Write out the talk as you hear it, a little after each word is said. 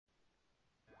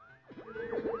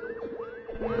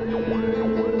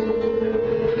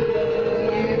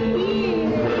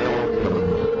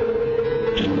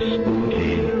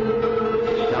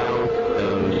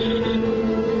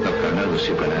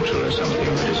Supernatural is something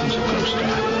that isn't supposed to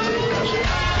happen, but it does.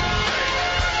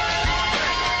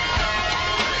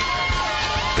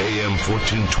 AM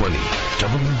 1420,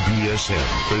 WBSM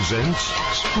presents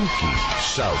Spooky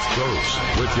South Coast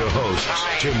with your hosts,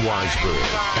 Tim Weisberg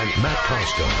and Matt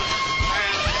Costa.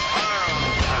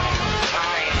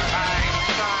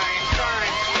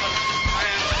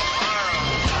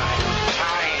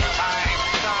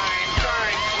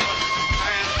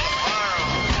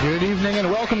 Good evening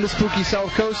and welcome to Spooky South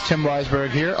Coast. Tim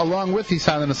Weisberg here, along with the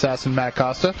silent assassin Matt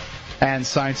Costa and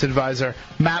science advisor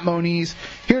Matt Moniz,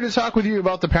 here to talk with you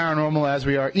about the paranormal as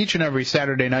we are each and every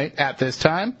Saturday night at this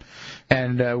time.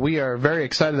 And we are very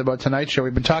excited about tonight's show.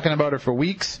 We've been talking about it for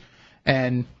weeks,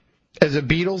 and as a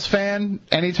Beatles fan,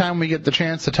 anytime we get the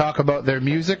chance to talk about their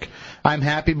music, I'm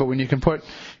happy, but when you can put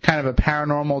kind of a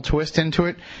paranormal twist into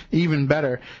it, even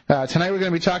better. Tonight we're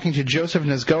going to be talking to Joseph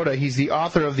Niezgoda. He's the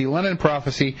author of The Lennon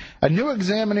Prophecy, a new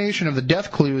examination of the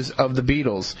death clues of the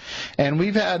Beatles. And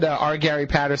we've had R. Gary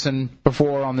Patterson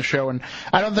before on the show, and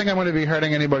I don't think I'm going to be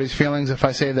hurting anybody's feelings if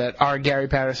I say that R. Gary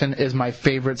Patterson is my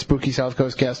favorite Spooky South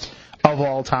Coast guest of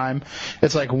all time.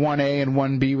 It's like 1A and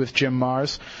 1B with Jim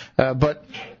Mars. But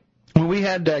when we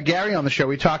had Gary on the show,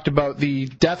 we talked about the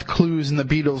death clues in the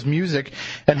Beatles' music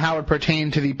and how it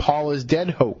pertained to the Paul is Dead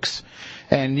hoax.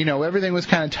 And, you know, everything was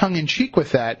kind of tongue-in-cheek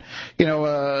with that. You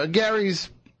know, Gary's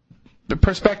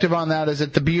perspective on that is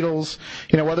that the Beatles,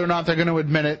 you know, whether or not they're going to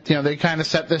admit it, you know, they kind of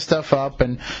set this stuff up,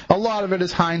 and a lot of it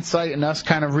is hindsight and us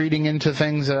kind of reading into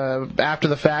things after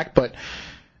the fact, but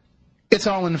it's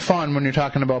all in fun when you're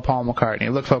talking about Paul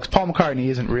McCartney. Look, folks, Paul McCartney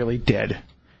isn't really dead.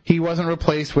 He wasn't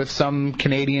replaced with some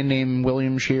Canadian named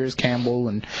William Shears Campbell,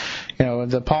 and, you know,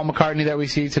 the Paul McCartney that we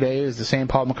see today is the same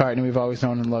Paul McCartney we've always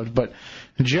known and loved. But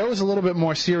Joe is a little bit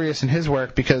more serious in his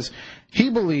work because he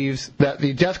believes that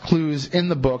the death clues in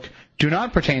the book do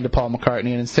not pertain to Paul McCartney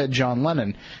and instead John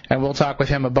Lennon. And we'll talk with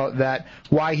him about that,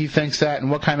 why he thinks that, and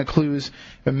what kind of clues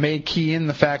may key in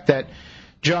the fact that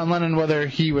John Lennon, whether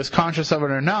he was conscious of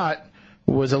it or not,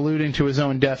 was alluding to his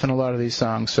own death in a lot of these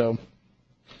songs. So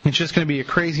it's just going to be a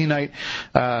crazy night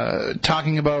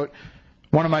talking about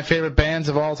one of my favorite bands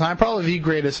of all time, probably the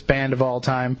greatest band of all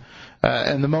time,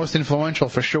 and the most influential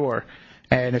for sure.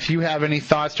 And if you have any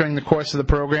thoughts during the course of the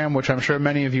program, which I'm sure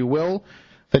many of you will,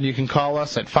 then you can call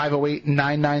us at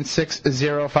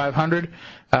 508-996-0500,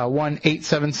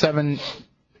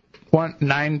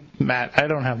 1-877-19... Matt, I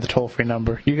don't have the toll-free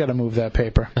number. You got to move that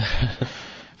paper.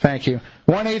 Thank you.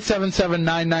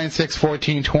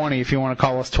 1-877-996-1420 if you want to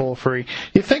call us toll-free.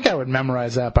 You'd think I would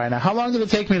memorize that by now. How long did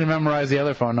it take me to memorize the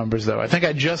other phone numbers, though? I think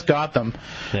I just got them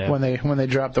when they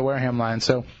dropped the Wareham line.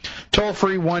 So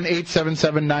toll-free,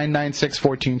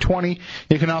 1-877-996-1420.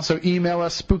 You can also email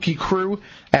us,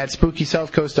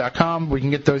 spookycrew@spookysouthcoast.com. We can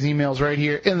get those emails right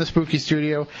here in the Spooky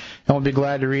Studio, and we'll be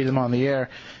glad to read them on the air.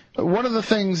 One of the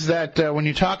things that when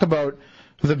you talk about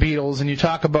the Beatles and you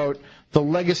talk about the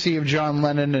legacy of John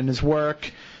Lennon and his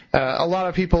work, a lot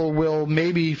of people will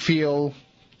maybe feel,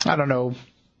 I don't know,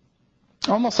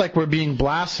 almost like we're being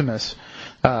blasphemous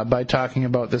by talking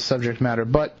about this subject matter.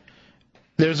 But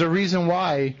there's a reason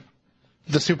why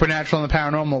the supernatural and the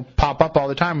paranormal pop up all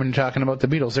the time when you're talking about the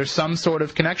Beatles. There's some sort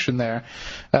of connection there,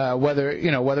 whether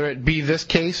it be this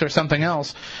case or something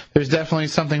else. There's definitely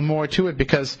something more to it,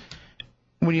 because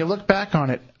when you look back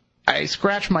on it, I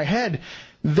scratch my head.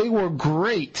 They were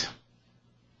great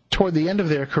toward the end of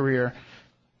their career.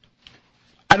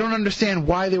 I don't understand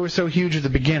why they were so huge at the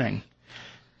beginning.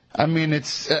 I mean,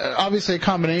 it's obviously a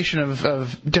combination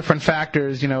of different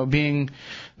factors, you know, being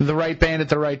the right band at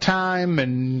the right time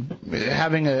and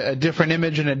having a different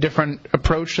image and a different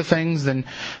approach to things than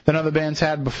other bands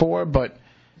had before, but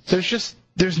there's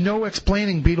no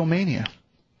explaining Beatlemania,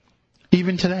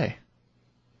 even today.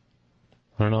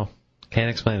 I don't know. Can't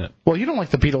explain it. Well, you don't like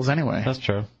the Beatles anyway. That's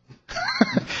true.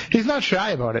 He's not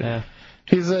shy about it. Yeah.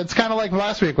 It's kind of like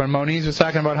last week when Moniz was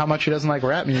talking about how much he doesn't like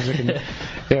rap music, and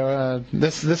you know,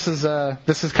 this is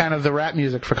kind of the rap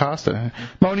music for Costa.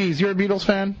 Moniz, you're a Beatles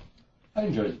fan? I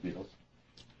enjoy the Beatles.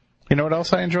 You know what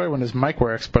else I enjoy? When his mic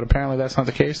works, but apparently that's not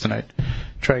the case tonight.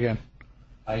 Try again.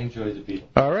 I enjoy the Beatles.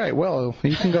 All right, well,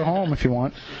 you can go home if you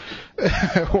want,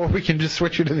 or we can just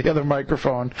switch you to the other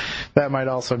microphone. That might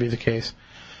also be the case.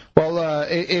 Well,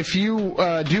 if you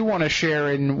do want to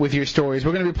share in with your stories,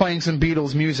 we're going to be playing some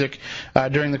Beatles music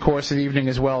during the course of the evening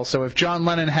as well. So if John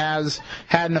Lennon has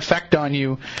had an effect on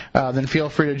you, then feel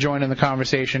free to join in the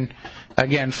conversation.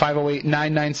 Again,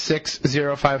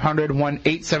 508-996-0500,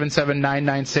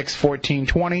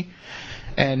 1-877-996-1420.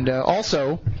 And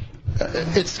also,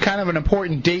 it's kind of an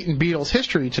important date in Beatles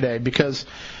history today because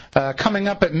coming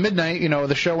up at midnight,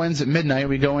 the show ends at midnight.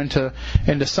 We go into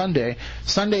Sunday.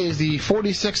 Sunday is the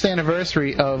 46th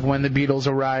anniversary of when the Beatles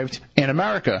arrived in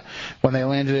America, when they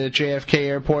landed at JFK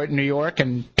Airport in New York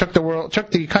and took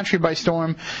the country by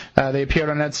storm. They appeared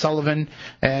on Ed Sullivan,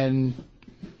 and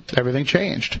everything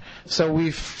changed. So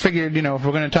we figured, if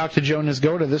we're going to talk to Joe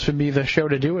Nisgoda, this would be the show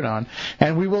to do it on.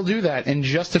 And we will do that in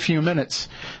just a few minutes.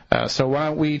 So why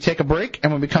don't we take a break,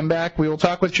 and when we come back, we will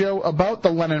talk with Joe about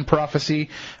the Lennon prophecy,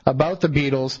 about the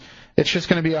Beatles. It's just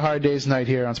going to be a hard day's night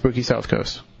here on Spooky South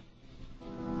Coast.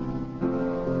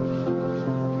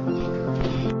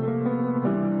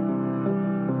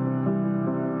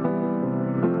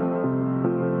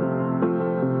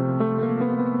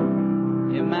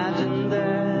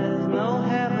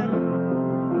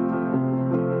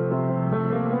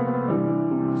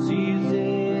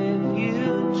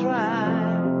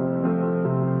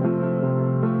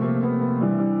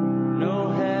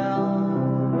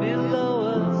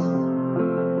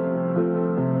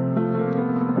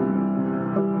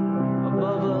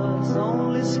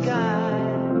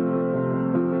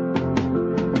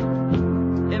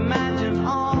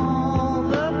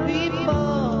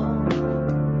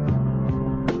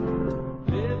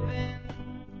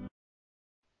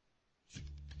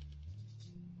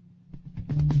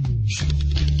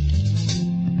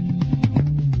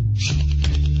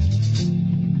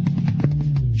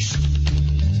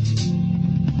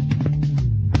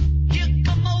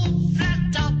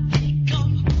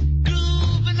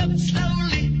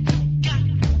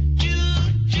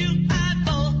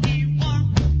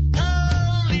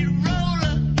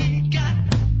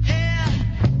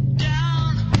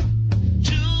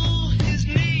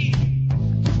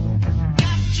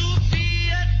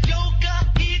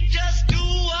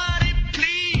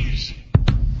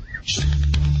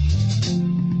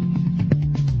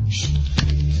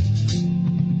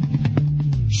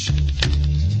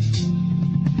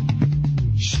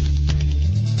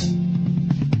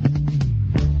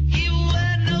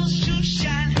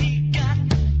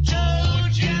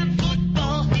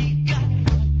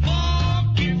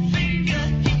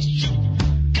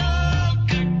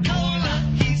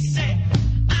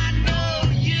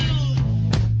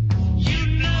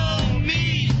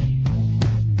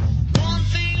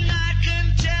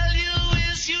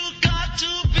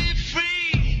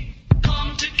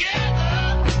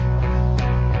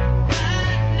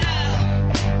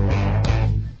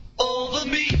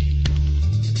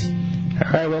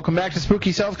 Welcome back to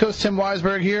Spooky South Coast. Tim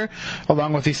Weisberg here,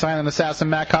 along with the silent assassin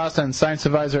Matt Costa and science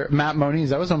advisor Matt Moniz.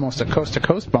 That was almost a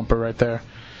coast-to-coast bumper right there.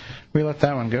 We let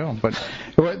that one go. But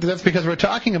that's because we're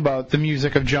talking about the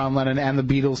music of John Lennon and the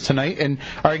Beatles tonight. And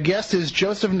our guest is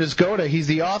Joseph Nisgoda. He's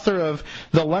the author of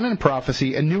The Lennon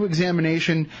Prophecy, a new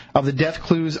examination of the death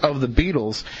clues of the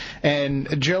Beatles.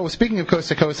 And Joe, speaking of coast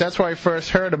to coast, that's where I first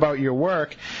heard about your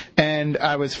work. And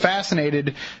I was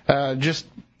fascinated just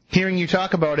hearing you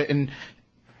talk about it. And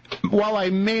while I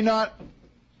may not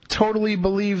totally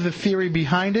believe the theory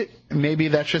behind it, maybe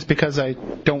that's just because I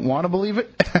don't want to believe it,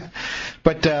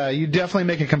 but you definitely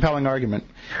make a compelling argument.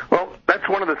 Well, that's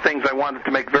one of the things I wanted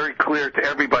to make very clear to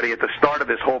everybody at the start of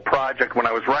this whole project when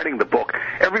I was writing the book.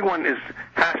 Everyone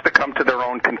has to come to their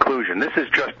own conclusion. This is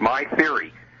just my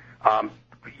theory.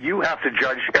 You have to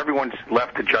judge. Everyone's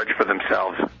left to judge for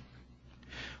themselves.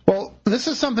 Well, this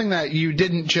is something that you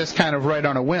didn't just kind of write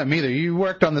on a whim either. You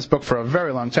worked on this book for a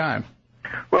very long time.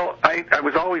 Well, I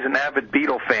was always an avid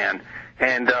Beatle fan,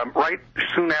 and right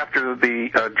soon after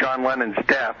the John Lennon's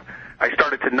death, I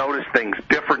started to notice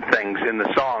different things in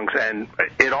the songs, and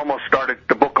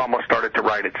the book almost started to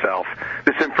write itself.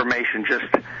 This information just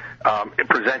it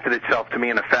presented itself to me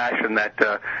in a fashion that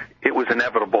it was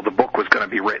inevitable. The book was going to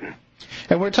be written.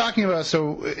 And we're talking about,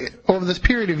 so over this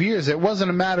period of years, it wasn't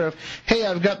a matter of, hey,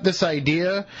 I've got this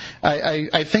idea.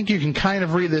 I think you can kind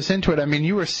of read this into it. I mean,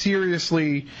 you were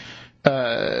seriously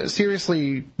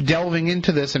delving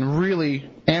into this and really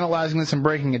analyzing this and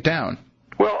breaking it down.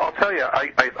 Well, I'll tell you,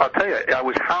 I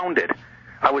was hounded.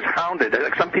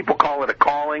 Like some people call it a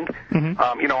calling. Mm-hmm.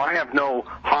 I have no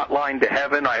hotline to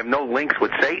heaven. I have no links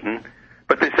with Satan.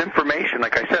 But this information,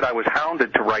 like I said, I was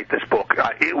hounded to write this book.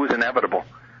 It was inevitable.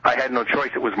 I had no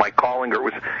choice. It was my calling, or it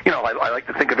was, I like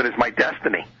to think of it as my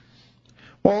destiny.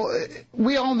 Well,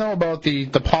 we all know about the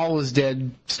Paul is dead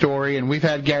story, and we've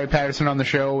had Gary Patterson on the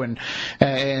show, and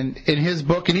in his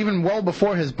book, and even well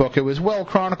before his book, it was well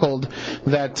chronicled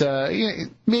that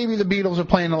maybe the Beatles are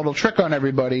playing a little trick on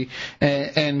everybody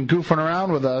and goofing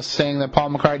around with us, saying that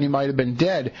Paul McCartney might have been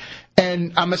dead.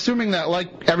 And I'm assuming that,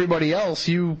 like everybody else,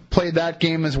 you played that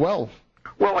game as well.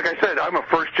 Well, like I said, I'm a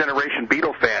first-generation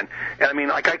Beatle fan, and I mean,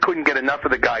 like, I couldn't get enough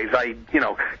of the guys. I,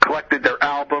 collected their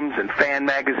albums and fan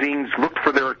magazines, looked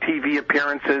for their TV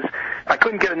appearances. I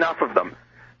couldn't get enough of them.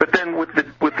 But then with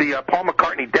the Paul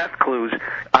McCartney death clues,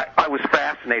 I was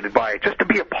fascinated by it, just to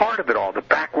be a part of it all, the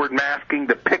backward masking,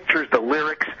 the pictures, the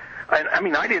lyrics. I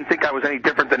mean, I didn't think I was any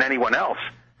different than anyone else.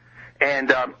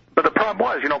 And but the problem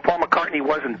was, Paul McCartney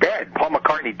wasn't dead. Paul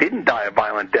McCartney didn't die a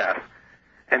violent death.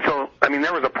 And so, I mean,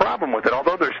 there was a problem with it,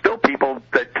 although there's still people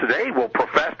that today will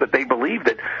profess that they believe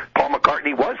that Paul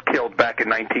McCartney was killed back in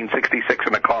 1966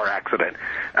 in a car accident.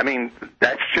 I mean,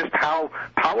 that's just how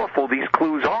powerful these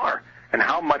clues are and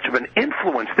how much of an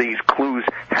influence these clues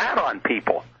had on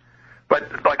people.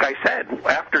 But like I said,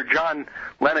 after John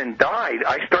Lennon died,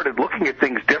 I started looking at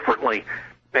things differently.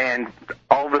 And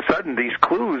all of a sudden, these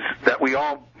clues that we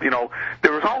all,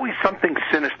 there was always something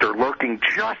sinister lurking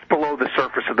just below the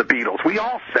surface of the Beatles. We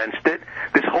all sensed it,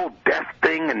 this whole death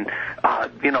thing and,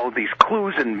 these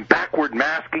clues and backward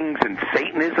maskings and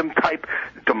Satanism-type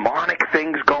demonic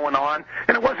things going on.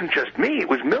 And it wasn't just me, it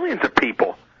was millions of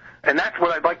people. And that's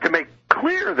what I'd like to make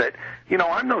clear, that,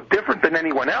 I'm no different than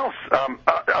anyone else,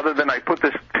 other than I put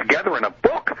this together in a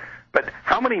book. But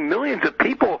how many millions of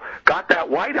people got that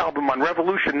White Album on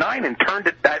Revolution 9 and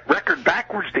turned that record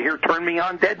backwards to hear Turn Me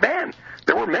On, Dead Man?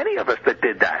 There were many of us that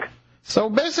did that. So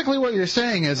basically what you're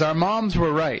saying is our moms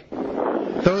were right.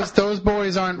 Those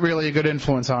boys aren't really a good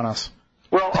influence on us.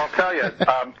 Well, I'll tell you,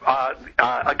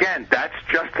 again, that's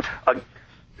just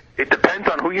it depends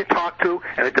on who you talk to,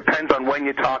 and it depends on when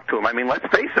you talk to them. I mean, let's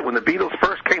face it, when the Beatles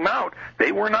first came out,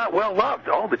 they were not well loved.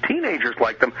 Oh, the teenagers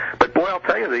liked them. But, boy, I'll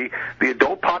tell you, the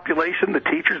adult population, the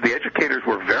teachers, the educators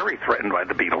were very threatened by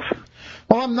the Beatles.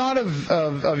 Well, I'm not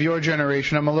of your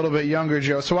generation. I'm a little bit younger,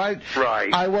 Joe, so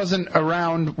I wasn't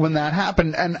around when that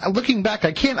happened. And looking back,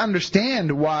 I can't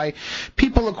understand why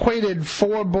people equated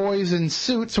four boys in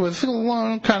suits with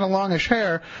kind of longish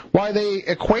hair, why they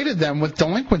equated them with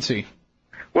delinquency.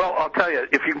 Well, I'll tell you,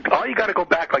 all you got to go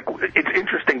back, like, it's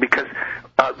interesting because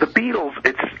the Beatles,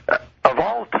 it's of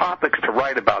all topics to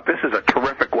write about, this is a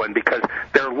terrific one because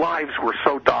their lives were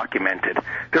so documented.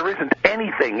 There isn't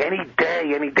anything, any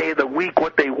day of the week,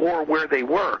 what they wore, where they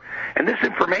were. And this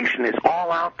information is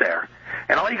all out there.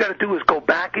 And all you got to do is go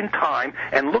back in time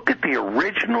and look at the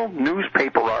original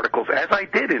newspaper articles, as I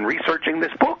did in researching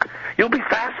this book. You'll be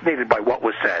fascinated by what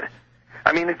was said.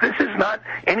 I mean, this is not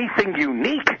anything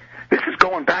unique. This is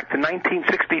going back to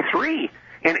 1963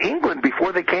 in England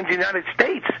before they came to the United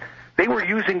States. They were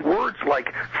using words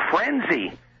like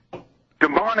frenzy,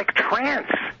 demonic trance,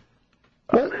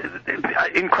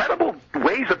 incredible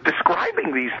ways of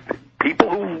describing these people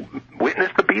who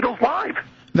witnessed the Beatles live.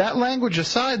 That language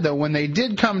aside, though, when they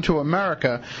did come to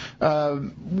America,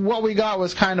 what we got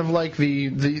was kind of like the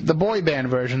boy band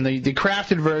version, the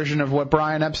crafted version of what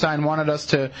Brian Epstein wanted us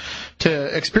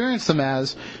to experience them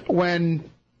as. When,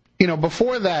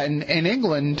 before that in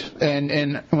England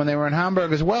and when they were in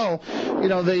Hamburg as well,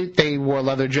 they wore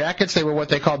leather jackets. They were what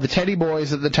they called the Teddy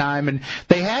Boys at the time, and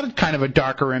they had kind of a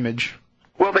darker image.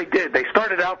 Well, they did. They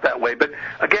started out that way. But,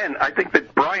 again, I think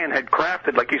that Brian had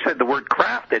crafted, like you said, the word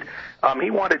crafted.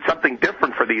 He wanted something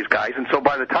different for these guys. And so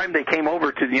by the time they came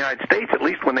over to the United States, at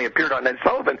least when they appeared on Ed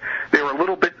Sullivan,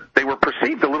 they were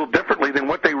perceived a little differently than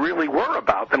what they really were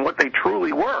about, than what they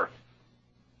truly were.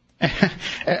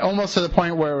 Almost to the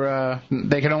point where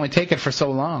they could only take it for so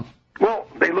long. Well,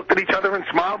 they looked at each other and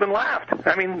smiled and laughed.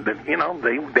 I mean,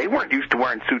 they weren't used to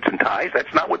wearing suits and ties.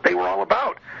 That's not what they were all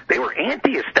about. They were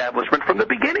anti-establishment from the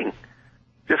beginning.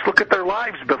 Just look at their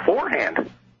lives beforehand.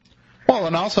 Well,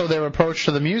 and also their approach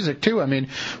to the music, too. I mean,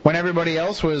 when everybody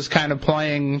else was kind of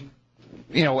playing,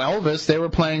 Elvis, they were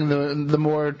playing the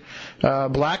more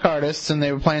black artists, and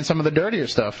they were playing some of the dirtier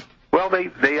stuff. Well,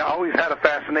 they always had a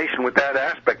fascination with that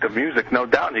aspect of music, no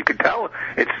doubt. And you could tell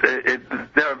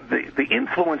the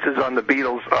influences on the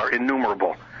Beatles are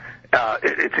innumerable.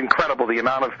 It's incredible the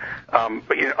amount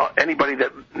of anybody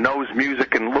that knows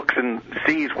music and looks and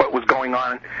sees what was going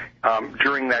on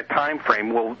during that time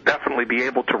frame will definitely be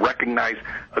able to recognize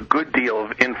a good deal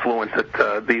of influence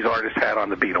that these artists had on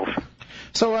the Beatles.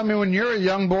 So, I mean, when you're a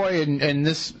young boy and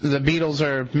the Beatles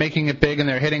are making it big and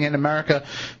they're hitting it in America,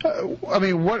 I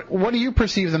mean, what do you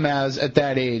perceive them as at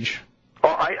that age?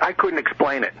 Well, I couldn't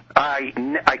explain it. I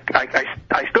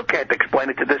still can't explain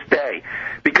it to this day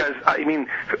because, I mean,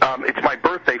 it's my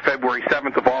birthday, February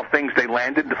 7th, of all things. They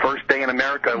landed. The first day in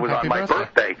America was on my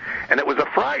birthday, and it was a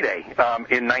Friday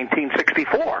in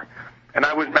 1964. And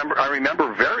I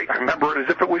remember it as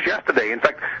if it was yesterday. In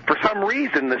fact, for some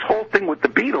reason, this whole thing with the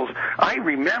Beatles, I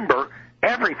remember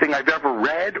everything I've ever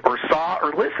read or saw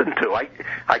or listened to.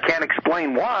 I can't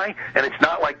explain why, and it's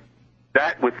not like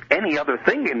that with any other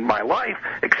thing in my life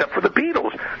except for the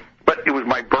Beatles. But it was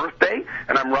my birthday,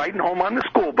 and I'm riding home on the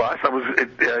school bus. I was,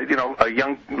 a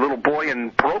young little boy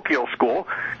in parochial school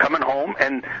coming home,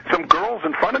 and some girls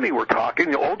in front of me were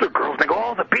talking, the older girls. They go,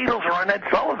 "Oh, the Beatles are on Ed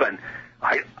Sullivan."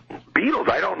 Beatles?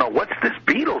 I don't know. What's this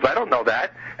Beatles? I don't know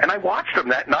that. And I watched them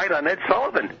that night on Ed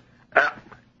Sullivan.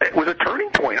 It was a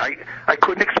turning point. I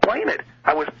couldn't explain it.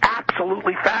 I was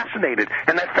absolutely fascinated,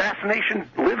 and that fascination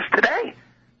lives today.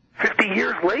 50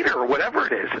 years later or whatever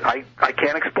it is, I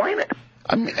can't explain it.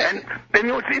 And you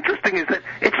know what's interesting is that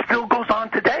it still goes on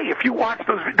today. If you watch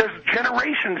there's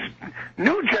generations,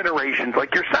 new generations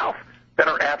like yourself that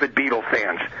are avid Beatle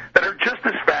fans that are just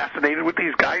as fascinated with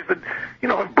these guys that,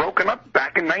 have broken up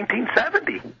back in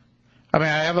 1970. I mean,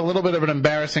 I have a little bit of an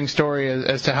embarrassing story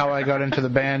as to how I got into the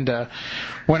band.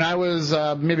 When I was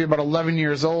maybe about 11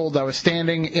 years old, I was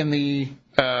standing in the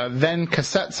then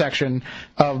cassette section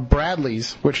of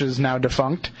Bradley's, which is now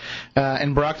defunct,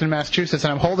 in Brockton, Massachusetts,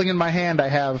 and I'm holding in my hand, I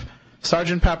have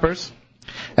Sgt. Pepper's,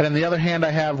 and in the other hand,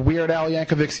 I have Weird Al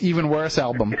Yankovic's Even Worse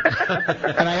album.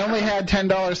 And I only had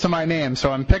 $10 to my name,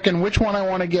 so I'm picking which one I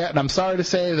want to get, and I'm sorry to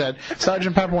say that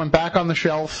Sgt. Pepper went back on the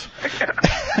shelf.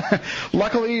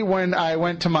 Luckily, when I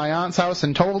went to my aunt's house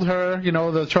and told her,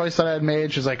 the choice that I had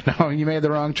made, she's like, "No, you made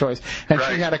the wrong choice." And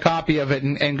Right. She had a copy of it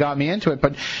and got me into it.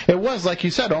 But it was, like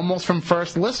you said, almost from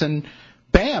first listen,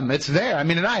 bam, it's there. I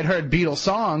mean, and I had heard Beatles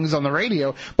songs on the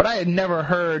radio, but I had never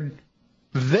heard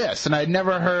this, and I'd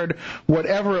never heard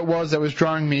whatever it was that was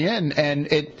drawing me in, and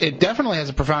it definitely has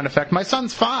a profound effect. My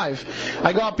son's 5.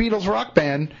 I got Beatles Rock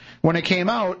Band when it came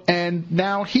out, and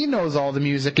now he knows all the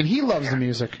music, and he loves the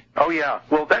music. Oh, yeah.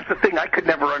 Well, that's the thing I could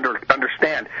never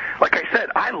understand. Like I said,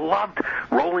 I loved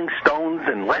Rolling Stones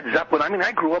and Led Zeppelin. I mean,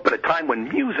 I grew up at a time when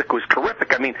music was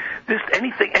terrific. I mean,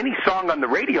 any song on the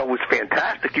radio was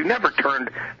fantastic. You never turned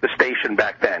the station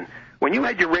back then. When you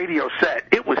had your radio set,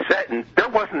 it was set, and there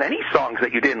wasn't any songs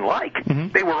that you didn't like. Mm-hmm.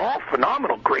 They were all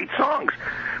phenomenal, great songs.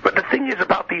 But the thing is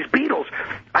about these Beatles,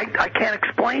 I can't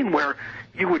explain where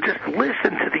you would just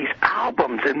listen to these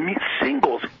albums and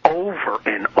singles over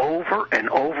and over and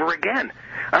over again.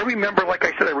 I remember, like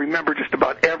I said, I remember just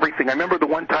about everything. I remember the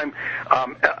one time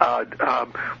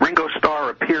Ringo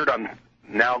Starr appeared on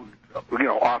now,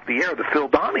 off the air, the Phil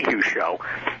Donahue show.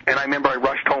 And I remember I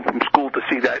rushed home from school to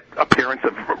see that appearance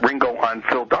of Ringo on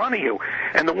Phil Donahue.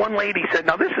 And the one lady said,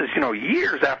 now this is,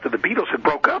 years after the Beatles had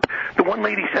broke up, the one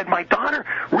lady said, "My daughter,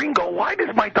 Ringo, why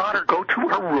does my daughter go to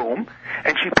her room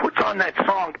and she puts on that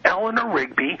song, Eleanor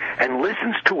Rigby, and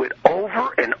listens to it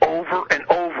over and over and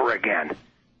over again?"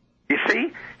 You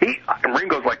see? And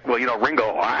Ringo's like, well,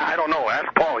 Ringo, I don't know,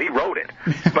 ask Paul, he wrote it.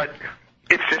 But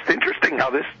it's just interesting how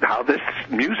this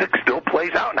music still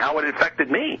plays out and how it affected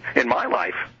me in my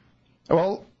life.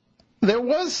 Well, there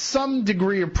was some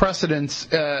degree of precedence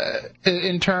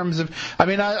in terms of, I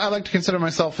like to consider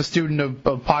myself a student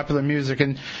of popular music,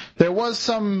 and there was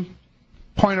some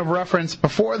point of reference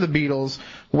before the Beatles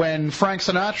when Frank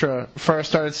Sinatra first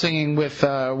started singing with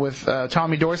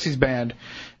Tommy Dorsey's band,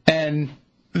 and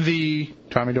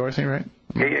Tommy Dorsey, right?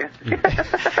 Yeah.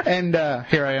 And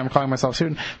here I am calling myself a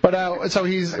student. But so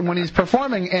when he's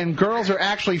performing, and girls are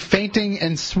actually fainting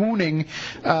and swooning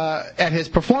at his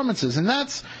performances, and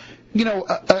that's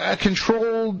a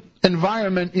controlled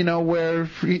environment, where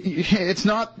it's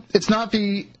not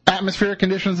the atmospheric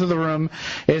conditions of the room.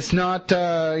 It's not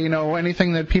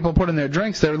anything that people put in their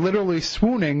drinks. They're literally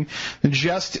swooning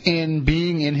just in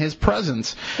being in his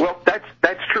presence. Well,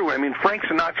 that's true. I mean, Frank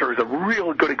Sinatra is a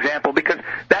real good example because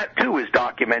that too is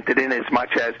documented in as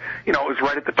much as it was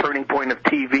right at the turning point of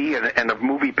TV and of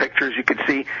movie pictures. You could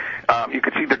see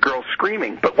the girls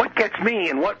screaming. But what gets me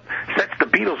and what sets the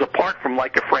Beatles apart from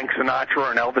like a Frank Sinatra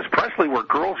or an Elvis Presley, where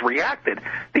girls reacted,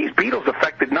 these Beatles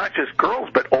affected not just girls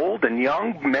but old and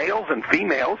young, males and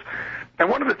females. And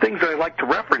one of the things that I like to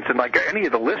reference, and like any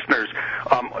of the listeners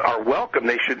are welcome,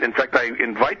 they should, in fact, I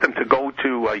invite them to go to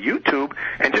YouTube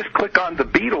and just click on the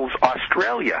Beatles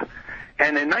Australia.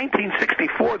 And in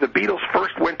 1964, the Beatles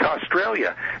first went to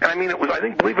Australia. And I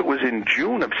believe it was in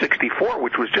June of 64,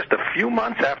 which was just a few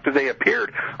months after they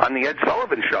appeared on the Ed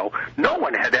Sullivan Show. No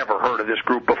one had ever heard of this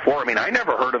group before. I mean, I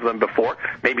never heard of them before.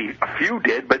 Maybe a few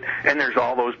did, and there's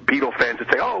all those Beatle fans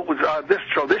that say, oh, it was this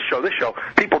show.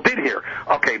 People did hear.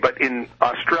 Okay, but in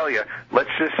Australia,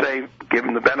 let's just say, give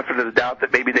them the benefit of the doubt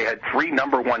that maybe they had 3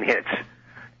 number 1 hits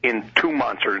in 2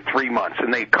 months or 3 months,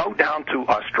 and they go down to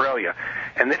Australia,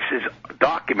 and this is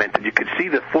documented. You could see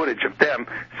the footage of them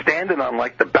standing on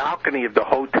like the balcony of the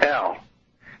hotel,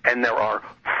 and there are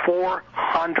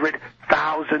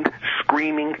 400,000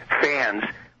 screaming fans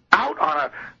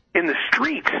out in the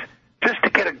streets just to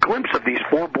get a glimpse of these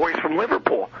 4 boys from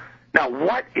Liverpool. Now,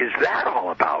 what is that all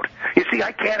about? You see,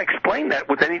 I can't explain that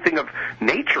with anything of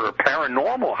nature or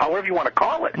paranormal, however you want to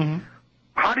call it. Mm-hmm.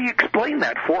 How do you explain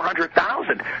that?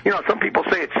 400,000. Some people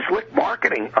say it's slick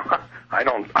marketing. I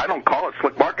don't call it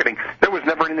slick marketing. There was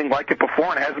never anything like it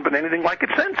before, and hasn't been anything like it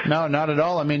since. No, not at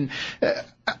all. I mean,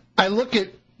 I look at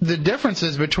the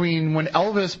differences between when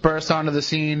Elvis burst onto the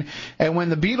scene and when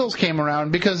the Beatles came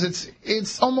around, because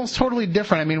it's almost totally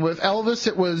different. I mean, with Elvis,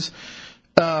 it was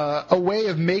a way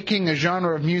of making a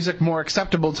genre of music more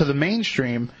acceptable to the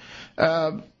mainstream.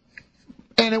 And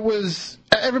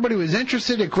everybody was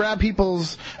interested. It grabbed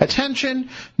people's attention,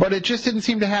 but it just didn't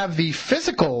seem to have the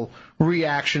physical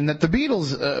reaction that the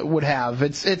Beatles would have.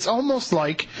 It's almost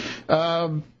like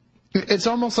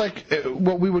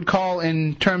what we would call,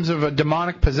 in terms of a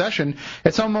demonic possession,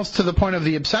 it's almost to the point of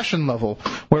the obsession level,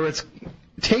 where it's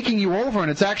taking you over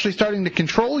and it's actually starting to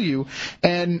control you.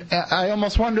 And I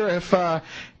almost wonder if the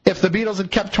Beatles had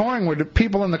kept touring, would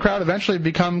people in the crowd eventually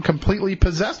become completely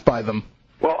possessed by them?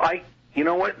 Well, you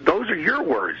know what? Those are your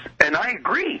words, and I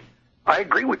agree. I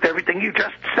agree with everything you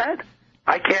just said.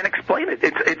 I can't explain it.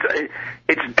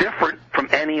 It's different from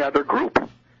any other group.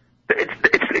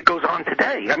 It goes on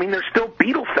today. I mean, there's still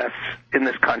Beatle fests in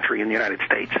this country, in the United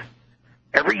States.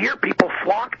 Every year, people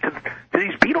flock to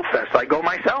these Beatle fests. I go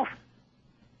myself,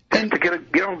 and to get a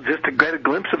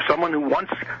glimpse of someone who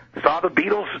once saw the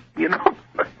Beatles,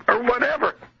 or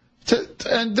whatever.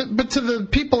 But to the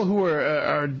people who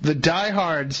are the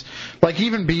diehards, like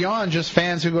even beyond just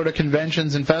fans who go to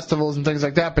conventions and festivals and things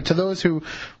like that, but to those who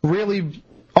really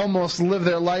almost live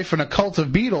their life in a cult of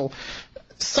Beatle,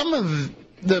 some of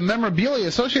the memorabilia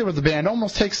associated with the band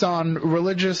almost takes on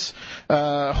religious,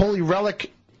 holy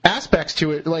relic aspects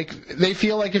to it. Like, they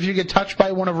feel like if you get touched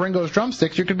by one of Ringo's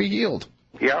drumsticks, you could be healed.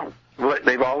 Yeah,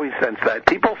 they've always sensed that.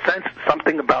 People sense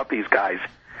something about these guys.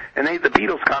 And the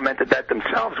Beatles commented that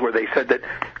themselves, where they said that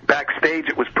backstage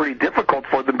it was pretty difficult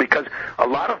for them because a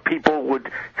lot of people would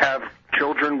have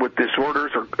children with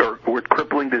disorders or with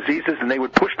crippling diseases, and they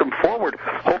would push them forward,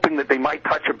 hoping that they might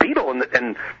touch a Beatle.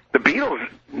 And the Beatles,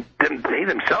 they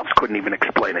themselves couldn't even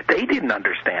explain it. They didn't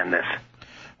understand this.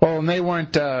 Well, and they were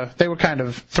kind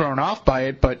of thrown off by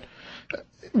it, but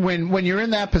when you're in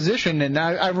that position, and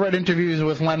I've read interviews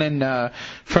with Lennon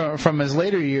from his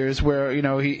later years where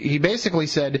he basically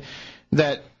said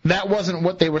that wasn't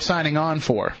what they were signing on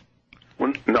for.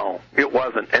 Well, no, it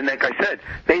wasn't. And like I said,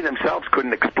 they themselves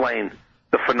couldn't explain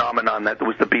the phenomenon that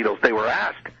was the Beatles. They were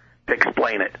asked to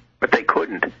explain it, but they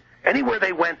couldn't. Anywhere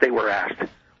they went, they were asked,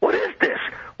 "What is this?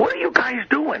 What are you guys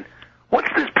doing?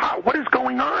 What's this power? What is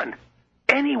going on?"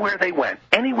 Anywhere they went,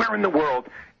 anywhere in the world,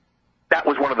 that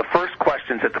was one of the first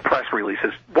questions at the press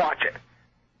releases. Watch it.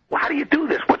 Well, how do you do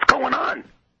this? What's going on?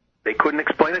 They couldn't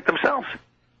explain it themselves.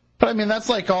 But I mean, that's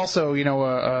like also,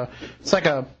 it's like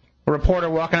a reporter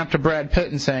walking up to Brad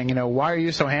Pitt and saying, why are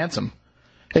you so handsome?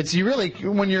 It's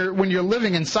when you're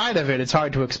living inside of it, it's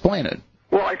hard to explain it.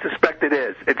 Well, I suspect it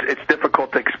is. It's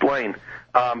difficult to explain.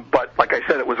 But like I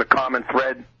said, it was a common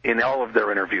thread in all of their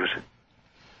interviews.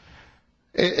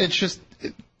 It's just,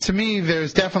 to me,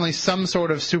 there's definitely some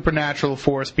sort of supernatural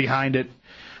force behind it.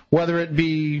 Whether it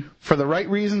be for the right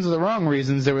reasons or the wrong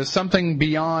reasons, there was something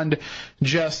beyond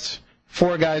just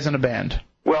 4 guys in a band.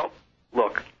 Well,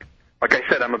 look, like I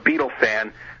said, I'm a Beatle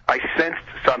fan. I sensed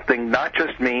something, not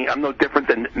just me. I'm no different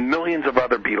than millions of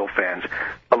other Beatle fans.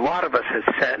 A lot of us has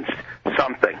sensed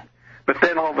something. But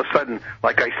then all of a sudden,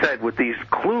 like I said, with these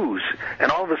clues,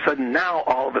 and all of a sudden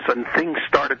things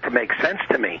started to make sense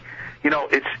to me.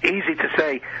 It's easy to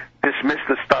say, dismiss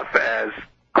the stuff as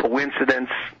coincidence,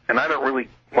 and I don't really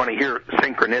want to hear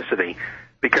synchronicity,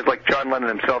 because like John Lennon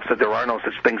himself said, there are no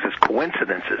such things as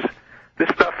coincidences. This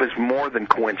stuff is more than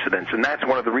coincidence, and that's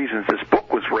one of the reasons this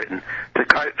book was written, to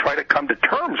try to come to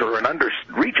terms or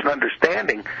reach an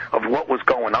understanding of what was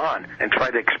going on and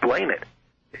try to explain it.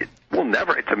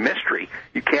 It's a mystery.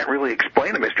 You can't really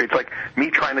explain a mystery. It's like me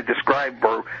trying to describe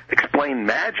or explain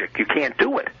magic. You can't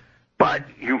do it. But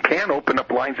you can open up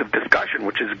lines of discussion,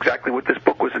 which is exactly what this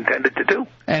book was intended to do.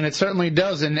 And it certainly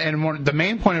does. And the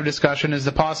main point of discussion is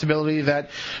the possibility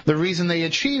that the reason they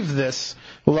achieved this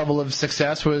level of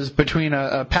success was between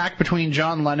a pact between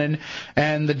John Lennon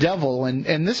and the devil.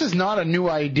 And this is not a new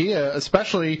idea,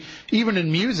 especially even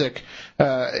in music.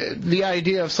 The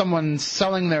idea of someone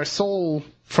selling their soul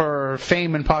for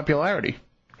fame and popularity.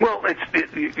 Well,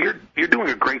 you're doing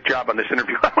a great job on this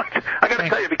interview. I got to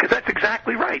tell you, because that's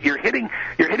exactly right. You're hitting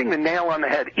the nail on the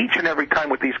head each and every time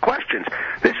with these questions.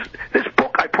 This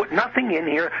book, I put nothing in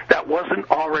here that wasn't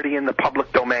already in the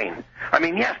public domain. I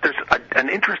mean, yes, there's an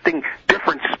interesting,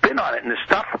 different spin on it, and the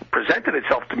stuff presented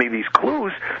itself to me, these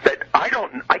clues that I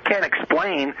can't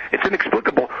explain. It's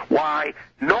inexplicable why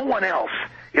no one else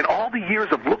in all the years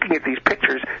of looking at these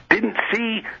pictures didn't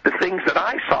see the things that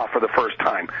I saw for the first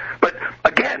time. But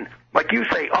again, like you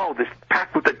say, oh, this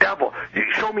pact with the devil, you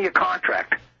show me a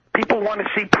contract. People want to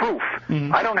see proof.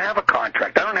 Mm-hmm. I don't have a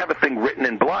contract. I don't have a thing written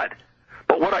in blood.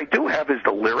 But what I do have is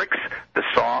the lyrics, the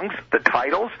songs, the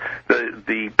titles,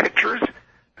 the pictures.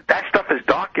 That stuff is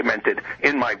documented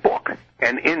in my book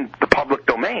and in the public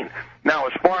domain. Now,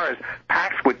 as far as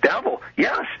pacts with devil,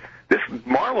 yes, this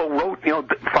Marlowe wrote,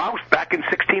 Faust back in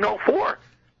 1604.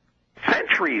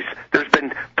 Centuries there's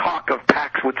been talk of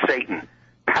pacts with Satan,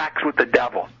 pacts with the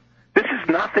devil. This is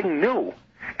nothing new.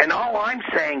 And all I'm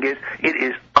saying is it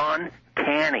is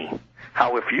uncanny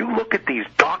how if you look at these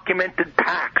documented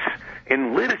pacts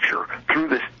in literature through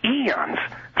the eons,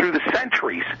 through the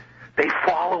centuries, they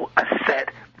follow a set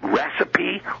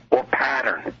recipe or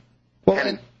pattern. Well,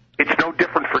 and it's no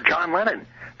different for John Lennon.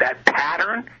 That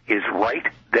pattern is right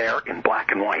there in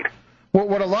black and white. Well,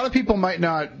 what a lot of people might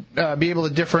not be able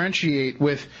to differentiate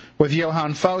with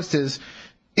Johann Faust is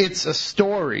it's a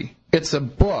story, it's a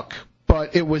book,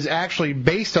 but it was actually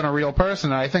based on a real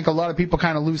person. And I think a lot of people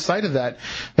kind of lose sight of that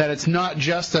it's not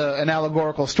just an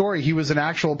allegorical story. He was an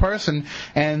actual person,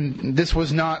 and this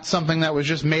was not something that was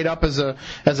just made up as a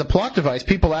plot device.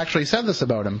 People actually said this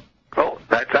about him. Oh,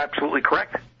 that's absolutely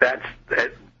correct.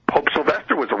 Pope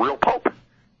Sylvester was a real pope.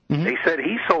 Mm-hmm. They said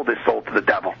he sold his soul to the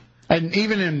devil. And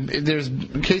even there's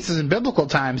cases in biblical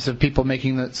times of people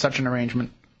making such an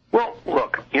arrangement. Well,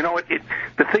 look,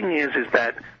 the thing is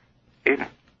that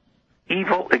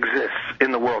evil exists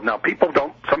in the world. Now,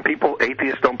 some people,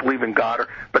 atheists, don't believe in God,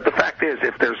 but the fact is,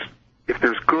 if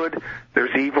there's good,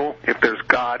 there's evil. If there's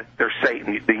God, there's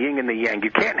Satan, the yin and the yang.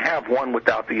 You can't have one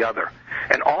without the other.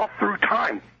 And all through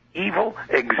time, evil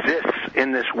exists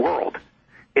in this world.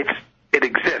 It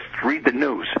exists. Read the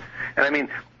news. And I mean,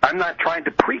 I'm not trying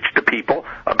to preach to people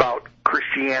about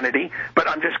Christianity, but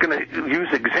I'm just going to use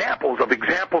examples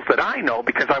that I know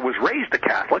because I was raised a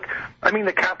Catholic. I mean,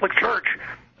 the Catholic Church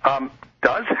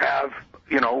does have,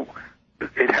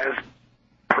 it has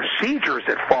procedures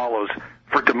it follows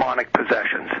for demonic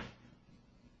possessions.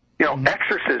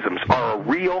 Exorcisms are a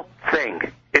real thing.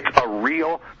 It's a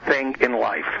real thing in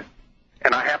life.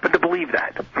 And I happen to believe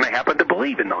that. And I happen to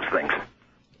believe in those things.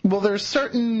 Well, there's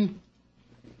certain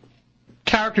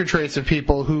character traits of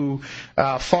people who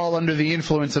fall under the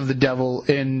influence of the devil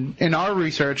in our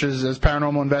research as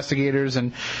paranormal investigators,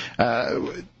 and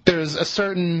there's a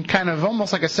certain kind of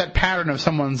almost like a set pattern of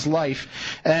someone's life,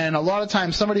 and a lot of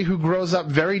times somebody who grows up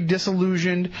very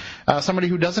disillusioned, somebody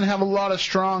who doesn't have a lot of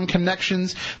strong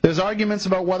connections, there's arguments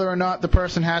about whether or not the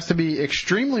person has to be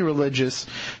extremely religious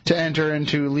to enter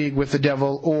into league with the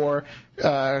devil or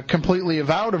completely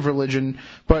avowed of religion,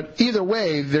 but either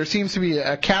way, there seems to be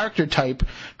a character type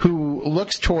who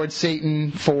looks towards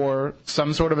Satan for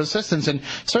some sort of assistance, and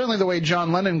certainly the way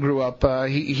John Lennon grew up,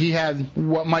 he had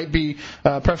what might be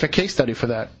a perfect case study for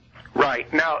that.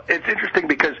 Right. Now, it's interesting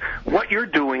because what you're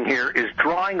doing here is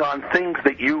drawing on things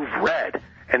that you've read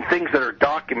and things that are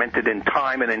documented in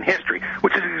time and in history,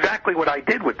 which is exactly what I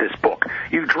did with this book.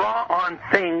 You draw on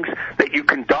things that you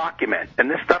can document, and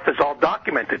this stuff is all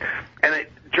documented. And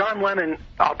John Lennon,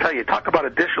 I'll tell you, talk about a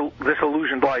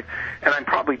disillusioned life, and I'm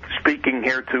probably speaking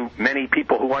here to many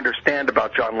people who understand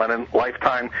about John Lennon,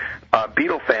 lifetime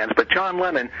Beatle fans, but John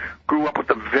Lennon grew up with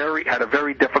had a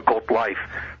very difficult life.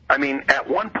 I mean, at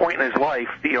one point in his life,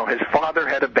 his father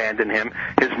had abandoned him,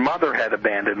 his mother had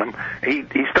abandoned him.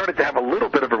 He started to have a little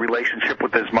bit of a relationship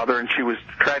with his mother, and she was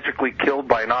tragically killed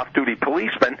by an off-duty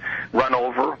policeman, run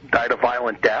over, died a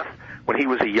violent death when he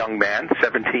was a young man,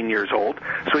 17 years old.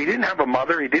 So he didn't have a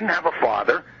mother, he didn't have a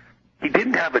father, he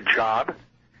didn't have a job,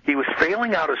 he was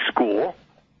failing out of school.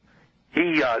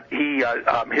 His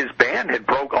band had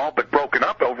all but broken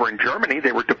up over in Germany.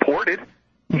 They were deported.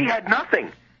 He had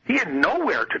nothing. He had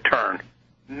nowhere to turn.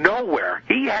 Nowhere.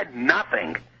 He had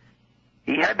nothing.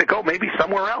 He had to go maybe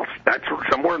somewhere else. That's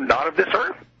somewhere not of this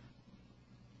earth.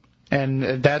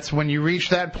 And that's when you reach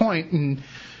that point, and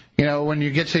when you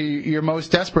get to your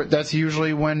most desperate, that's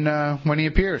usually when he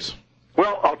appears.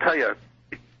 Well, I'll tell you,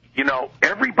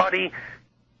 everybody,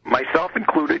 myself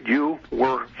included,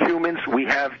 we're humans, we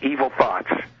have evil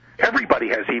thoughts. Everybody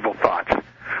has evil thoughts.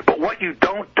 But what you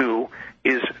don't do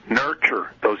is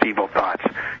nurture those evil thoughts.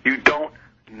 You don't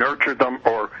nurture them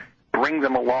or bring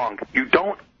them along.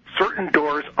 Certain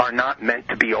doors are not meant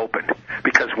to be opened,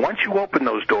 because once you open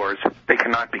those doors, they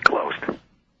cannot be closed.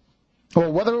 Well,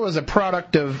 whether it was a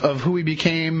product of who he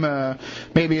became,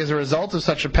 maybe as a result of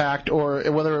such a pact, or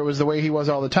whether it was the way he was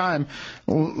all the time,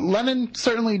 Lennon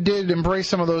certainly did embrace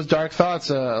some of those dark thoughts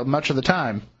much of the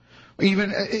time.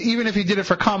 Even if he did it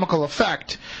for comical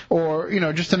effect, or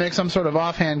just to make some sort of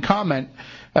offhand comment,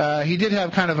 he did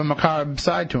have kind of a macabre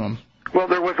side to him. Well,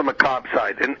 there was a macabre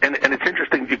side, and it's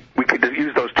interesting. We could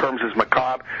use those terms as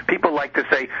macabre. People like to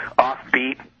say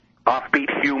offbeat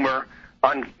humor,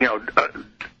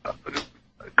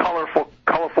 colorful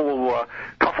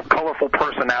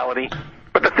personality.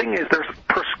 But the thing is, there's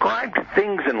prescribed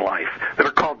things in life that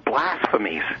are called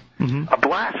blasphemies. Mm-hmm. A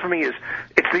blasphemy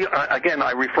again,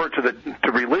 I refer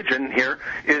to religion here,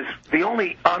 is the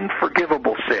only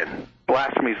unforgivable sin.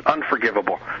 Blasphemy is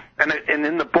unforgivable. And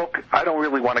in the book, I don't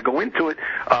really want to go into it.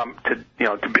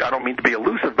 I don't mean to be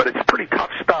elusive, but it's pretty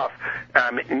tough stuff.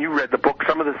 And you read the book.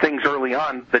 Some of the things early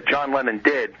on that John Lennon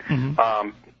did,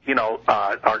 mm-hmm.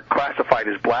 Are classified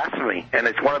as blasphemy. And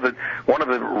it's one of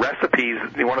the recipes,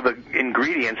 one of the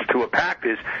ingredients to a pact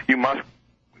is you must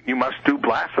do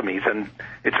blasphemies, and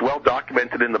it's well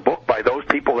documented in the book by those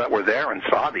people that were there and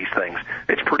saw these things.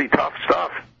 It's pretty tough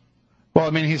stuff. Well, I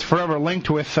mean, he's forever linked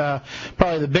with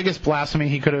probably the biggest blasphemy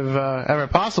he could have ever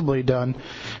possibly done,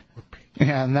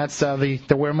 and that's the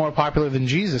 "we're more popular than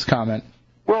Jesus" comment.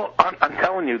 Well, I'm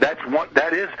telling you, that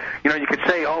is, you could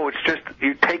say, it's just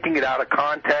you taking it out of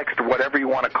context or whatever you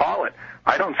want to call it.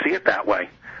 I don't see it that way,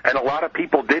 and a lot of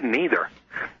people didn't either.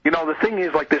 The thing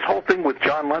is, like this whole thing with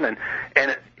John Lennon,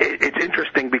 and it's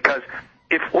interesting because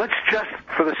let's just,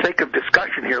 for the sake of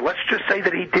discussion here, let's just say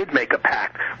that he did make a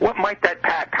pact. What might that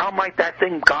pact, how might that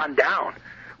thing gone down?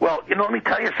 Well, let me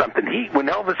tell you something. When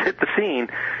Elvis hit the scene,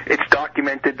 it's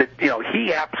documented that,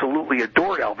 he absolutely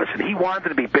adored Elvis, and he wanted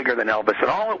to be bigger than Elvis, and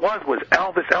all it was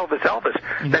Elvis, Elvis, Elvis.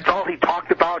 Mm-hmm. That's all he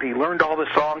talked about. He learned all the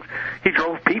songs. He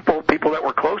drove people that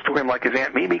were close to him, like his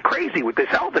Aunt Mimi, crazy with this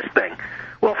Elvis thing.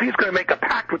 Well, if he's going to make a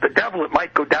pact with the devil, it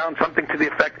might go down something to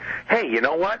the effect, hey, you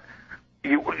know what?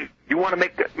 You want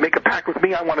to make a pact with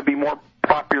me? I want to be more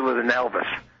popular than Elvis.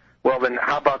 Well, then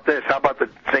how about this? How about that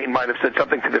Satan might have said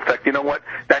something to the effect, you know what?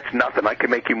 That's nothing. I can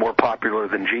make you more popular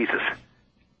than Jesus.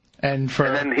 And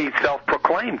then he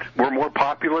self-proclaimed, we're more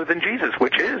popular than Jesus,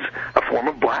 which is a form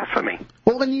of blasphemy.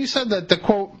 Well, then you said that the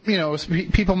quote,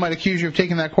 people might accuse you of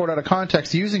taking that quote out of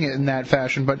context, using it in that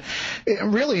fashion, but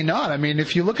really not. I mean,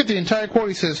 if you look at the entire quote,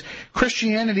 he says,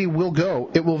 Christianity will go.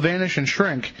 It will vanish and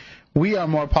shrink. We are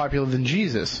more popular than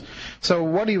Jesus. So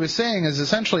what he was saying is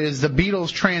essentially the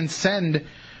Beatles transcend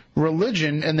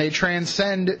religion, and they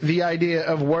transcend the idea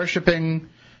of worshiping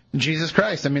Jesus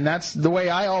Christ. I mean, that's the way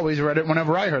I always read it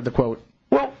whenever I heard the quote.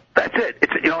 Well, that's it.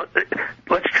 It's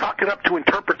let's chalk it up to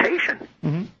interpretation.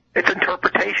 Mm-hmm. It's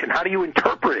interpretation. How do you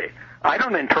interpret it? I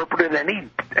don't interpret it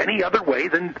any other way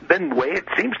than the way it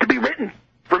seems to be written.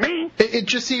 For me, it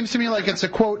just seems to me like it's a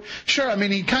quote. Sure, I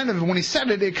mean, when he said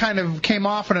it, it kind of came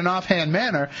off in an offhand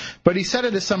manner, but he said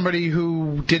it as somebody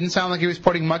who didn't sound like he was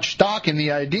putting much stock in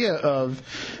the idea of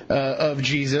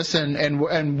Jesus,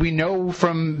 and we know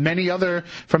from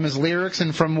from his lyrics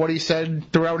and from what he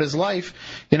said throughout his life,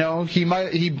 he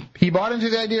bought into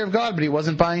the idea of God, but he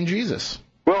wasn't buying Jesus.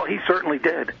 Well, he certainly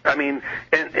did. I mean,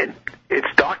 and it's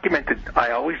documented.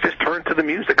 I always just turn to the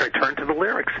music. I turn to the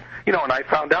lyrics. And I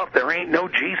found out there ain't no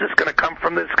Jesus going to come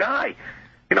from the sky.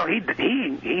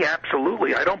 He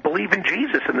absolutely, I don't believe in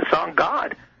Jesus in the song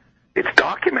God. It's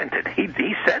documented. He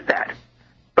said that.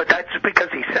 But that's because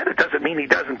he said it doesn't mean he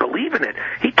doesn't believe in it.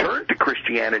 He turned to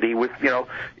Christianity with,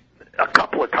 a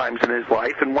couple of times in his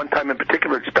life, and one time in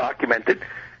particular it's documented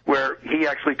where he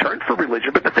actually turned for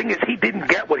religion. But the thing is, he didn't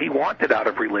get what he wanted out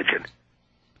of religion.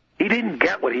 He didn't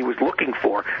get what he was looking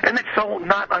for. And it's so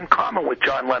not uncommon with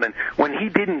John Lennon. When he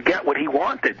didn't get what he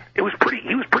wanted, he was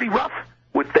pretty rough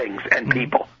with things and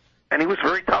people. And he was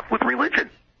very tough with religion.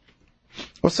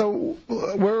 Well, so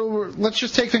let's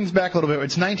just take things back a little bit.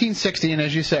 It's 1960, and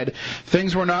as you said,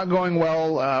 things were not going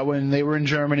well when they were in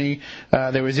Germany.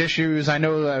 There was issues. I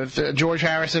know George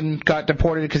Harrison got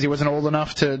deported because he wasn't old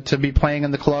enough to be playing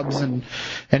in the clubs and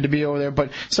to be over there.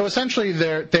 But so essentially,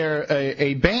 they're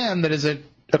a band that has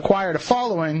acquired a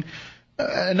following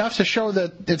enough to show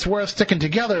that it's worth sticking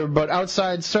together, but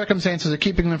outside circumstances are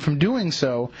keeping them from doing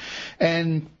so.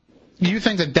 And you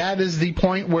think that is the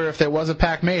point where if there was a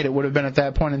pact made, it would have been at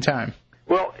that point in time?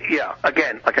 Well, yeah,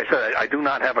 again, like I said, I do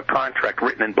not have a contract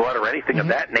written in blood or anything of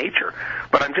that nature.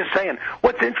 But I'm just saying,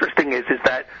 what's interesting is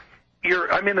that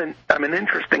I'm in an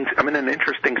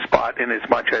interesting spot in as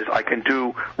much as I can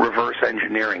do reverse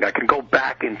engineering. I can go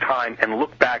back in time and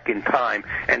look back in time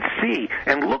and see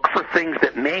and look for things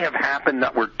that may have happened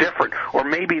that were different, or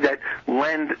maybe that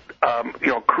lend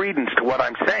credence to what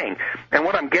I'm saying. And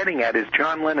what I'm getting at is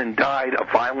John Lennon died a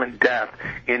violent death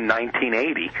in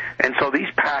 1980, and so these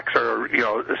pacts are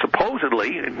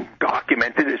supposedly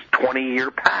documented as 20-year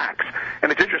pacts.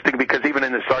 And it's interesting because even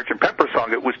in the Sgt. Pepper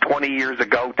song, it was 20 years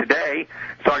ago today,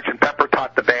 Sgt. Pepper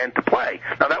taught the band to play.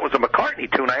 Now, that was a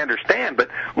McCartney tune, I understand, but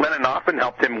Lennon often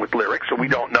helped him with lyrics, so we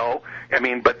don't know. I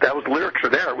mean, but those lyrics are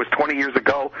there. It was 20 years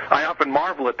ago. I often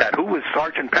marvel at that. Who was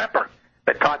Sgt. Pepper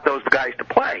that taught those guys to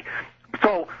play?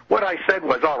 So what I said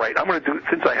was, all right, I'm going to do,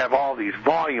 since I have all these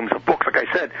volumes of books, like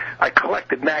I said, I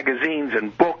collected magazines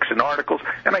and books and articles,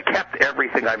 and I kept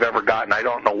everything I've ever gotten. I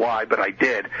don't know why, but I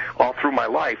did all through my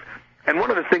life. And one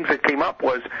of the things that came up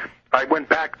was I went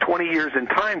back 20 years in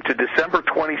time to December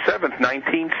 27th,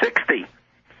 1960.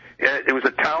 It was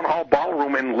a town hall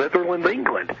ballroom in Litherland,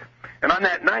 England. And on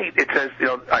that night, it says,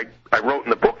 I wrote in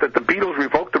the book that the Beatles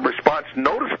revoked a response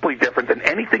noticeably different than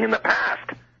anything in the past.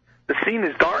 The scene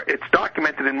is it's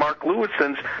documented in Mark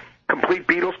Lewison's Complete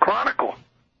Beatles Chronicle.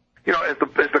 As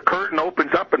the curtain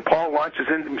opens up and Paul launches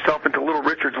himself into Little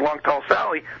Richard's Long Tall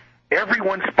Sally,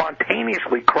 everyone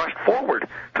spontaneously crushed forward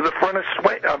to the front of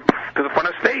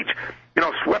stage,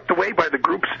 swept away by the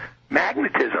group's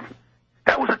magnetism.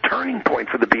 That was a turning point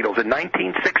for the Beatles in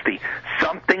 1960.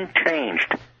 Something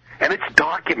changed, and it's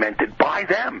documented by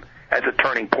them as a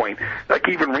turning point. Like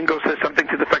even Ringo says something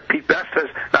to the effect, Pete Best says,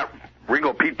 not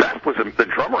Ringo, Pete Best was the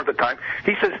drummer at the time.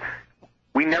 He says,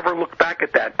 we never looked back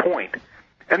at that point.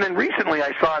 And then recently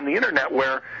I saw on the internet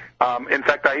where, in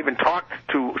fact, I even talked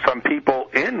to some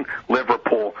people in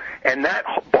Liverpool, and that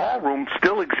ballroom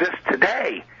still exists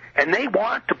today. And they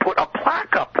want to put a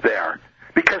plaque up there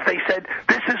because they said,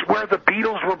 this is where the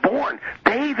Beatles were born.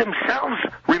 They themselves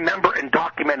remember and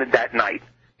documented that night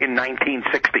in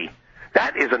 1960.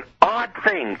 That is an odd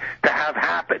thing to have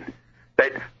happen.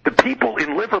 That the people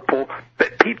in Liverpool,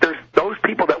 there's those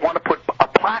people that want to put a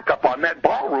plaque up on that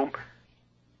ballroom,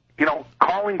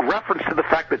 calling reference to the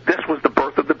fact that this was the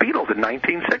birth of the Beatles in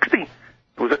 1960. It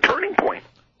was a turning point.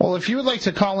 Well, if you would like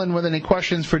to call in with any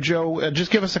questions for Joe,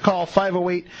 just give us a call,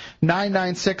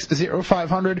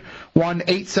 508-996-0500,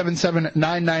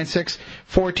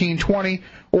 1-877-996-1420,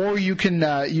 or you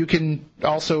can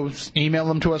also email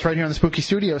them to us right here in the Spooky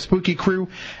Studio,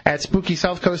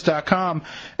 spookycrew@spookysouthcoast.com.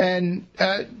 And,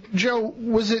 Joe,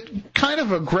 was it kind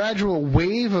of a gradual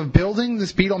wave of building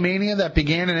this Beatlemania that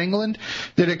began in England?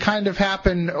 Did it kind of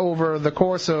happen over the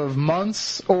course of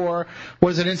months, or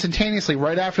was it instantaneously?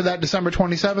 Right after that December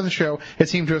 27th show, it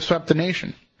seemed to have swept the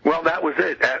nation. Well, that was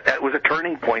it. It was a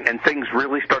turning point, and things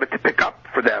really started to pick up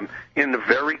for them in a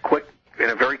very quick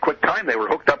time. They were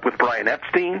hooked up with Brian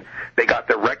Epstein. They got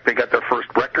their first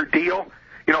record deal.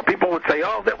 People would say,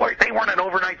 "Oh, they weren't an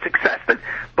overnight success." That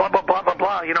blah blah blah blah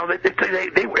blah. They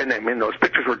and those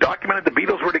pictures were documented. The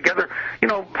Beatles were together,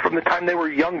 from the time they were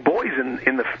young boys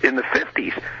in the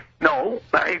 50s. No,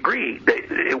 I agree.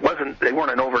 They weren't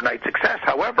an overnight success.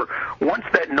 However, once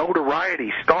that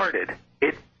notoriety started,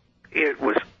 it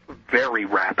was very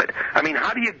rapid. I mean,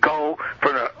 how do you go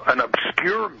from an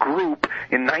obscure group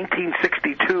in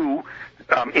 1962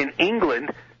 in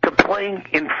England to playing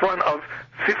in front of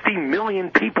 50 million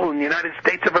people in the United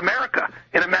States of America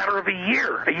in a matter of a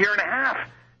year and a half?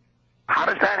 How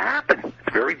does that happen?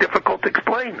 It's very difficult to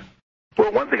explain.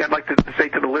 Well, one thing I'd like to say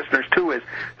to the listeners, too, is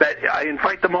that I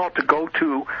invite them all to go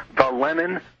to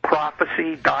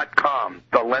thelennonprophecy.com.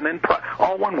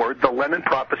 All one word,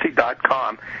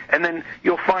 thelennonprophecy.com. And then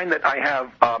you'll find that I have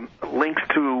links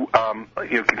to,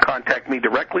 you can contact me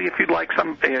directly if you'd like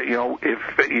some,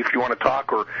 if you want to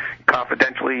talk, or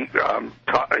confidentially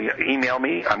email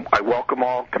me. I welcome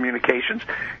all communications.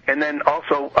 And then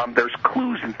also there's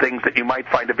clues and things that you might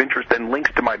find of interest and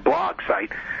links to my blog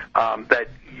site that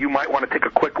you might want to take a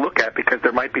quick look at, because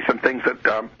there might be some things that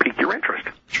pique your interest.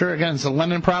 Sure. Again, it's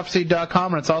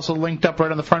thelennonprophecy.com, and it's also linked up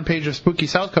right on the front page of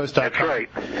SpookySouthCoast.com. That's right.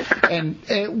 And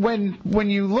when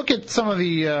you look at some of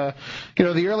the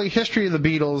the early history of the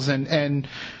Beatles, and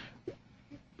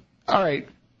all right,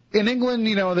 in England,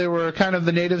 they were kind of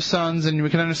the native sons, and we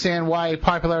can understand why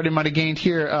popularity might have gained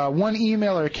here. One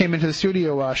emailer came into the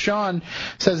studio. Sean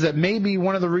says that maybe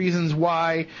one of the reasons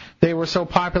why they were so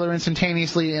popular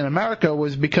instantaneously in America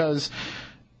was because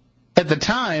at the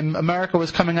time, America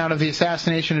was coming out of the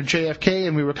assassination of JFK,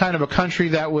 and we were kind of a country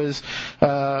that was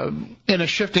in a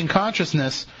shifting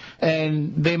consciousness,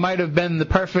 and they might have been the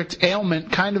perfect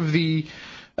ailment, kind of the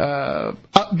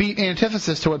upbeat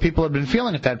antithesis to what people had been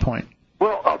feeling at that point.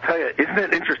 Well, I'll tell you, isn't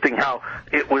it interesting how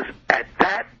it was at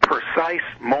that precise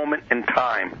moment in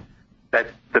time that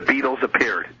the Beatles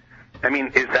appeared? I mean,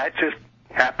 is that just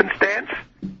happenstance?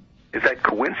 Is that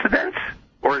coincidence?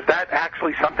 Or is that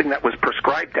actually something that was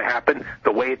prescribed to happen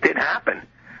the way it did happen?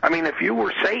 I mean, if you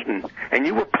were Satan and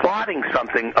you were plotting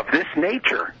something of this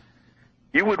nature,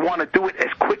 you would want to do it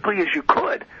as quickly as you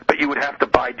could, but you would have to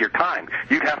bide your time.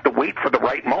 You'd have to wait for the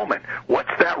right moment.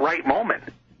 What's that right moment?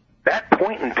 That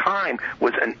point in time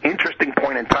was an interesting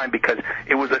point in time because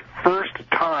it was the first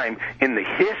time in the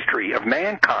history of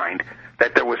mankind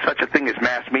that there was such a thing as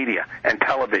mass media and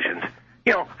televisions.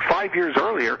 5 years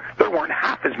earlier, there weren't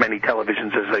half as many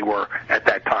televisions as they were at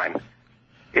that time.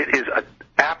 It is an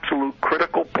absolute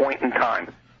critical point in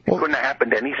time. It couldn't have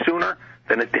happened any sooner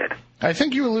than it did. I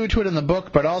think you allude to it in the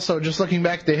book, but also just looking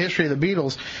back at the history of the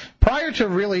Beatles, prior to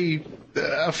really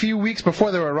a few weeks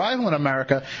before their arrival in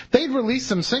America, they'd released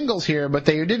some singles here, but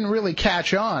they didn't really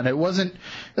catch on. It wasn't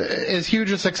as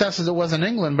huge a success as it was in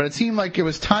England, but it seemed like it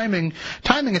was timing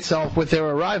itself with their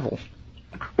arrival.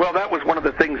 Well, that was one of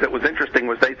the things that was interesting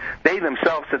was they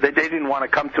themselves said that they didn't want to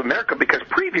come to America because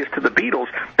previous to the Beatles,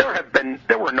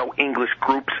 there were no English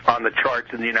groups on the charts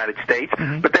in the United States,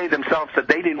 but they themselves said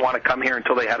they didn't want to come here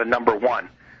until they had a number one.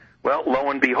 Well,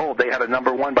 lo and behold, they had a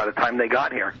number one by the time they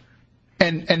got here.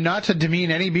 And not to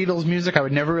demean any Beatles music, I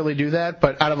would never really do that,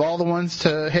 but out of all the ones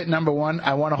to hit number one,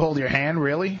 I Want to Hold Your Hand,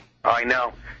 really? I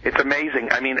know. It's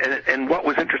amazing. I mean, and what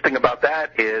was interesting about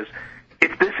that is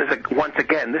once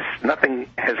again, nothing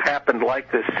has happened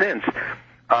like this since.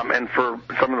 And for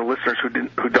some of the listeners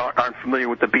who aren't familiar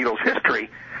with the Beatles' history,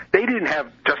 they didn't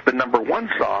have just the number one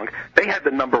song. They had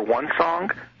the number one song,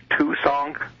 2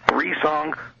 song, 3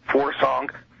 song, 4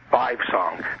 song, 5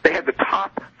 song. They had the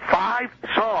top 5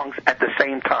 songs at the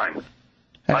same time.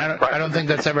 And I don't think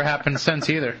that's ever happened since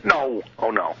either. No.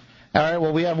 Oh, no. All right,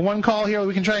 well, we have one call here.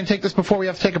 We can try and take this before we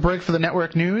have to take a break for the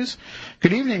network news.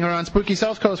 Good evening. We're on Spooky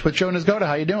South Coast with Joe Nisgoda.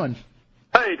 How you doing?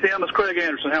 Hey, Tim. It's Craig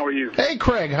Anderson. How are you? Hey,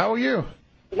 Craig. How are you?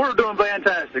 We're doing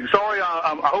fantastic. Sorry,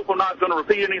 I hope I'm not going to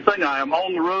repeat anything. I am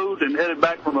on the road and headed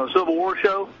back from a Civil War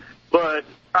show. But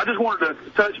I just wanted to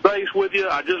touch base with you.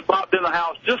 I just popped in the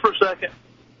house just for a second.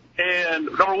 And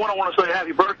number one, I want to say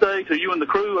happy birthday to you and the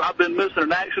crew. I've been missing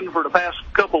in action for the past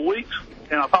couple of weeks,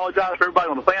 and I apologize to everybody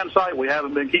on the fan site. We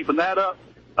haven't been keeping that up,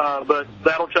 but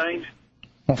that'll change.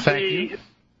 Well, thank you.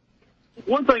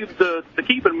 One thing to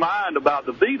keep in mind about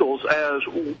the Beatles as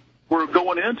we're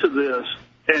going into this,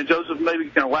 and Joseph maybe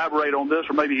can elaborate on this,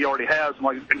 or maybe he already has,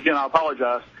 and again, I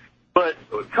apologize, but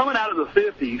coming out of the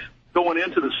 50s, going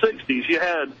into the 60s, you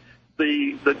had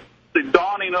the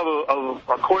dawning of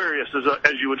Aquarius,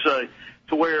 as you would say,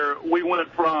 to where we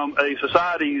went from a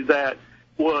society that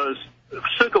was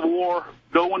sick of war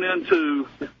going into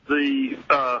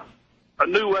a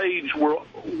new age where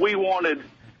we wanted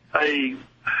a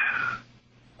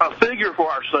figure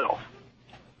for ourselves.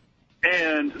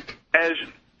 And as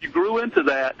you grew into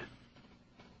that,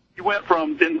 you went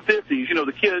from, in the 50s,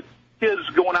 the kids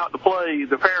going out to play,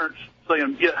 the parents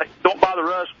saying, yeah, hey, don't bother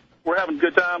us, we're having a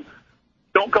good time.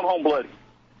 Don't come home bloody.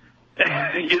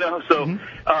 And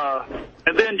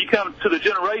then you come to the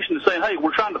generation saying, hey,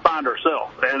 we're trying to find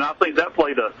ourselves. And I think that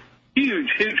played a huge,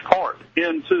 huge part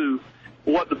into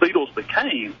what the Beatles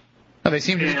became. Well, they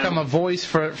seem to become a voice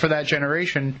for that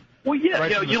generation. Well, yeah,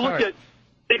 right you look at,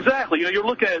 exactly, you're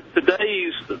looking at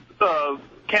today's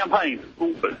campaign.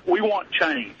 We want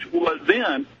change. Well,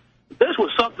 then, this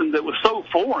was something that was so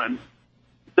foreign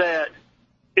that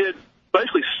it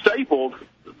basically stapled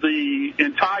the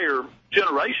entire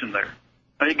generation there.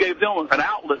 And it gave them an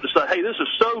outlet to say, hey, this is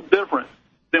so different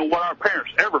than what our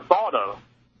parents ever thought of.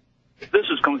 This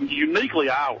is uniquely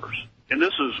ours, and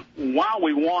this is why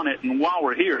we want it and why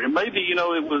we're here. And maybe,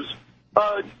 it was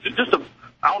just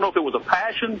I don't know if it was a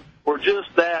passion or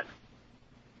just that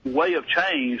way of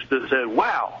change that said,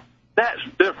 wow, that's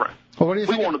different. Well, what do you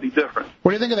think? We want to be different.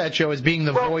 What do you think of that, Joe, as being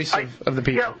the voice of the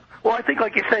people? Yeah, well, I think,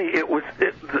 like you say, it was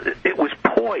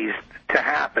poised to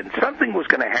happen. Something was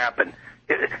going to happen.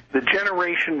 The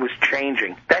generation was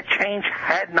changing. That change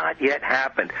had not yet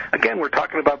happened. Again, we're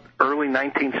talking about early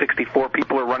 1964.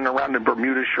 People are running around in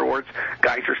Bermuda shorts.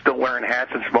 Guys are still wearing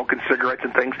hats and smoking cigarettes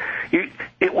and things.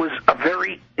 It was a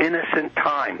very innocent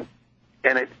time,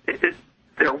 and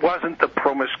there wasn't the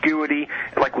promiscuity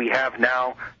like we have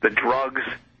now, the drugs.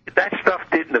 That stuff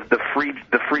didn't, the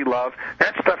free love,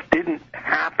 that stuff didn't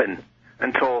happen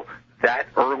until that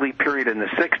early period in the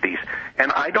 60s.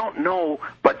 And I don't know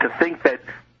but to think that,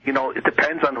 it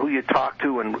depends on who you talk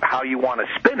to and how you want to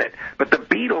spin it. But the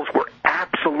Beatles were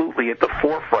absolutely at the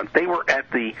forefront. They were at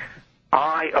the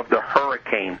eye of the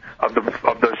hurricane of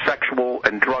the sexual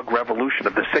and drug revolution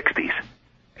of the 60s.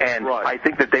 And right. I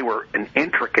think that they were an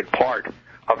intricate part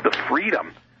of the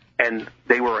freedom, and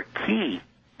they were a key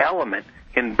element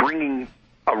in bringing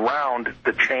around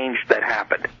the change that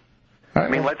happened. I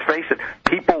mean, let's face it,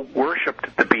 people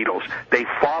worshipped the Beatles. They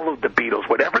followed the Beatles.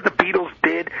 Whatever the Beatles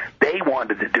did, they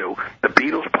wanted to do. The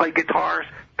Beatles played guitars,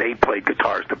 they played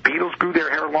guitars. The Beatles grew their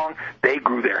hair long, they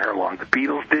grew their hair long. The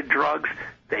Beatles did drugs,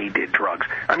 they did drugs.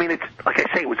 I mean, it's like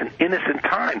I say, it was an innocent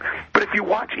time. But if you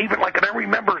watch, even and I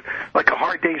remember like A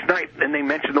Hard Day's Night, and they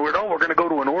mentioned the word, we're going to go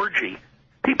to an orgy.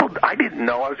 I didn't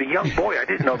know. I was a young boy. I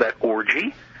didn't know that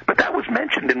orgy. But that was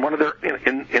mentioned in one of their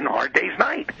in Hard Day's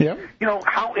Night. Yep.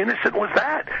 How innocent was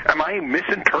that? Am I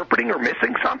misinterpreting or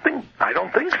missing something? I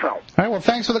don't think so. All right, well,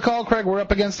 thanks for the call, Craig. We're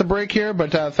up against the break here,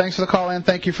 but thanks for the call, and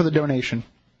thank you for the donation.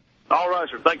 All right,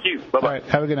 sir. Thank you. Bye-bye. All right,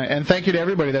 have a good night. And thank you to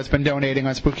everybody that's been donating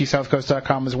on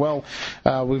SpookySouthCoast.com as well.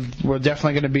 We're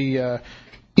definitely going to be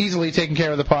easily taking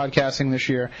care of the podcasting this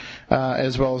year,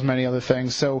 as well as many other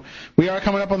things. So we are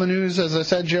coming up on the news, as I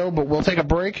said, Joe, but we'll take a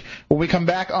break. When we come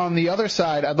back on the other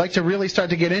side, I'd like to really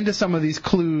start to get into some of these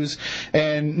clues,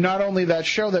 and not only that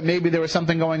show that maybe there was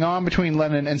something going on between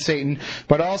Lennon and Satan,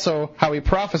 but also how he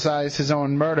prophesized his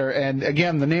own murder. And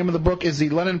again, the name of the book is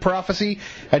The Lennon Prophecy,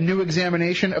 A New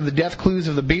Examination of the Death Clues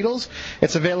of the Beatles.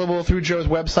 It's available through Joe's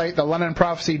website,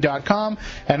 thelennonprophecy.com,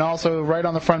 and also right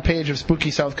on the front page of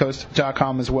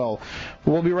SpookySouthCoast.com as well.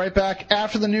 We'll be right back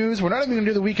after the news. We're not even going to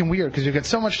do the Week in Weird because we've got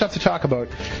so much stuff to talk about.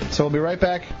 So we'll be right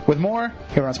back with more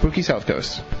here on Spooky South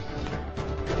Coast.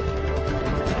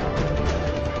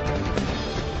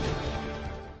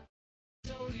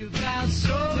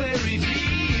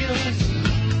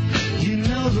 You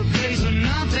know the place where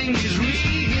nothing is real.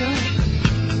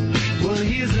 Well,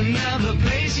 here's another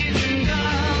place you can go,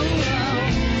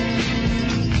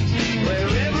 where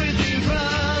everything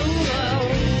flows.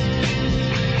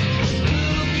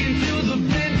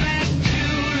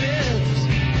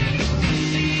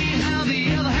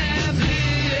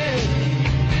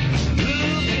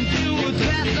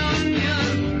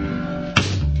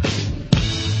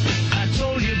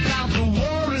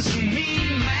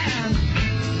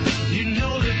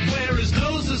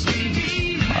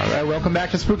 Welcome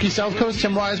back to Spooky South Coast.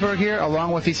 Tim Weisberg here,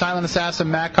 along with the silent assassin,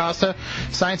 Matt Costa,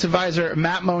 science advisor,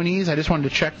 Matt Moniz. I just wanted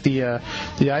to check the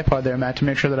iPod there, Matt, to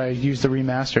make sure that I used the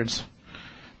remasters.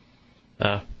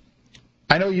 I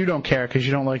know you don't care because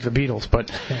you don't like the Beatles,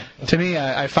 but to me,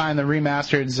 I find the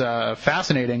remasters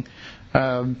fascinating,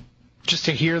 just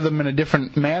to hear them in a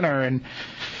different manner. And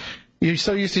you're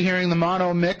so used to hearing the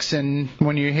mono mix, and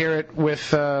when you hear it with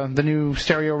the new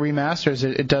stereo remasters,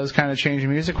 it does kind of change the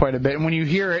music quite a bit. And when you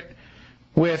hear it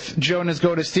with Joe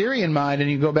Nisgoda's theory in mind,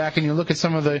 and you go back and you look at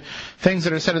some of the things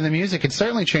that are said in the music, it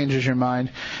certainly changes your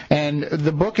mind. And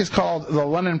the book is called The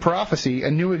Lennon Prophecy, A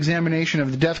New Examination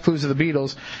of the Death Clues of the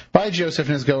Beatles by Joseph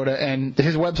Nisgoda, and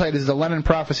his website is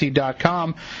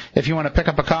thelennonprophecy.com. If you want to pick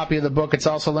up a copy of the book, it's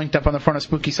also linked up on the front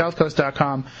of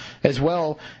SpookySouthCoast.com as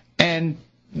well. And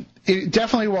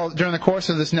definitely, during the course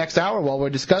of this next hour, while we're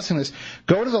discussing this,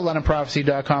 go to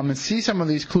thelennonprophecy.com and see some of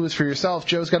these clues for yourself.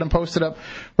 Joe's got them posted up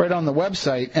right on the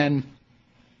website. And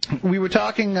we were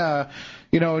talking,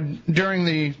 during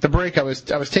the break, I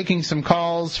was taking some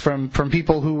calls from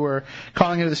people who were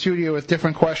calling into the studio with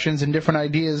different questions and different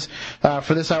ideas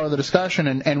for this hour of the discussion.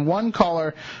 And one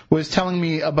caller was telling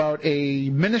me about a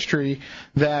ministry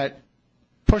that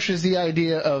pushes the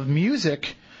idea of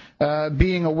music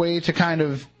being a way to kind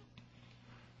of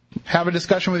have a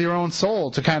discussion with your own soul,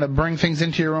 to kind of bring things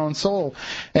into your own soul.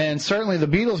 And certainly the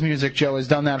Beatles music, Joe, has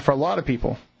done that for a lot of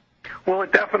people. Well,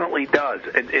 it definitely does.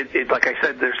 It like I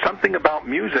said, there's something about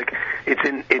music. It's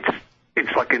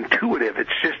like intuitive.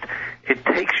 It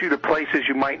takes you to places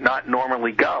you might not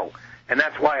normally go. And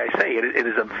that's why I say it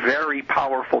is a very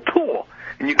powerful tool.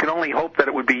 And you can only hope that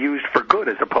it would be used for good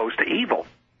as opposed to evil.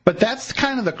 But that's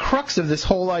kind of the crux of this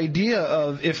whole idea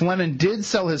of if Lennon did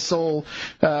sell his soul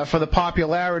for the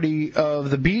popularity of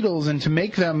the Beatles and to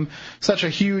make them such a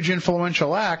huge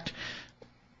influential act,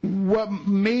 what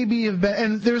maybe have been,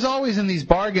 and there's always in these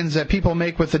bargains that people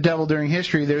make with the devil during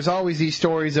history, there's always these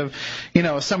stories of,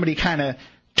 somebody kind of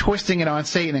twisting it on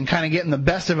Satan and kind of getting the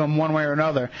best of him one way or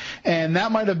another. And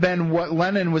that might have been what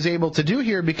Lennon was able to do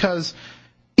here, because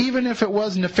even if it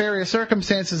was nefarious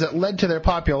circumstances that led to their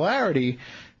popularity,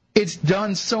 it's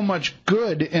done so much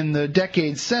good in the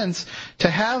decades since to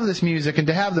have this music and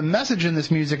to have the message in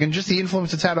this music and just the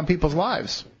influence it's had on people's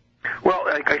lives. Well,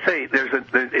 like I say, there's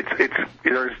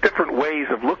different ways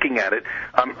of looking at it.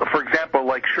 For example,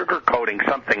 like sugarcoating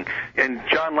something, and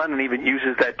John Lennon even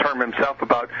uses that term himself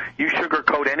about you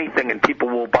sugarcoat anything and people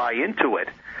will buy into it.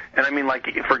 And I mean, like,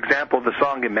 for example, the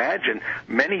song Imagine,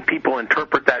 many people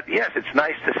interpret that, yes, it's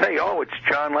nice to say, oh, it's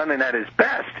John Lennon at his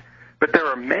best, but there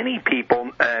are many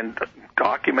people, and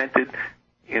documented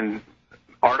in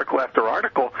article after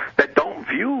article, that don't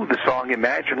view the song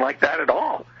Imagine like that at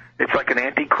all. It's like an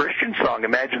anti-Christian song.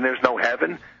 Imagine there's no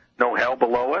heaven, no hell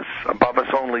below us, above us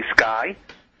only sky.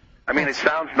 I mean, it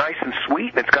sounds nice and sweet,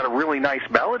 and it's got a really nice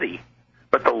melody.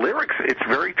 But the lyrics, it's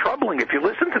very troubling if you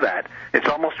listen to that. It's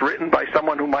almost written by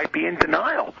someone who might be in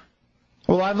denial.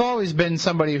 Well, I've always been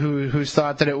somebody who's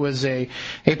thought that it was a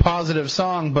positive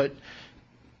song, but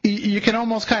you can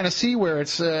almost kind of see where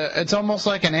it's almost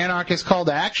like an anarchist call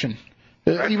to action.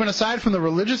 Even aside from the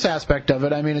religious aspect of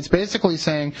it, I mean, it's basically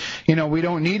saying, we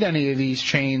don't need any of these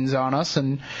chains on us,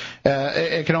 and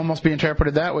it can almost be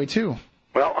interpreted that way, too.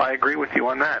 Well, I agree with you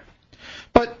on that.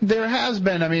 But there has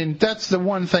been, I mean, that's the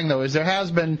one thing, though, is there has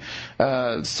been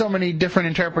so many different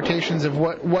interpretations of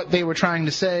what they were trying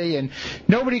to say, and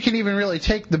nobody can even really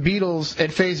take the Beatles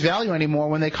at face value anymore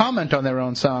when they comment on their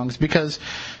own songs, because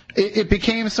it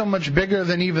became so much bigger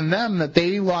than even them that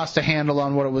they lost a handle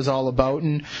on what it was all about,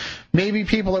 and maybe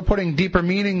people are putting deeper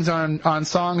meanings on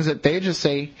songs that they just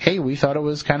say, hey, we thought it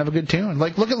was kind of a good tune.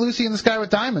 Like, look at Lucy in the Sky with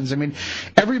Diamonds. I mean,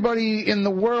 everybody in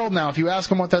the world now, if you ask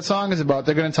them what that song is about,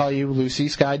 they're going to tell you Lucy,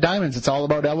 Sky, Diamonds. It's all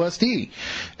about LSD.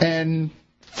 And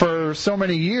for so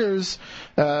many years,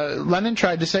 Lennon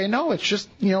tried to say, no, it's just,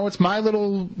 it's my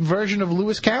little version of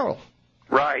Lewis Carroll.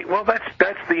 Right. Well, that's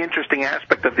the interesting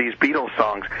aspect of these Beatles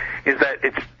songs, is that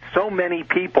it's so many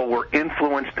people were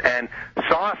influenced and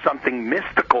saw something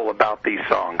mystical about these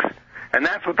songs. And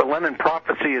that's what the Lennon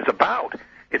prophecy is about.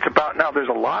 It's about, now there's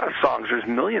a lot of songs, there's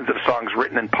millions of songs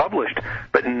written and published,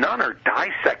 but none are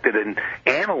dissected and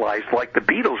analyzed like the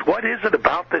Beatles. What is it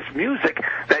about this music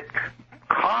that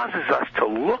causes us to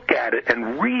look at it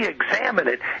and re-examine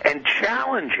it and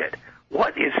challenge it?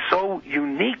 What is so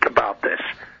unique about this?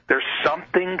 There's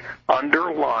something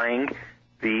underlying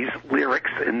these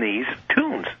lyrics in these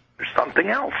tunes. There's something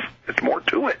else. There's more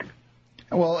to it.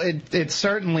 Well, it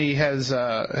certainly has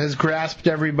grasped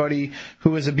everybody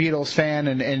who is a Beatles fan,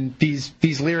 and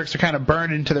these lyrics are kind of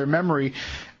burned into their memory.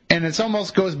 And it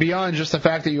almost goes beyond just the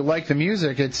fact that you like the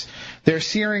music. They're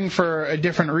searing for a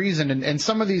different reason, and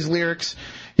some of these lyrics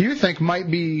you think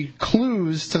might be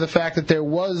clues to the fact that there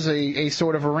was a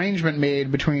sort of arrangement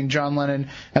made between John Lennon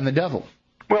and the devil.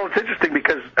 Well, it's interesting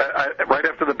because right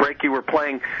after the break you were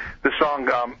playing the song,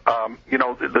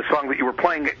 the song that you were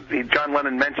playing, John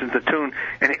Lennon mentions the tune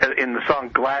in the song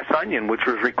Glass Onion, which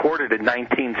was recorded in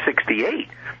 1968.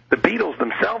 The Beatles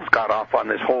themselves got off on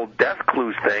this whole death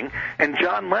clues thing, and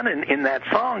John Lennon in that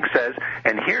song says,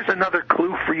 and here's another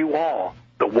clue for you all,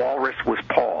 the walrus was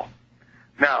Paul.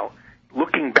 Now,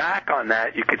 looking back on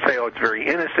that, you could say, oh, it's very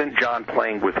innocent, John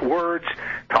playing with words,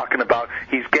 talking about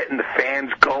he's getting the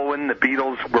fans going, the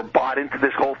Beatles were bought into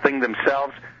this whole thing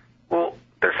themselves. Well,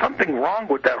 there's something wrong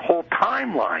with that whole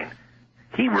timeline.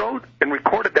 He wrote and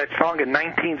recorded that song in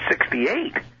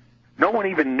 1968. No one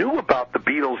even knew about the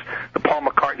Beatles, the Paul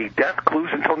McCartney death clues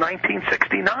until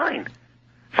 1969.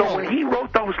 So when he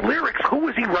wrote those lyrics, who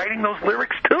was he writing those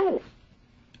lyrics to?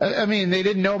 I mean, they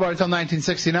didn't know about it until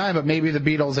 1969, but maybe the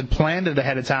Beatles had planned it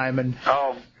ahead of time. And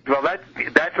oh, well,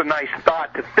 that's a nice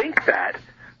thought to think that,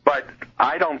 but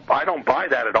I don't buy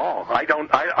that at all.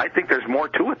 I think there's more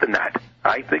to it than that.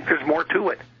 I think there's more to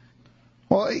it.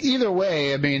 Well, either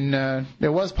way, I mean,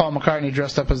 there was Paul McCartney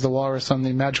dressed up as the Walrus on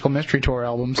the Magical Mystery Tour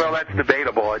album. So. Well, that's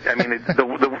debatable. I mean,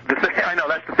 I know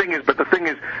that's the thing is, but the thing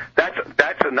is, that's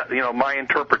my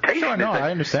interpretation. Sure, no,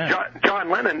 I understand. John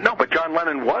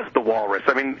Lennon was the Walrus.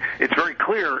 I mean, it's very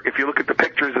clear if you look at the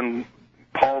pictures and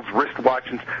Paul's wristwatch,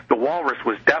 and the Walrus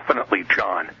was definitely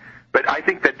John. But I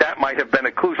think that might have been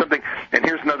a clue, something. And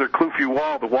here's another clue for you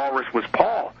all: the Walrus was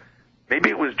Paul. Maybe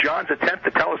it was John's attempt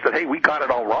to tell us that, hey, we got it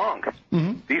all wrong.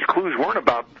 Mm-hmm. These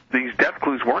death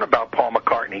clues weren't about Paul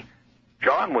McCartney.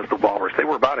 John was the walrus. They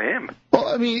were about him. Well,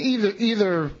 I mean,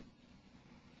 either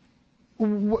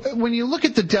when you look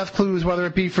at the death clues, whether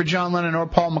it be for John Lennon or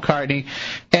Paul McCartney,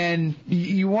 and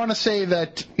you want to say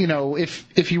that, you know,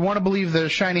 if you want to believe the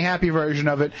Shiny Happy version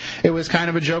of it, it was kind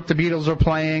of a joke the Beatles were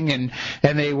playing, and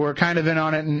they were kind of in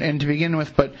on it and to begin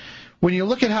with, but when you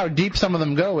look at how deep some of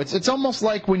them go, it's almost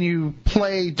like when you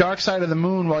play Dark Side of the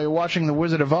Moon while you're watching The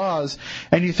Wizard of Oz,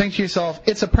 and you think to yourself,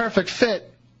 it's a perfect fit.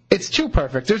 It's too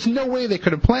perfect. There's no way they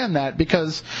could have planned that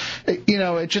because, you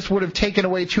know, it just would have taken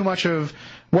away too much of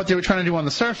what they were trying to do on the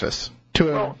surface to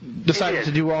have decided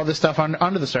to do all this stuff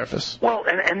under the surface. Well,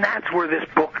 and that's where this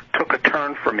book took a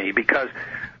turn for me because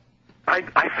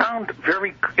I found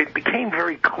it became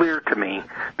very clear to me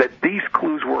that these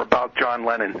clues were about John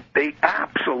Lennon. They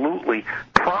absolutely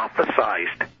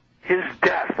prophesized his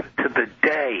death to the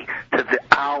day, to the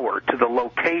hour, to the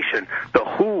location, the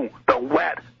who, the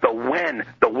what, the when,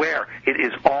 the where. It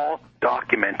is all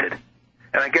documented.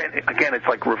 And again, it's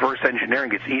like reverse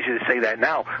engineering. It's easy to say that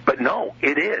now, but no,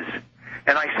 it is.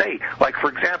 And I say, like, for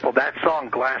example, that song,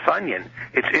 Glass Onion,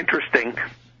 it's interesting.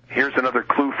 Here's another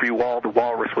clue for you all. The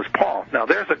walrus was Paul. Now,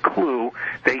 there's a clue.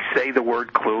 They say the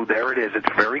word clue. There it is.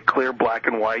 It's very clear, black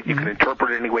and white. You can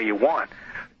interpret it any way you want.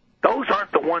 Those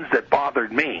aren't the ones that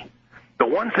bothered me. The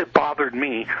ones that bothered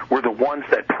me were the ones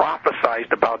that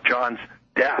prophesized about John's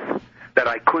death that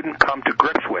I couldn't come to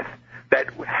grips with, that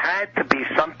had to be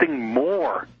something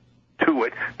more to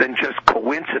it than just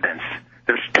coincidence.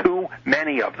 There's too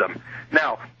many of them.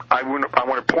 Now, I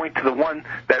want to point to the one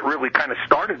that really kind of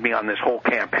started me on this whole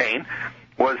campaign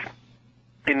was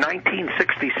in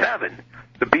 1967.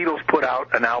 The Beatles put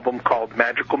out an album called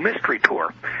Magical Mystery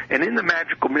Tour. And in the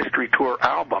Magical Mystery Tour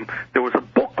album, there was a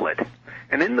booklet.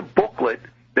 And in the booklet,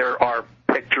 there are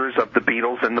pictures of the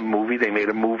Beatles in the movie. They made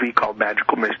a movie called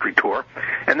Magical Mystery Tour.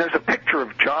 And there's a picture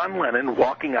of John Lennon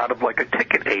walking out of like a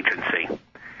ticket agency.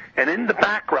 And in the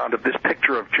background of this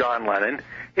picture of John Lennon,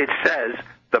 it says,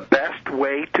 the best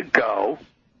way to go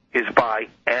is by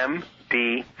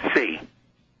MDC.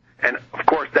 And, of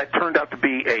course, that turned out to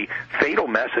be a fatal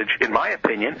message, in my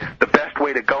opinion. The best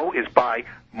way to go is by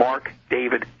Mark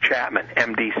David Chapman,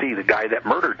 MDC, the guy that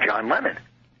murdered John Lennon.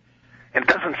 And it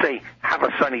doesn't say, have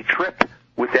a sunny trip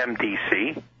with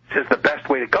MDC. It says the best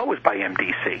way to go is by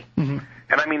MDC. Mm-hmm.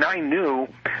 And, I mean, I knew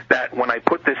that when I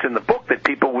put this in the book that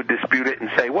people would dispute it and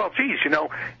say, well, geez, you know,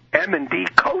 M&D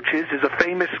Coaches is a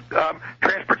famous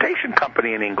transportation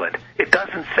company in England. It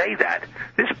doesn't say that.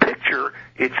 This picture,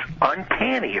 it's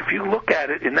uncanny. If you look at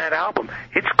it in that album,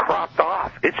 it's cropped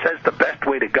off. It says the best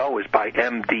way to go is by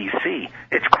MDC.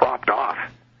 It's cropped off.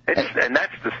 And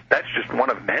that's just one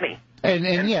of many.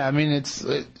 And yeah, I mean,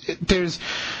 there's,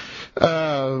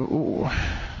 I'm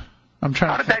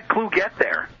trying How did that clue get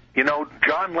there? You know,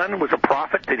 John Lennon was a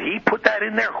prophet. Did he put that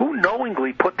in there? Who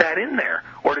knowingly put that in there?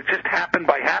 Or did it just happen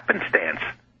by happenstance?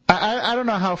 I don't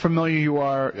know how familiar you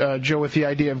are, Joe, with the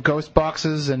idea of ghost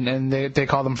boxes, and they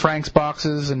call them Frank's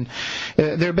boxes, and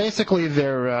they're basically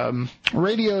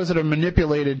radios that are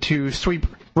manipulated to sweep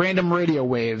random radio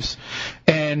waves.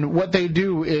 And what they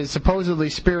do is supposedly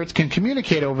spirits can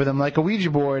communicate over them like a Ouija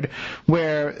board,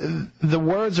 where the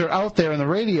words are out there in the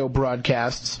radio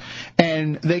broadcasts,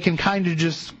 and they can kind of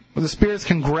just... the spirits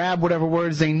can grab whatever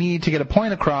words they need to get a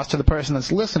point across to the person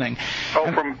that's listening.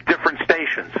 From different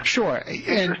stations. Sure.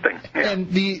 Interesting.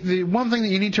 And the one thing that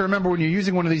you need to remember when you're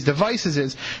using one of these devices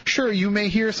is, sure, you may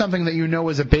hear something that you know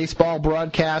is a baseball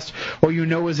broadcast or you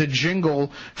know is a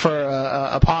jingle for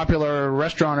a popular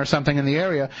restaurant or something in the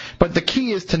area, but the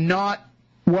key is to not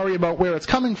worry about where it's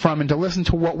coming from and to listen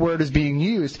to what word is being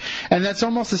used. And that's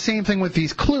almost the same thing with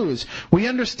these clues. We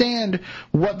understand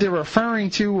what they're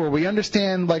referring to, or we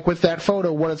understand, like with that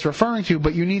photo, what it's referring to,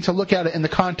 but you need to look at it in the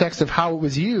context of how it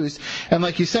was used. And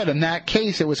like you said, in that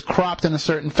case, it was cropped in a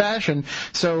certain fashion,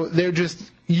 so they're just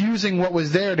using what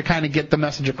was there to kind of get the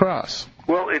message across.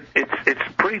 Well,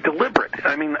 it's pretty deliberate.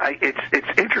 I mean,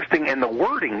 it's interesting in the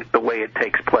wording, the way it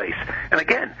takes place. And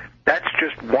again, that's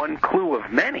just one clue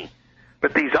of many.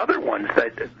 But these other ones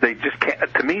that they just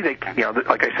can't, to me, they, you know,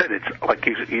 like I said, it's like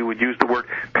you would use the word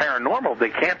paranormal. They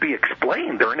can't be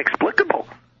explained. They're inexplicable.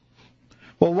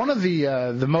 Well, one of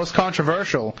the most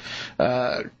controversial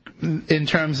in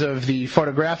terms of the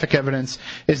photographic evidence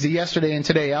is the Yesterday and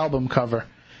Today album cover.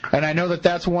 And I know that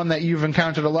that's one that you've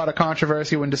encountered a lot of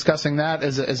controversy when discussing that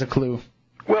as a clue.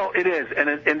 Well, it is, and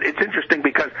it's interesting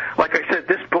because, like I said,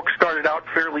 this book started out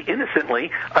fairly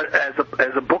innocently as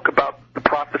a book about the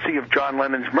prophecy of John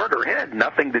Lennon's murder. It had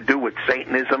nothing to do with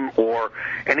Satanism or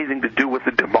anything to do with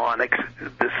the demonic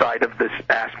side of this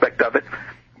aspect of it.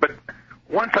 But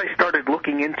once I started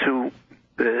looking into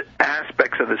the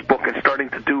aspects of this book and starting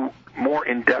to do more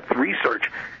in-depth research,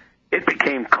 it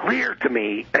became clear to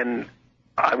me, and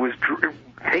I was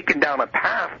taken down a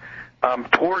path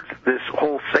towards this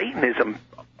whole Satanism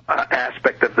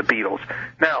aspect of the Beatles.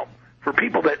 Now, for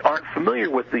people that aren't familiar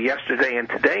with the Yesterday and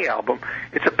Today album,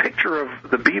 it's a picture of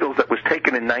the Beatles that was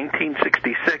taken in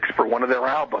 1966 for one of their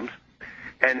albums.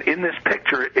 And in this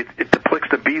picture, it depicts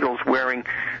the Beatles wearing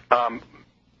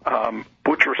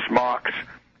butcher smocks,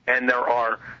 and there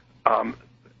are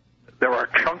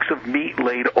chunks of meat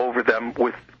laid over them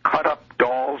with cut-up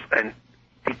dolls and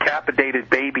decapitated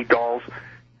baby dolls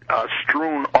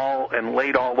strewn all and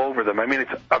laid all over them. I mean,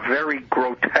 it's a very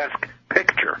grotesque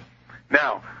picture.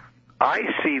 Now, I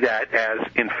see that as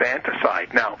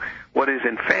infanticide. Now, what is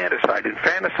infanticide?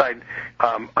 Infanticide,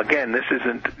 again, this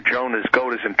isn't Jonas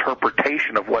Goda's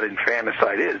interpretation of what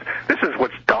infanticide is. This is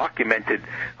what's documented.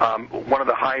 One of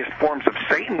the highest forms of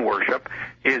Satan worship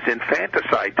is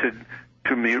infanticide,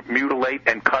 to mutilate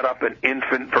and cut up an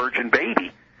infant virgin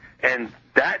baby. And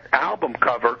that album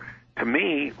cover, to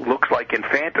me, looks like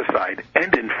infanticide.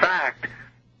 And in fact,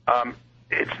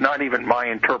 it's not even my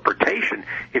interpretation.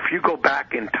 If you go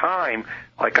back in time,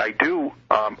 like I do,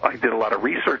 I did a lot of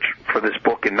research for this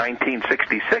book in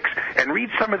 1966, and read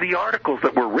some of the articles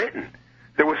that were written.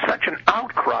 There was such an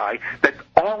outcry that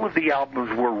all of the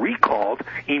albums were recalled,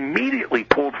 immediately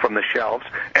pulled from the shelves,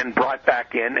 and brought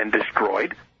back in and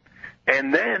destroyed.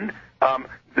 And then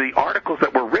the articles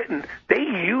that were written, they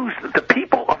used the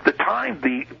people of the time,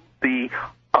 the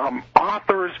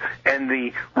authors and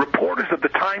the reporters of the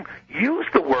time used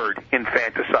the word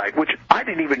infanticide, which I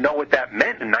didn't even know what that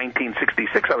meant in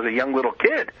 1966. I was a young little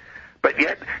kid. But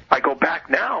yet, I go back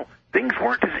now, things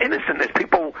weren't as innocent as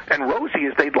people and rosy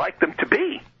as they'd like them to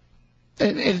be.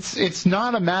 It's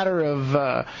not a matter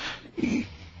of...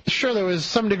 Sure, there was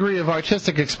some degree of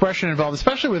artistic expression involved,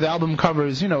 especially with album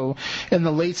covers. You know, in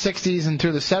the late 60s and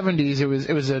through the 70s, it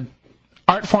was a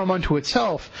art form unto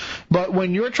itself. But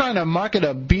when you're trying to market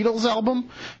a Beatles album,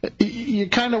 you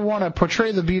kind of want to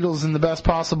portray the Beatles in the best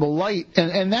possible light,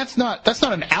 and that's not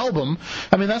an album.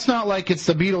 I mean, that's not like it's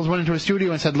the Beatles went into a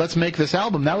studio and said, let's make this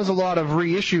album. That was a lot of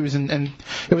reissues, and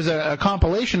it was a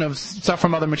compilation of stuff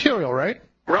from other material, right?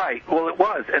 Right. Well, it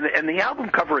was. And the album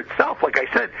cover itself, like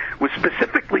I said, was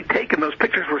specifically taken, those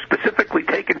pictures were specifically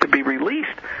taken to be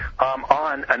released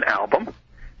on an album.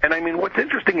 And I mean, what's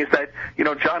interesting is that, you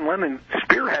know, John Lennon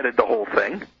spearheaded the whole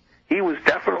thing. He was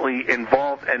definitely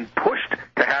involved and pushed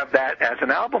to have that as an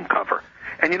album cover.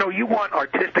 And, you know, you want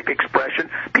artistic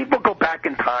expression. People go back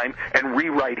in time and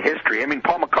rewrite history. I mean,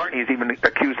 Paul McCartney is even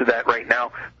accused of that right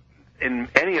now. In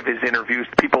any of his interviews,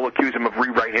 people accuse him of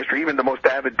rewriting history. Even the most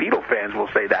avid Beatle fans will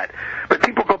say that. But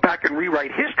people go back and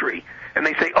rewrite history, and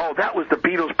they say, oh, that was the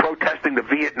Beatles protesting the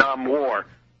Vietnam War.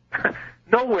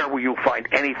 Nowhere will you find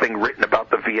anything written about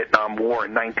the Vietnam War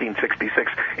in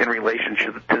 1966 in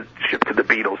relationship to the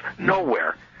Beatles.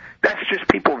 Nowhere. That's just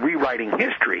people rewriting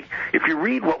history. If you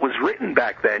read what was written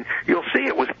back then, you'll see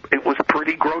it was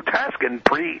pretty grotesque and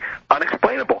pretty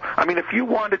unexplainable. I mean, if you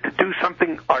wanted to do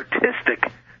something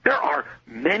artistic, there are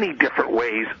many different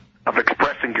ways of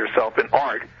expressing yourself in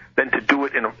art than to do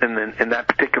it in that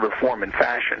particular form and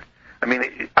fashion. I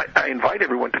mean, I invite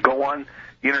everyone to go on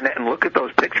the internet and look at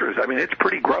those pictures. I mean, it's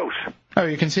pretty gross. Oh,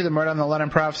 you can see them right on the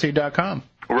LennonProphecy.com.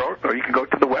 Or you can go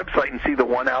to the website and see the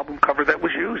one album cover that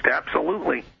was used.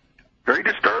 Absolutely. Very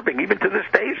disturbing. Even to this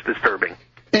day, it's disturbing.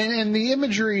 And the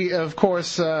imagery, of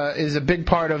course, is a big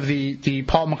part of the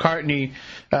Paul McCartney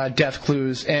Death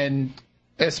Clues, and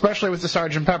especially with the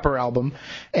Sgt. Pepper album.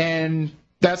 And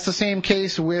that's the same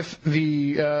case with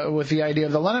the idea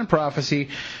of the Lennon Prophecy.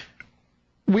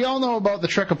 We all know about the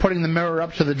trick of putting the mirror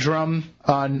up to the drum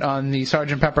on the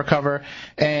Sgt. Pepper cover,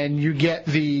 and you get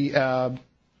the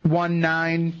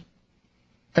 1-9.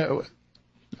 I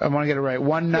want to get it right.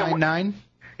 199.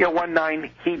 Yeah,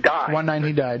 1-9, he died. 1-9,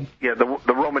 he died. Yeah,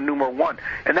 the Roman numeral 1.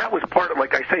 And that was part of,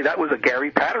 like I say, that was a Gary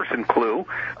Patterson clue.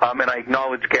 And I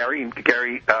acknowledge Gary. And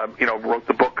Gary, wrote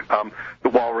the book, The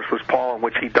Walrus Was Paul, in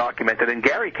which he documented. And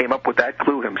Gary came up with that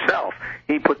clue himself.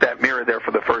 He put that mirror there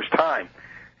for the first time.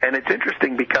 And it's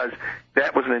interesting because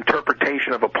that was an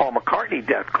interpretation of a Paul McCartney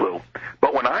death clue.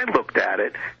 But when I looked at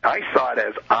it, I saw it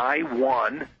as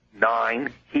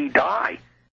I-1-9, he die.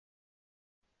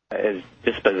 is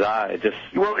just bizarre.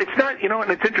 Well, it's not,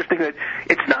 and it's interesting that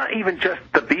it's not even just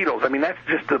the Beatles. I mean, that's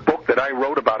just the book that I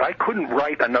wrote about. I couldn't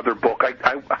write another book.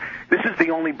 This is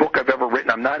the only book I've ever written.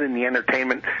 I'm not in the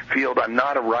entertainment field. I'm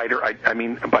not a writer. I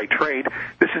mean, by trade,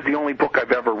 this is the only book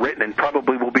I've ever written, and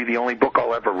probably will be the only book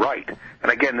I'll ever write.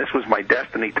 And again, this was my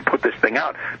destiny to put this thing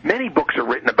out. Many books are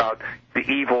written about the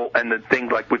evil and the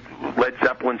things like with Led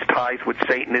Zeppelin's ties with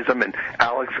Satanism and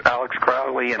Alex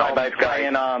Crowley and all these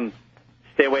guys.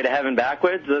 Stairway to Heaven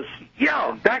backwards?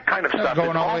 That kind of stuff.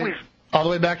 Going all the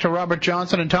way back to Robert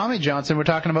Johnson and Tommy Johnson, we're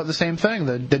talking about the same thing,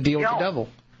 the deal with the devil.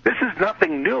 This is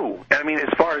nothing new. I mean, as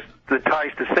far as the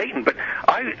ties to Satan, but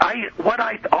what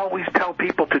I always tell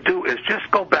people to do is just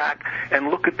go back and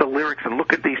look at the lyrics and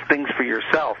look at these things for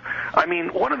yourself. I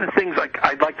mean, one of the things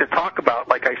I'd like to talk about,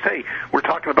 like I say, we're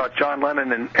talking about John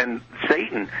Lennon and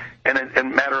Satan and a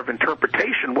matter of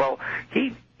interpretation. Well,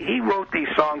 he wrote these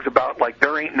songs about, like,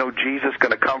 there ain't no Jesus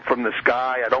going to come from the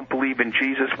sky. I don't believe in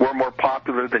Jesus. We're more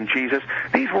popular than Jesus.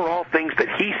 These were all things that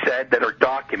he said that are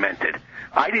documented.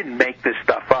 I didn't make this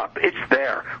stuff up. It's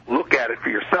there. Look at it for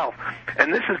yourself.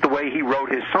 And this is the way he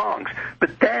wrote his songs.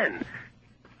 But then,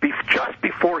 just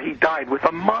before he died, with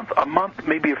a month,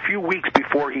 maybe a few weeks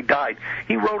before he died,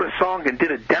 he wrote a song and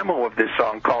did a demo of this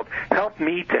song called Help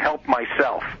Me to Help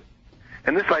Myself.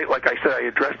 And this, like I said, I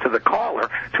addressed to the caller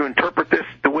to interpret this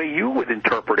the way you would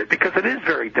interpret it, because it is a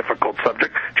very difficult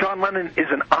subject. John Lennon is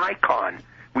an icon.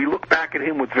 We look back at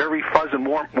him with very fuzz and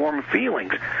warm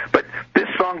feelings. But this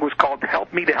song was called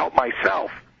Help Me to Help Myself.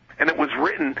 And it was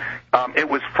written, it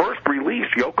was first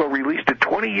released, Yoko released it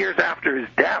 20 years after his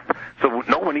death, so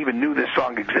no one even knew this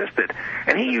song existed.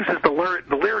 And he uses the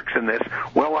lyrics in this,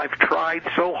 well, I've tried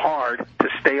so hard to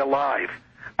stay alive,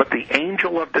 but the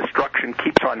angel of destruction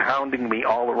keeps on hounding me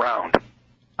all around.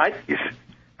 I think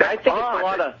it's a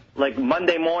lot of, like,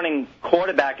 Monday morning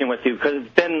quarterbacking with you, because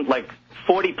it's been, like,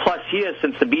 40-plus years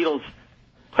since the Beatles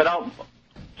put out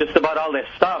just about all their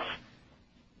stuff,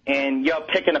 and you're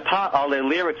picking apart all their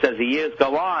lyrics as the years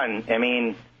go on. I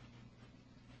mean,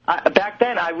 back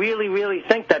then, I really, really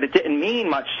think that it didn't mean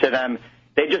much to them.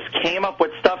 They just came up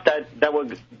with stuff that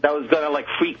was going to, like,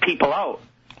 freak people out.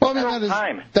 Well, I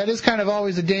mean, that is kind of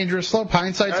always a dangerous slope.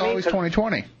 Hindsight's always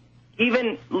 20/20.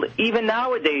 Even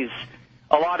nowadays,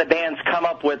 a lot of bands come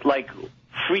up with, like,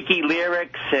 freaky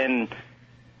lyrics, and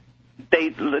they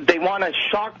want to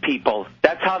shock people.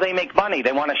 That's how they make money.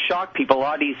 They want to shock people. A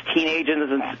lot of these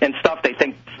teenagers and stuff, they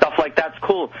think stuff like that's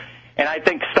cool. And I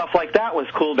think stuff like that was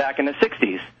cool back in the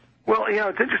 60s. Well,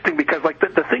 it's interesting because, like,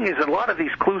 the thing is, a lot of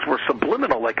these clues were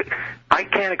subliminal. Like, I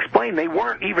can't explain. They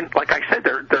weren't even, like I said,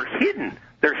 they're hidden.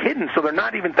 They're hidden, so they're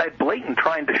not even that blatant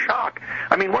trying to shock.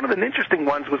 I mean, one of the interesting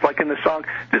ones was, like, in the song,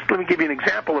 just let me give you an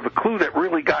example of a clue that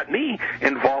really got me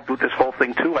involved with this whole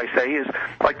thing, too, I say, is,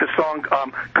 like, the song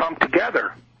Come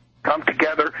Together. Come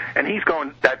Together, and he's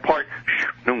going, that part,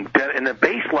 and the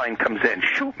bass line comes in,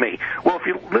 shoot me. Well,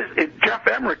 Jeff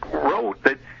Emmerich wrote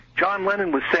that John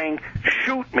Lennon was saying,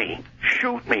 shoot me,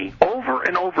 over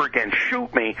and over again,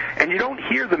 shoot me, and you don't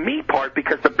hear the me part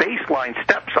because the bass line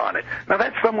steps on it. Now,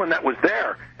 that's someone that was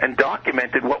there and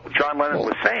documented what John Lennon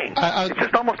was saying. It's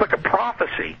just almost like a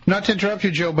prophecy. Not to interrupt you,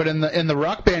 Joe, but in the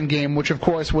Rock Band game, which, of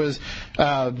course, was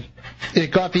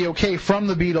it got the okay from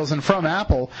the Beatles and from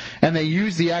Apple, and they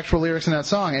used the actual lyrics in that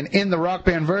song, and in the Rock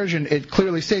Band version, it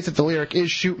clearly states that the lyric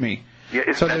is shoot me.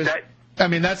 Yeah, I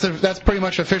mean, that's pretty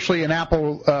much officially an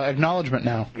Apple acknowledgement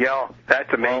now. Yeah,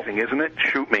 that's amazing, isn't it?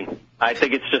 Shoot me. I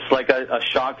think it's just like a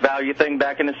shock value thing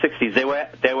back in the 60s.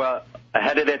 They were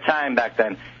ahead of their time back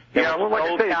then. They were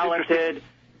so talented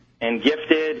and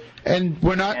gifted. And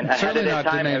we're not and ahead of their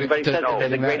time. Everybody says they're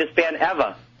the greatest band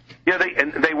ever. Yeah,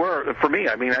 they were, for me.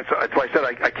 I mean, that's why I said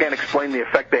I can't explain the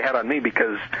effect they had on me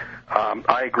because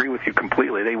I agree with you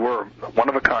completely. They were one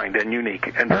of a kind and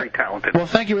unique and very talented. Well,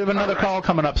 thank you. We have another call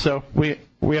coming up, so we have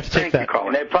to take that. Thank you,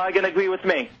 and they're probably going to agree with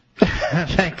me.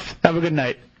 Thanks. Have a good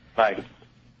night. Bye.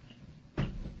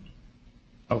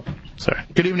 Oh, sorry.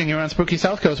 Good evening. You're on Spooky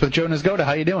South Coast with Joe Nisgoda.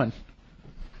 How you doing?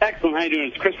 Excellent. How you doing?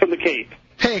 It's Chris from the Cape.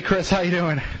 Hey, Chris. How you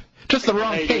doing? Just the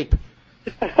wrong Cape.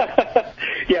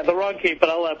 Yeah, the wrong Cape, but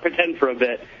I'll pretend for a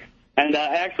bit. And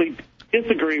I actually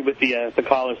disagree with the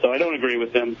caller, so I don't agree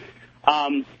with him.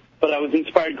 But I was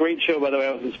inspired. Great show, by the way.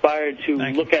 I was inspired to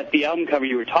look at the album cover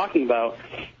you were talking about.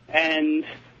 And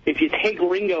if you take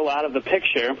Ringo out of the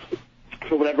picture,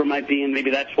 for whatever it might be, and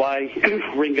maybe that's why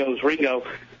Ringo's Ringo,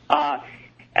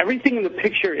 everything in the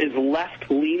picture is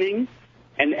left-leaning,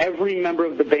 and every member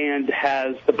of the band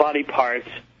has the body parts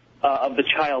of the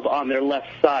child on their left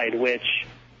side, which,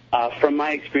 from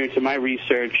my experience and my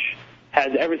research,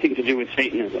 has everything to do with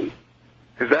Satanism.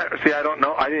 Is that? See, I don't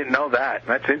know. I didn't know that.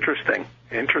 That's interesting.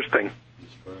 Interesting.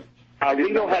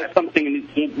 Ringo has something in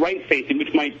his right facing,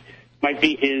 which might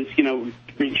be his,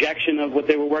 rejection of what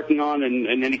they were working on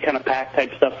and any kind of pack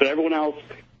type stuff. But everyone else,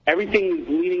 everything's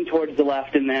leaning towards the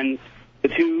left, and then the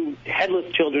two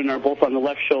headless children are both on the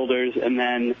left shoulders, and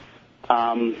then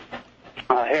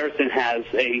Harrison has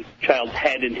a child's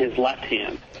head in his left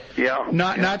hand. Yeah.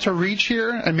 Not to reach here,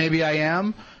 and maybe I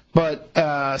am, but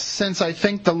since I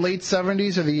think the late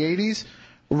 70s or the 80s,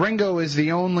 Ringo is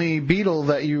the only Beatle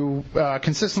that you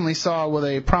consistently saw with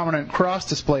a prominent cross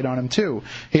displayed on him, too.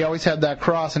 He always had that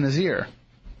cross in his ear.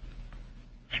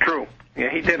 It's true. Yeah,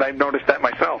 he did. I've noticed that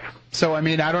myself. So, I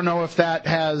mean, I don't know if that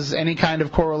has any kind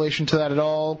of correlation to that at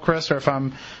all, Chris, or if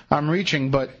I'm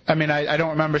reaching, but, I mean, I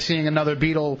don't remember seeing another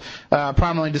Beatle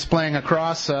prominently displaying a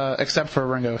cross except for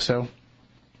Ringo, so...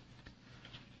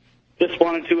 Just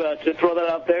wanted to throw that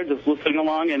out there, just listening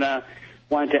along, and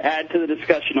wanted to add to the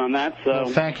discussion on that. So well,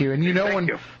 thank you. And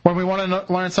when we want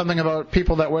to learn something about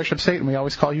people that worship Satan, we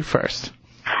always call you first.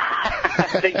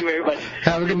 Thank you very much.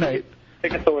 Have a good night.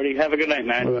 Take authority. Have a good night,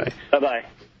 man. Bye-bye. Bye-bye.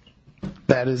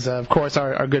 That is, of course,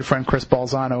 our good friend Chris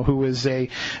Balzano, who is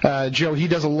Joe, he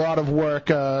does a lot of work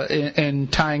in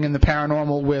tying in the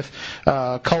paranormal with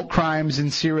cult crimes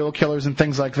and serial killers and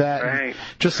things like that. Right.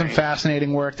 Just some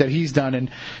fascinating work that he's done,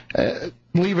 and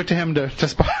leave it to him to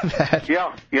spot that.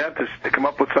 Yeah, to come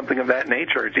up with something of that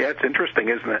nature. Yeah, it's interesting,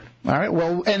 isn't it? All right,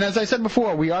 well, and as I said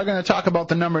before, we are going to talk about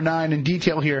the number 9 in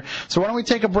detail here. So why don't we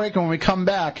take a break, and when we come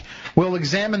back, we'll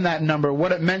examine that number,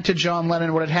 what it meant to John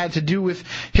Lennon, what it had to do with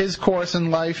his course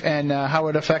in life, and how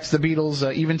it affects the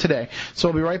Beatles even today. So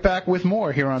we'll be right back with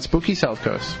more here on Spooky South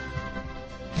Coast.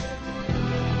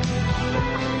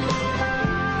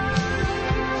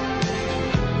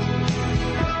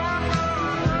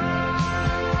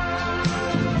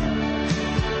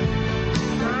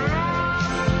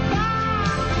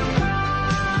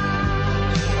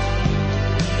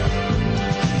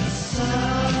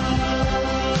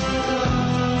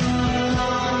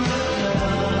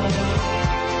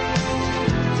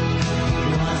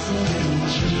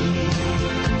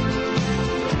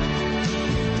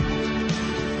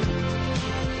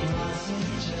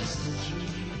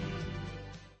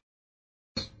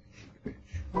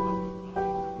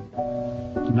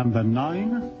 Number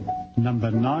 9,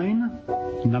 number 9,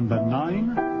 number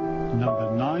 9,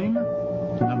 number 9,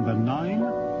 number 9,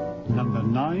 number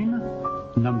 9,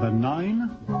 number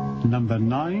 9, number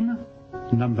 9,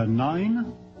 number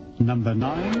 9, number 9,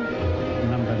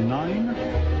 number 9,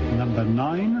 number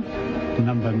 9,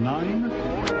 number 9,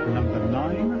 number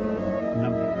 9,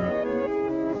 number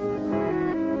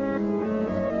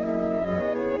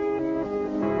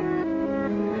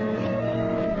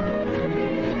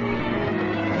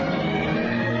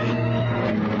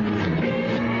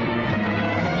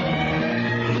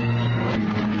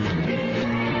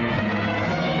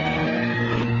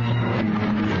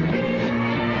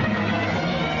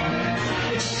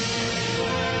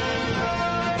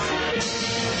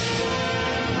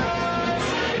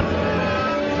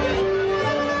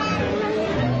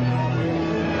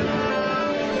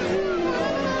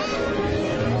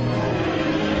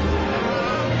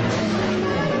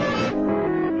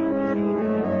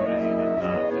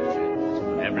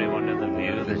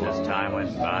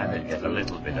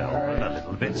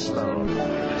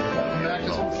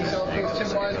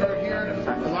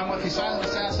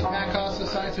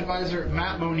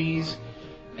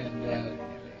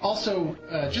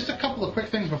just a couple of quick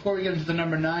things before we get into the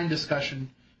number 9 discussion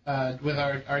with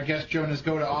our guest Joe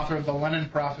Nisgoda, author of The Lennon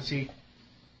Prophecy,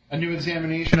 a new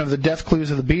examination of the death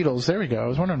clues of the Beatles. There we go. I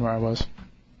was wondering where I was.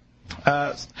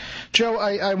 Joe,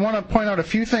 I want to point out a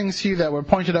few things here that were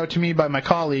pointed out to me by my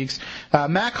colleagues.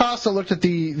 Matt Costa looked at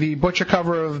the butcher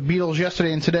cover of Beatles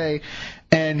yesterday and today,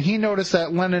 and he noticed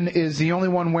that Lennon is the only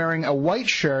one wearing a white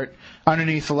shirt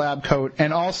underneath the lab coat.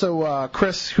 And also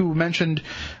Chris, who mentioned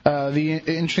the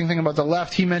interesting thing about the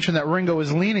left, he mentioned that Ringo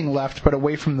is leaning left but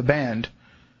away from the band.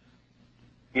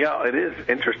 Yeah, it is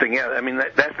interesting. Yeah, I mean,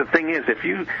 that's the thing is, if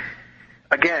you,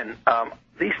 again,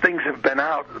 these things have been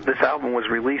out. This album was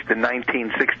released in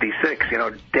 1966. You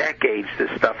know, decades this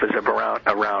stuff is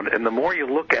around. And the more you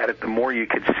look at it, the more you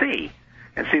can see.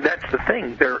 And see, that's the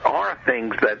thing. There are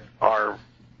things that are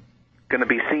going to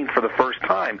be seen for the first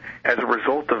time as a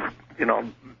result of, you know,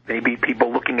 maybe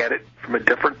people looking at it from a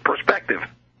different perspective.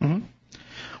 Mm-hmm.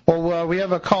 Well, we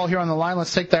have a call here on the line.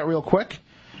 Let's take that real quick.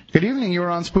 Good evening. You were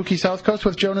on Spooky South Coast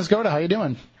with Joe Nisgoda. How you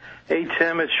doing? Hey,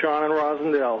 Tim. It's Sean in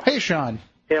Rosendale. Hey, Sean.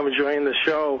 Yeah, I'm enjoying the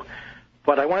show.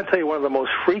 But I want to tell you one of the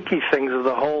most freaky things of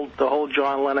the whole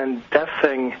John Lennon death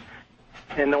thing,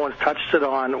 and no one's touched it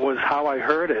on, was how I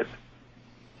heard it.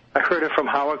 I heard it from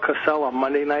Howard Cosell on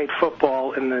Monday Night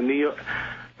Football, and the New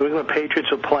England Patriots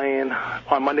were playing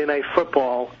on Monday Night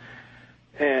Football.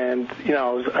 And, you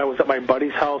know, I was at my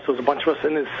buddy's house. There was a bunch of us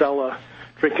in his cellar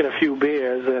drinking a few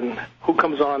beers, and who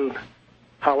comes on?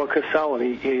 Howard Cosell,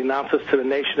 and he announces to the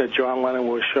nation that John Lennon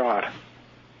was shot.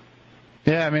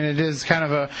 Yeah, I mean, it is kind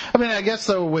of I guess,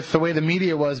 though, with the way the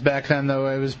media was back then, though,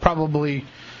 it was probably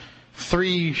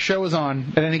 3 shows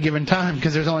on at any given time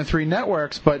because there's only 3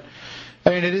 networks. But, I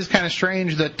mean, it is kind of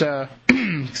strange that,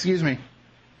 excuse me,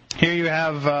 here you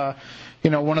have,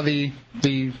 one of the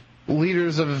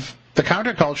leaders of the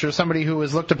counterculture, somebody who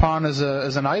was looked upon as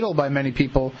an idol by many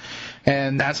people,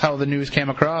 and that's how the news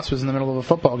came across, was in the middle of a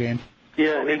football game.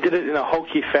 Yeah, and he did it in a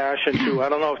hokey fashion, too. I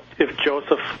don't know if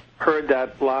Joseph heard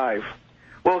that live.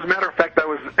 Well, as a matter of fact,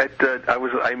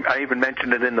 I even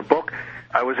mentioned it in the book.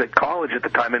 I was at college at the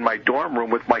time in my dorm room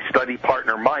with my study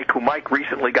partner, Mike, who Mike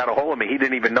recently got a hold of me. He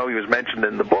didn't even know he was mentioned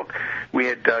in the book. We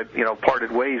had,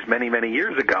 parted ways many, many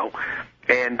years ago.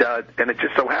 And it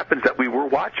just so happens that we were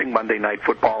watching Monday Night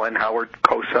Football, and Howard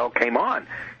Cosell came on.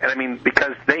 And, I mean,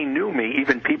 because they knew me,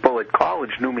 even people at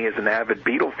college knew me as an avid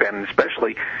Beatle fan, and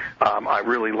especially I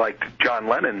really liked John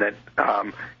Lennon, that,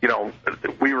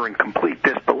 we were in complete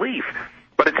disbelief.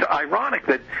 But it's ironic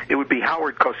that it would be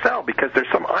Howard Cosell, because there's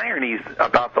some ironies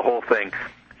about the whole thing.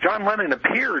 John Lennon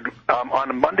appeared on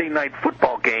a Monday Night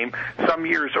Football game some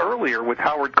years earlier with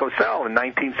Howard Cosell in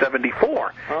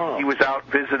 1974. Oh. He was out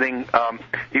visiting.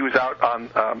 He was out on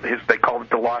they called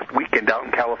it the Lost Weekend out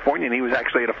in California, and he was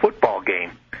actually at a football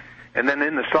game. And then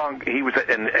in the song, he was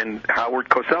and Howard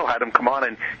Cosell had him come on,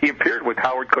 and he appeared with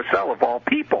Howard Cosell of all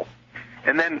people.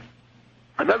 And then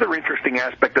another interesting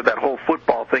aspect of that whole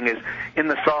football thing is in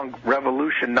the song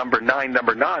Revolution Number 9,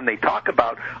 they talk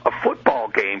about a football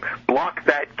game, block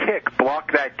that kick,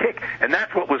 and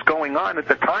that's what was going on at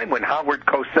the time when Howard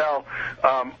Cosell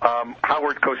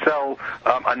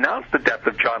announced the death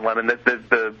of John Lennon. That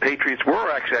the Patriots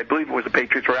were actually, I believe it was the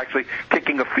Patriots were actually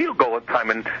kicking a field goal at the time,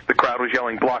 and the crowd was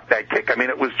yelling, "Block that kick." I mean,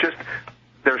 it was just.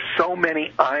 There's so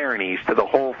many ironies to the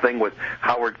whole thing with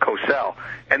Howard Cosell.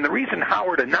 And the reason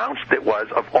Howard announced it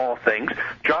was, of all things,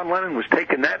 John Lennon was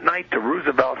taken that night to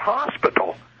Roosevelt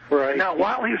Hospital. Right. Now,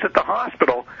 while he was at the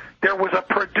hospital, there was a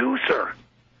producer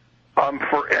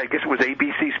for, I guess it was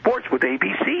ABC Sports with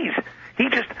ABCs. He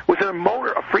just was in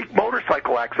a freak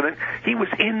motorcycle accident. He was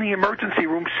in the emergency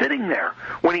room sitting there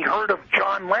when he heard of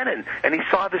John Lennon, and he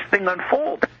saw this thing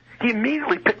unfold. He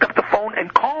immediately picked up the phone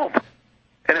and called.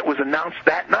 And it was announced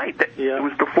that night. That It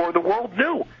was before the world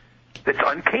knew. It's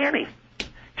uncanny.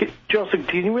 Joseph,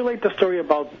 can you relate the story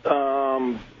about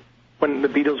when the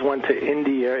Beatles went to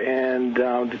India and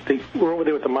they were over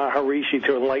there with the Maharishi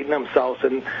to enlighten themselves?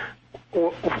 And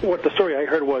what the story I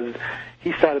heard was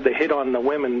he started to hit on the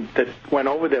women that went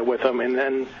over there with him, and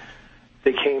then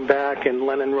they came back and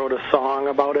Lennon wrote a song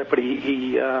about it, but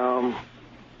he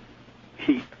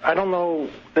I don't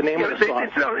know the name of the song.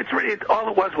 All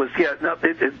it was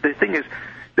the thing is,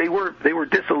 they were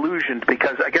disillusioned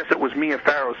because I guess it was Mia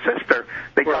Farrow's sister.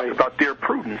 They talked about Dear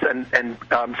Prudence, and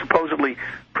supposedly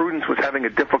Prudence was having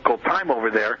a difficult time over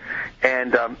there.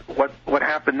 And what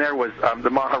happened there was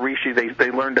the Maharishi. They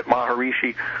learned that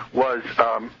Maharishi was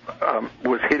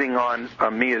hitting on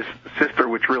Mia's sister,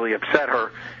 which really upset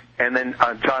her. And then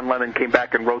John Lennon came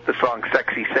back and wrote the song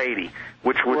Sexy Sadie,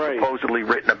 which was supposedly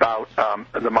written about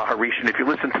the Maharishi. And if you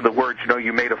listen to the words,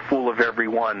 you made a fool of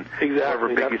everyone, however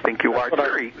big you think you are. It's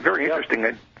very, very interesting.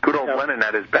 And good old Lennon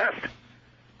at his best.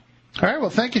 All right, well,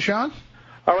 thank you, Sean.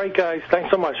 All right, guys. Thanks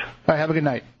so much. All right, have a good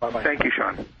night. Bye-bye. Thank you,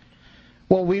 Sean.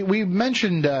 Well, we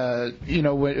mentioned,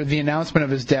 the announcement of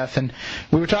his death, and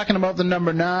we were talking about the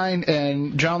number 9,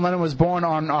 and John Lennon was born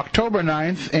on October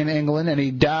 9th in England, and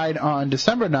he died on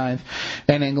December 9th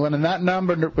in England, and that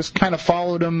number was kind of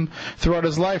followed him throughout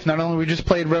his life. Not only we just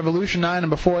played Revolution 9, and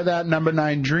before that, number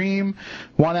 9 Dream,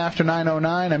 one after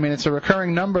 909. I mean, it's a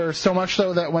recurring number, so much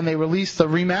so that when they released the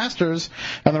remasters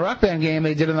on the Rock Band game,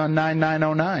 they did it on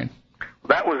 9909.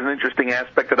 That was an interesting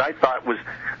aspect that I thought was,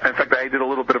 in fact, I did a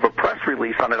little bit of a press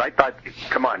release on it. I thought,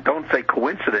 come on, don't say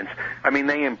coincidence. I mean,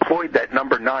 they employed that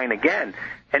number 9 again.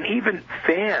 And even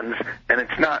fans, and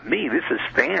it's not me, this is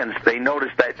fans, they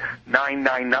noticed that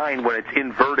 999, when it's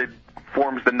inverted,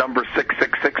 forms the number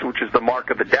 666, which is the mark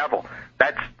of the devil.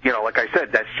 That's, like I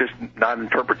said, that's just not an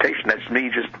interpretation. That's me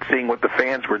just seeing what the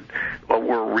fans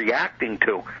were reacting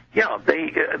to.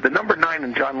 The number 9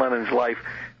 in John Lennon's life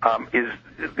is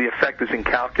the effect is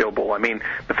incalculable. I mean,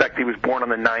 the fact he was born on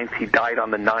the 9th, he died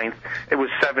on the 9th. It was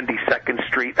 72nd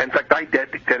Street. In fact, I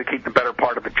dedicate the better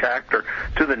part of a chapter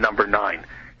to the number 9.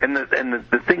 And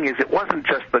the thing is, it wasn't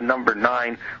just the number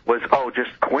 9 was,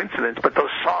 just coincidence, but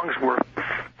those songs were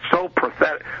so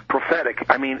prophetic.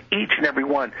 I mean, each and every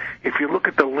one. If you look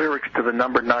at the lyrics to the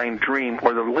number 9 Dream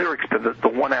or the lyrics to the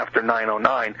one after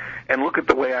 909 and look at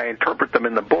the way I interpret them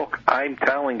in the book, I'm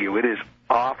telling you, it is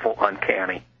awful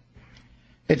uncanny.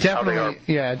 It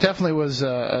definitely was.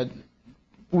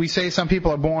 We say some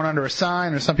people are born under a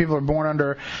sign, or some people are born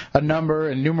under a number,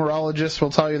 and numerologists will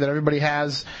tell you that everybody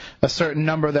has a certain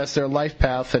number that's their life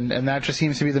path, and that just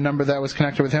seems to be the number that was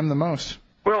connected with him the most.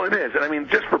 Well, it is. And I mean,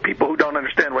 just for people who don't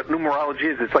understand what numerology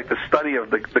is, it's like the study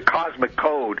of the cosmic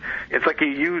code. It's like you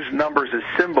use numbers as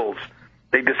symbols.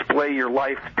 They display your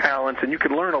life talents, and you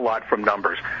can learn a lot from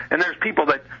numbers. And there's people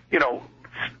that,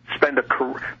 spend a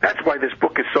career. That's why this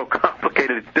book is so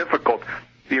complicated. It's difficult.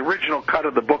 The original cut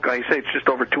of the book, I say it's just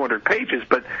over 200 pages,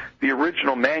 but the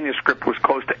original manuscript was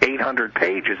close to 800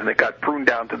 pages, and it got pruned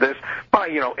down to this by,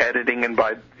 editing and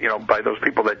by those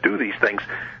people that do these things.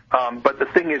 But the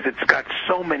thing is, it's got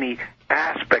so many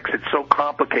aspects. It's so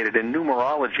complicated. In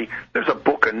numerology, there's a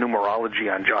book on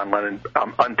numerology on John Lennon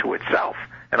unto itself,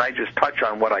 and I just touch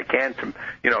on what I can to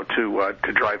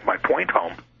drive my point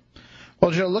home. Well,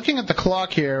 Joe, looking at the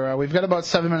clock here, we've got about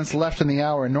 7 minutes left in the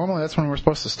hour, and normally that's when we're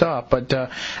supposed to stop, but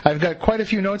I've got quite a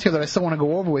few notes here that I still want to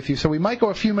go over with you, so we might go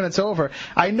a few minutes over.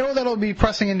 I know that'll be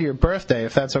pressing into your birthday,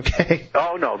 if that's okay.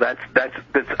 Oh, no, that's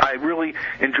I really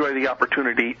enjoy the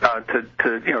opportunity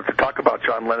to talk about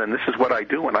John Lennon. This is what I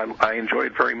do, and I enjoy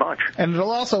it very much. And it'll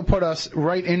also put us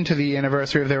right into the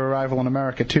anniversary of their arrival in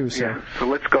America, too. So. Yeah, so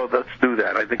let's do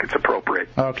that. I think it's appropriate.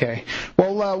 Okay.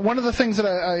 Well, one of the things that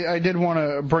I did want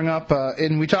to bring up,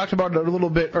 and we talked about it a little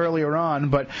bit earlier on,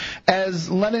 but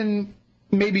as Lennon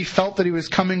maybe felt that he was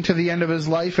coming to the end of his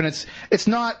life, and it's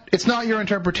not your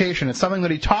interpretation. It's something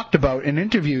that he talked about in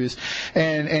interviews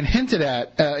and hinted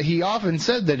at. He often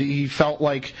said that he felt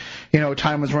like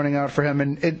time was running out for him,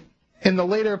 and in the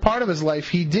later part of his life,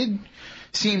 he did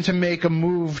seem to make a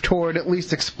move toward at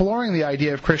least exploring the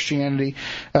idea of Christianity.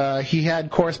 He had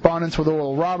correspondence with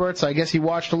Oral Roberts. I guess he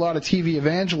watched a lot of TV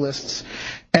evangelists,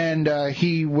 and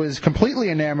he was completely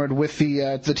enamored with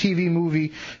the TV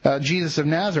movie Jesus of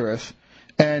Nazareth,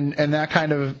 and that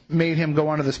kind of made him go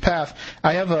onto this path.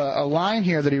 I have a line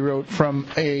here that he wrote from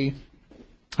a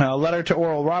letter to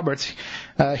Oral Roberts.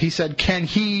 He said, "Can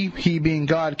he being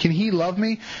God, can he love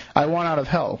me? I want out of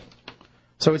hell."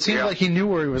 So it seems like he knew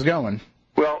where he was going.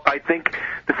 Well, I think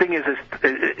the thing is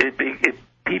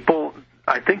people,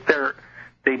 I think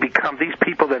they become, these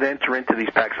people that enter into these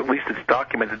pacts, at least it's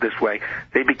documented this way,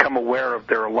 they become aware of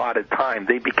their allotted time.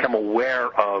 They become aware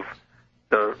of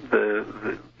the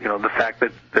fact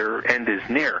that their end is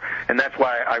near, and that's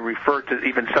why I refer to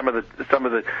even some of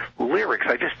the lyrics.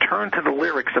 I just turn to the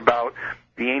lyrics about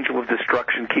the angel of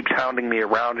destruction keeps hounding me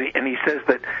around, and he says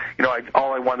that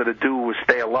all I wanted to do was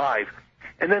stay alive.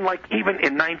 And then, even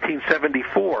in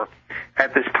 1974,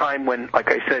 at this time when,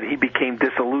 like I said, he became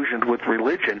disillusioned with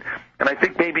religion, and I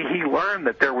think maybe he learned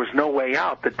that there was no way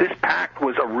out, that this pact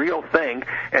was a real thing,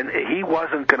 and he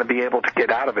wasn't going to be able to get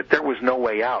out of it. There was no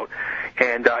way out.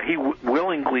 And he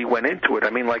willingly went into it. I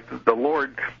mean, the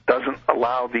Lord doesn't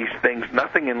allow these things.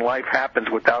 Nothing in life happens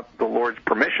without the Lord's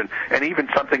permission. And even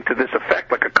something to this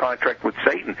effect, like a contract with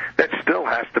Satan, that still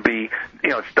has to be,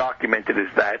 it's documented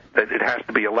as that it has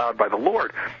to be allowed by the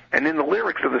Lord. And in the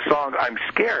lyrics of the song, I'm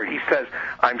Scared, he says,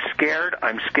 I'm scared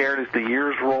as the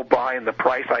years roll by and the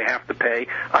price I have to pay.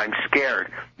 I'm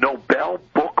scared. No bell,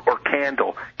 book, or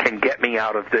candle can get me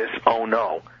out of this, oh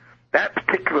no. That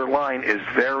particular line is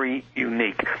very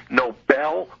unique. No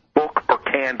bell, book, or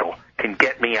candle can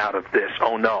get me out of this,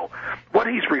 oh no. What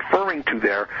he's referring to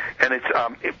there, and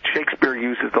it's Shakespeare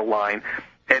uses the line,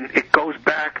 and it goes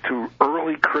back to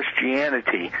early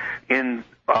Christianity in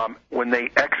when they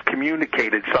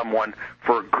excommunicated someone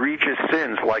for egregious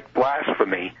sins like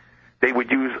blasphemy. They would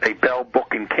use a bell, book,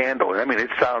 and candle. I mean, it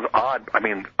sounds odd. I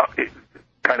mean,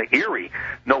 kind of eerie.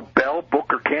 No bell,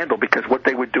 book, or candle, because what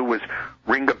they would do was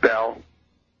ring a bell,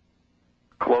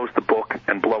 close the book,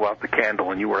 and blow out the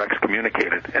candle, and you were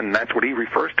excommunicated. And that's what he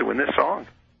refers to in this song.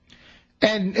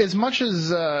 And as much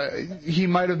as he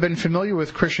might have been familiar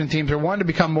with Christian themes or wanted to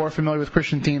become more familiar with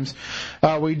Christian themes,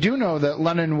 we do know that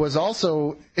Lennon was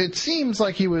also, it seems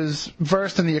like he was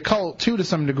versed in the occult, too, to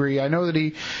some degree. I know that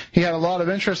he had a lot of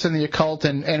interest in the occult,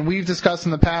 and we've discussed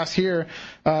in the past here,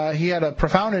 he had a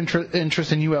profound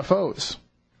interest in UFOs.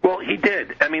 Well, he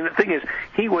did. I mean, the thing is,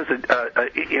 he was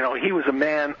he was a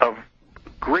man of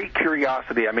great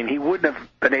curiosity. I mean, he wouldn't have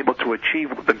been able to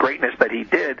achieve the greatness that he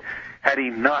did had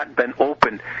he not been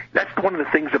open. That's one of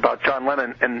the things about John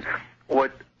Lennon, and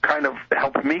what kind of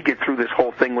helped helped me get through this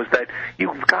whole thing was that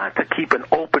you've got to keep an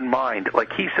open mind.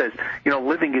 Like he says,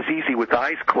 living is easy with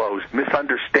eyes closed,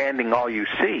 misunderstanding all you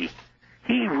see.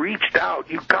 He reached out.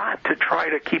 You've got to try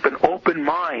to keep an open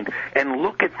mind and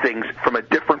look at things from a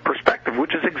different perspective,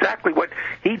 which is exactly what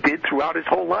he did throughout his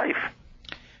whole life.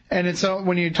 And it's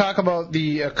when you talk about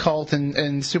the occult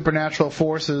and supernatural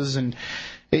forces, and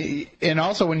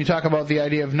also when you talk about the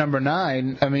idea of number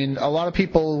 9, I mean, a lot of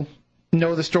people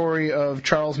know the story of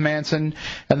Charles Manson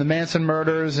and the Manson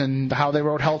murders and how they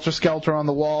wrote Helter Skelter on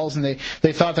the walls, and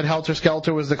they thought that Helter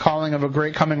Skelter was the calling of a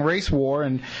great coming race war,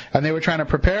 and they were trying to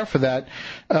prepare for that.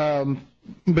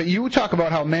 But you talk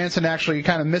about how Manson actually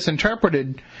kind of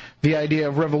misinterpreted the idea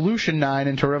of Revolution 9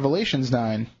 into Revelations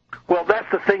 9. Well, that's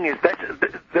the thing is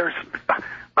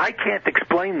I can't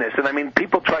explain this, and I mean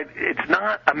people try. It's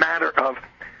not a matter of,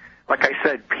 like I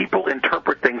said, people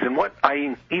interpret things, and what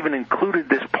I even included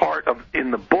this part of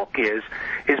in the book is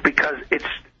because it's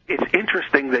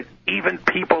interesting that even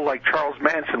people like Charles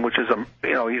Manson, which is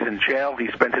he's in jail, he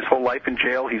spent his whole life in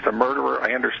jail, he's a murderer.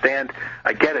 I understand,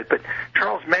 I get it, but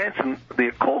Charles Manson, the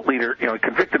occult leader,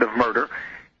 convicted of murder,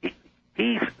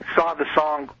 he saw the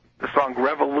song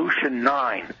Revolution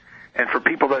 9. And for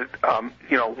people that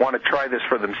want to try this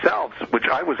for themselves, which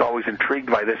I was always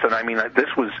intrigued by this, and I mean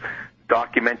this was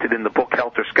documented in the book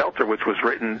Helter Skelter, which was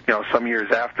written some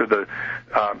years after the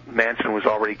Manson was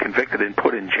already convicted and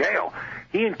put in jail.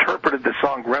 He interpreted the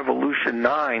song Revolution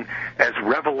 9 as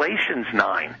Revelations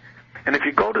 9. And if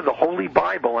you go to the Holy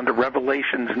Bible under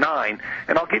Revelations 9,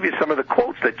 and I'll give you some of the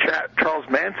quotes that Charles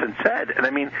Manson said, and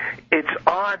I mean, it's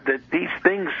odd that these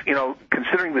things,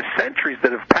 considering the centuries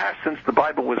that have passed since the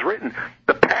Bible was written,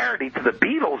 the parody to the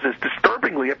Beatles is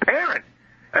disturbingly apparent.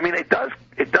 I mean, it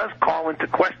does call into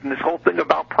question this whole thing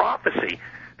about prophecy.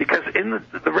 Because in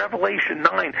the Revelation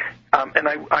 9, and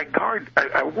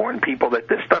I warn people that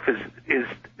this stuff is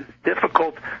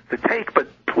difficult to take, but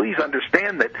please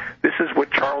understand that this is what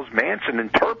Charles Manson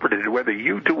interpreted, whether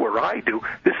you do or I do.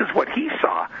 This is what he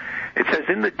saw. It says,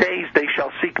 "In the days they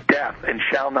shall seek death and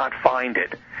shall not find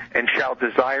it, and shall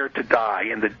desire to die,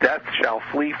 and the death shall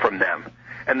flee from them.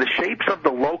 And the shapes of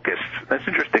the locusts," that's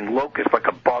interesting, locust like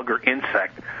a bug or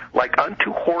insect, "like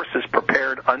unto horses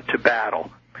prepared unto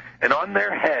battle. And on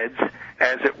their heads,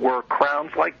 as it were,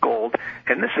 crowns like gold,"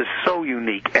 and this is so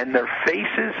unique, "and their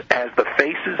faces as the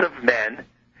faces of men,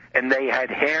 and they had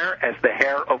hair as the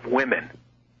hair of women."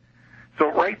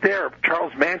 So right there,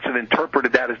 Charles Manson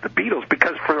interpreted that as the Beatles,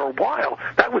 because for a while,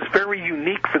 that was very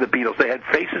unique for the Beatles. They had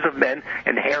faces of men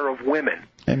and hair of women.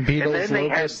 And Beatles,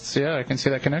 locusts, yeah, I can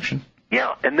see that connection.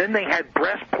 Yeah, and then they had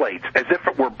breastplates, as if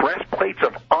it were breastplates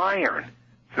of iron.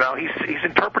 So now he's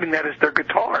interpreting that as their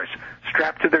guitars,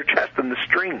 strapped to their chest and the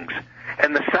strings.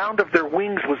 And the sound of their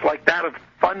wings was like that of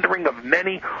thundering of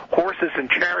many horses and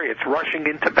chariots rushing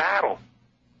into battle.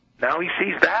 Now he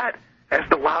sees that as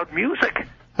the loud music.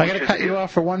 I got to cut you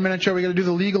off for 1 minute, Joe. We got to do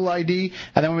the legal ID,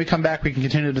 and then when we come back, we can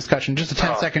continue the discussion. Just a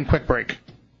 10-second quick break.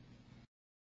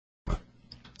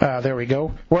 There we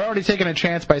go. We're already taking a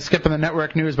chance by skipping the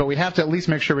network news, but we have to at least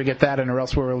make sure we get that in, or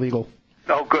else we're illegal.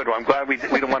 Oh, good. Well, I'm glad we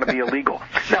don't want to be illegal.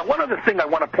 Now, one other thing I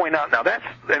want to point out. Now, that's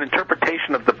an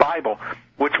interpretation of the Bible,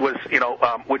 which was,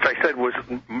 which I said was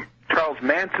Charles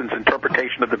Manson's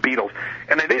interpretation of the Beatles,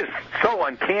 and it is so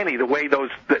uncanny the way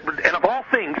those. And of all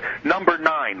things, number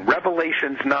 9,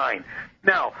 Revelations 9.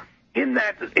 Now, in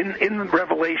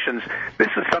Revelations, this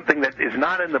is something that is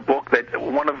not in the book that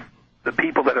one of the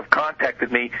people that have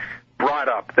contacted me brought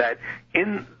up, that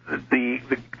in the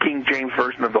King James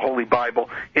Version of the Holy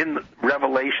Bible, in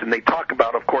Revelation, they talk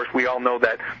about, of course, we all know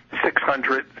that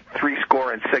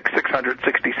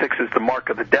 666 is the mark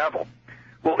of the devil.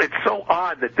 Well, it's so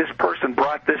odd that this person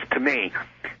brought this to me.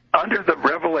 Under the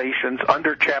Revelations,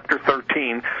 under chapter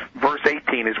 13, verse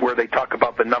 18 is where they talk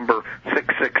about the number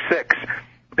 666.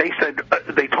 They said,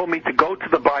 they told me to go to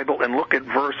the Bible and look at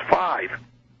verse 5.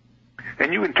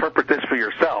 And you interpret this for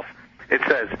yourself. It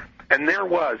says, "And there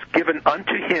was given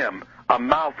unto him a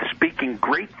mouth speaking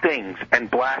great things and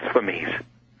blasphemies.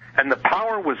 And the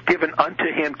power was given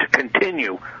unto him to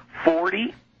continue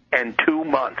 42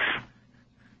 months.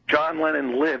 John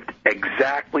Lennon lived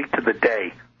exactly to the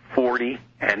day 40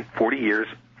 years,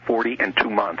 42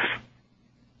 months.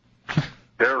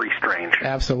 Very strange.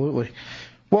 Absolutely.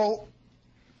 Well,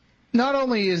 not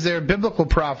only is there biblical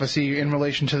prophecy in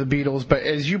relation to the Beatles, but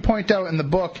as you point out in the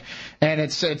book, and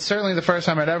it's certainly the first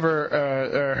time I'd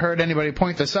ever heard anybody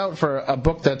point this out for a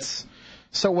book that's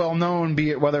so well known, be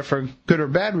it whether for good or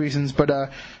bad reasons,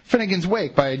 but Finnegan's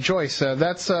Wake by Joyce,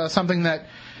 that's something that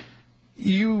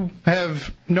you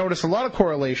have noticed a lot of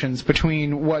correlations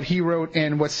between what he wrote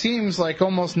and what seems like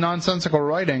almost nonsensical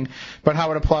writing, but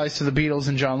how it applies to the Beatles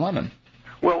and John Lennon.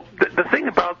 Well, the thing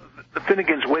about the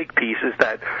Finnegan's Wake piece is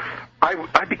that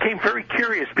I became very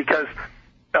curious because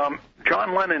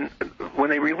John Lennon, when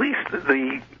they released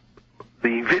the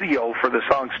video for the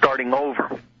song Starting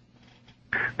Over,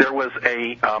 there was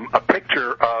a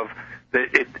picture of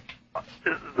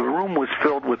the room was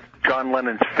filled with John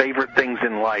Lennon's favorite things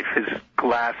in life, his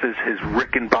glasses, his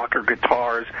Rickenbacker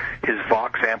guitars, his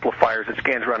Vox amplifiers. It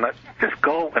scans around. Just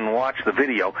go and watch the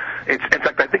video. In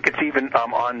fact, I think it's even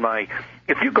on my,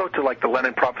 if you go to like the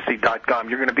LennonProphecy.com,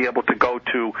 you're going to be able to go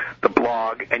to the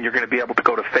blog, and you're going to be able to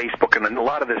go to Facebook, and a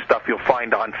lot of this stuff you'll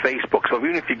find on Facebook. So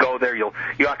even if you go there, you'll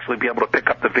actually be able to pick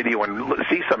up the video and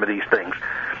see some of these things.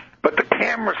 But the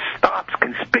camera stops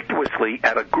conspicuously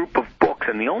at a group of books,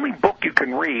 and the only book you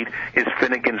can read is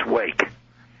Finnegan's Wake.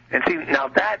 And see, now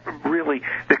that really,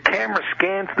 the camera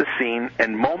scans the scene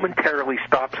and momentarily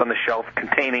stops on the shelf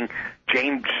containing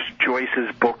James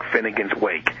Joyce's book, Finnegan's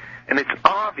Wake. And it's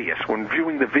obvious when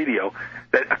viewing the video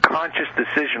that a conscious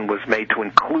decision was made to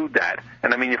include that.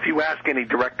 And I mean, if you ask any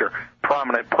director,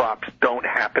 prominent props don't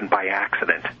happen by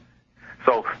accident.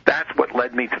 So that's what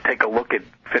led me to take a look at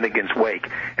Finnegan's Wake.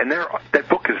 And that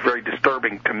book is very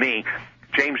disturbing to me.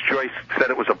 James Joyce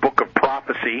said it was a book of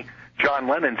prophecy. John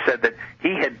Lennon said that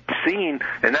he had seen,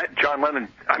 and that John Lennon,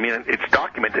 I mean, it's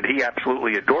documented, he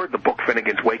absolutely adored the book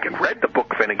Finnegan's Wake and read the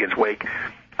book Finnegan's Wake,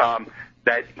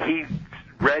 that he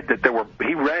read that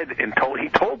he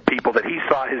told people that he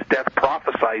saw his death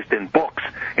prophesized in books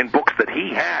that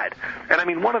he had. And I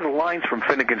mean, one of the lines from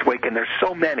Finnegan's Wake, and there's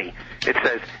so many, it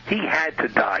says, he had to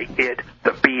die,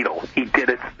 the Beatle. He did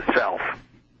it himself.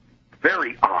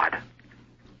 Very odd.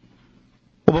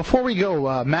 Well, before we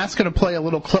go, Matt's going to play a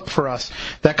little clip for us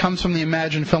that comes from the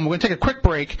Imagine film. We're going to take a quick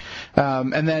break,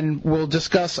 and then we'll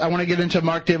discuss. I want to get into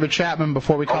Mark David Chapman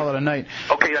before we call it a night.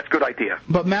 Okay, that's a good idea.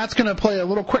 But Matt's going to play a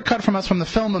little quick cut from us from the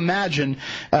film Imagine,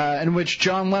 in which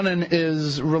John Lennon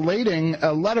is relating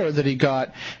a letter that he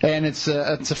got, and it's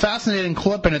a fascinating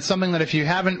clip, and it's something that if you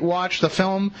haven't watched the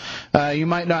film, you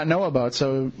might not know about.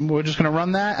 So we're just going to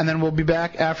run that, and then we'll be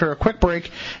back after a quick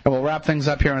break, and we'll wrap things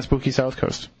up here on Spooky South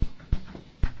Coast.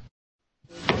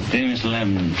 Dear Mr.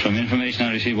 Lennon, from information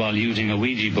I received while using a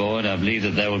Ouija board, I believe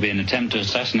that there will be an attempt to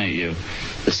assassinate you.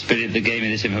 The spirit that gave me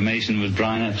this information was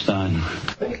Brian Epstein.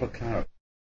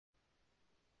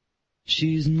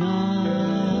 She's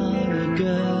not a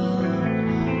girl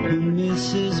who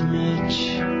misses much.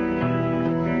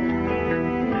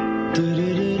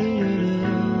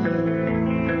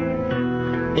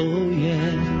 Oh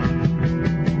yeah.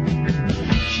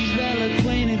 She's well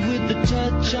acquainted with the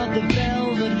touch of the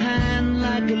velvet hand,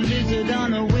 like a lizard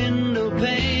on a window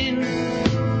pane.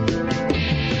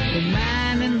 The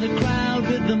man in the crowd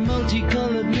with the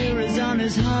multicolored mirrors on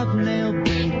his hobnail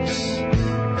boots,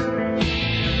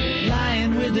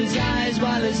 lying with his eyes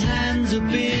while his hands are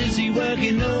busy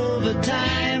working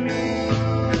overtime.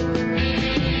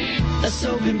 A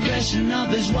soap impression of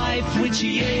his wife, which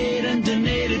he ate and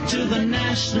donated to the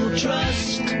National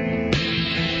Trust.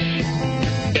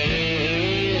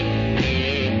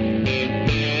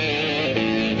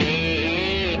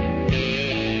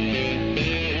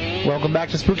 Welcome back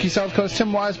to Spooky South Coast.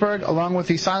 Tim Weisberg, along with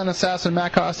the silent assassin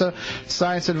Matt Costa,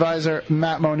 science advisor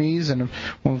Matt Moniz, and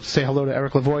we'll say hello to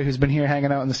Eric Lavoie, who's been here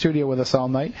hanging out in the studio with us all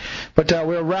night. But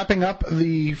we're wrapping up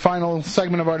the final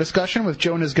segment of our discussion with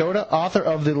Joe Nisgoda, author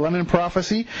of The Lennon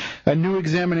Prophecy, a new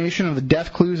examination of the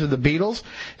death clues of the Beatles.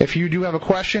 If you do have a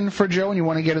question for Joe and you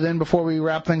want to get it in before we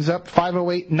wrap things up,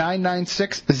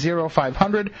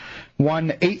 508-996-0500.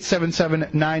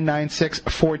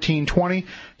 1-877-996-1420.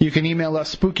 You can email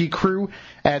us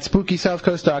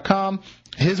spookycrew@spookysouthcoast.com.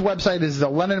 His website is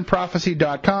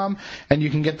thelennonprophecy.com, and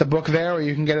you can get the book there, or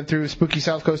you can get it through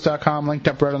spookysouthcoast.com, linked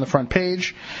up right on the front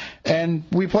page. And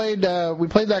we played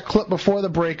that clip before the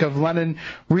break of Lennon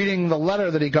reading the letter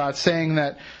that he got, saying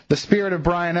that the spirit of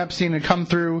Brian Epstein had come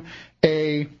through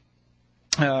a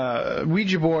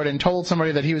Ouija board and told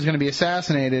somebody that he was going to be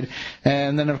assassinated,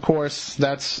 and then of course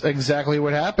that's exactly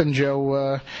what happened,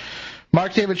 Joe.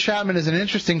 Mark David Chapman is an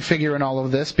interesting figure in all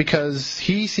of this because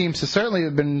he seems to certainly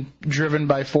have been driven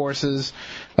by forces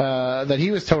that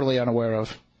he was totally unaware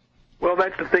of. Well,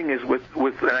 that's the thing is with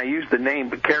and I use the name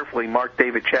but carefully, Mark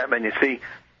David Chapman, you see,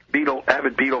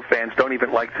 avid Beatle fans don't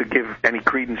even like to give any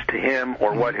credence to him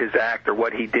or what his act or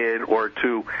what he did or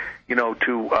to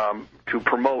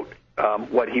promote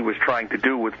what he was trying to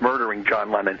do with murdering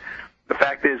John Lennon. The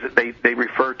fact is that they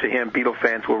refer to him, Beatle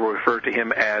fans will refer to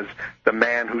him as the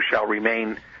man who shall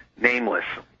remain nameless.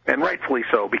 and rightfully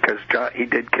so, because he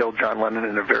did kill John Lennon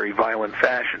in a very violent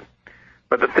fashion.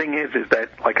 But the thing is that,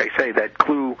 like I say, that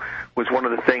clue was one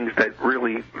of the things that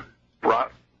really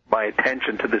brought my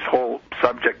attention to this whole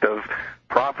subject of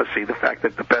prophecy, the fact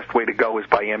that the best way to go is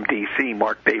by MDC,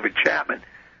 Mark David Chapman.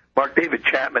 Mark David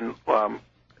Chapman,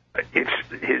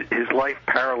 his life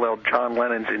paralleled John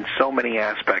Lennon's in so many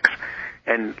aspects,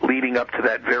 and leading up to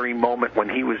that very moment when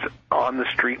he was on the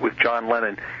street with John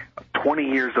Lennon,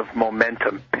 20 years of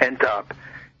momentum pent up.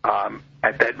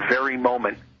 At that very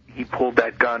moment, he pulled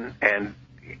that gun and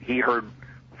he heard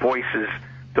voices,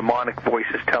 demonic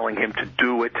voices telling him to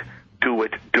do it, do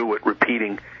it, do it,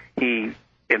 repeating. In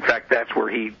fact, that's where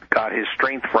he got his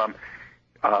strength from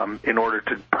in order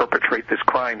to perpetrate this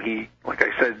crime. Like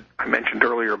I mentioned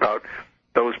earlier about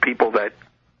those people that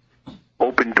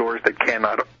open doors that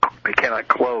cannot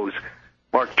close.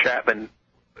 Mark Chapman,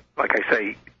 like I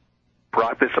say,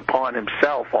 brought this upon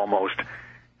himself almost,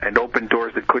 and opened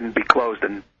doors that couldn't be closed.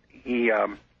 And he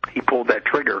pulled that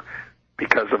trigger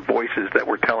because of voices that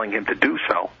were telling him to do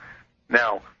so.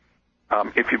 Now,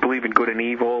 if you believe in good and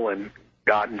evil and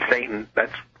God and Satan,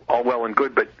 that's all well and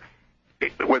good, but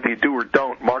whether you do or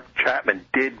don't, Mark Chapman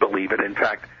did believe it. In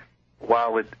fact,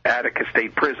 while at Attica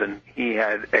State Prison, he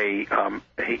had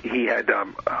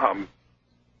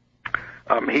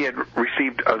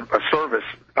received a service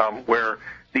where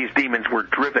these demons were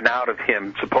driven out of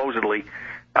him, supposedly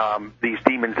these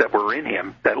demons that were in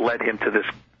him that led him to this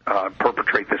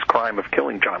perpetrate this crime of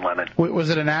killing John Lennon. Was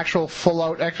it an actual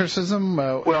full-out exorcism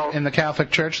in the Catholic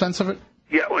Church sense of it?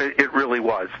 Yeah, it really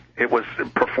was. It was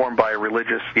performed by a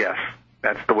religious, yes.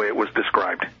 That's the way it was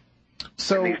described.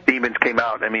 So and these demons came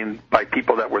out, by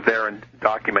people that were there and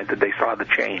documented they saw the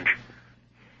change.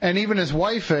 And even his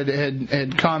wife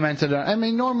had commented.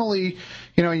 Normally,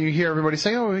 you hear everybody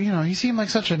say, "Oh, he seemed like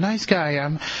such a nice guy.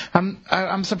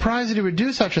 I'm surprised that he would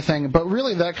do such a thing." But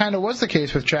really, that kind of was the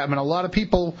case with Chapman. A lot of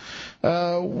people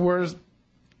were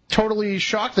totally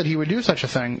shocked that he would do such a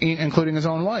thing, including his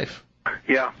own wife.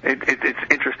 Yeah,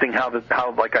 it's interesting how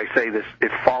like I say,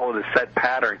 it followed a set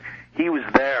pattern. He was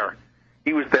there.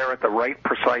 He was there at the right,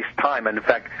 precise time, and in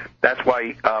fact, that's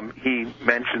why he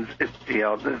mentions,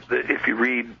 if you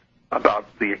read about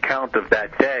the account of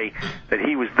that day, that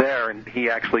he was there and he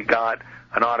actually got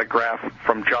an autograph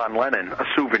from John Lennon, a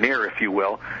souvenir, if you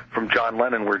will, from John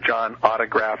Lennon, where John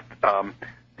autographed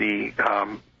the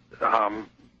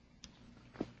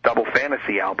Double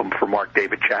Fantasy album for Mark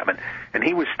David Chapman, and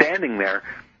he was standing there,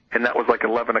 and that was like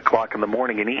 11 o'clock in the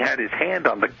morning, and he had his hand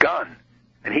on the gun,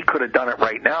 and he could have done it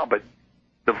right now, but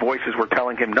the voices were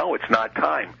telling him, no, it's not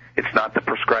time. It's not the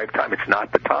prescribed time. It's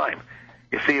not the time.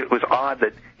 You see, it was odd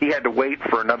that he had to wait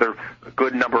for another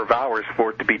good number of hours for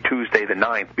it to be Tuesday the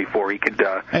 9th before he could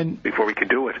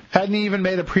do it. Hadn't he even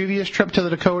made a previous trip to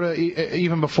the Dakota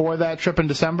even before that trip in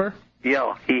December?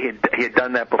 Yeah, he had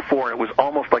done that before, and it was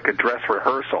almost like a dress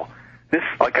rehearsal. This,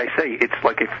 like I say, it's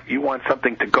like if you want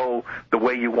something to go the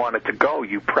way you want it to go,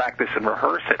 you practice and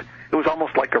rehearse it. It was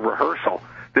almost like a rehearsal.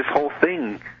 This whole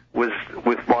thing was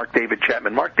with Mark David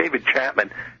Chapman. Mark David Chapman,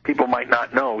 people might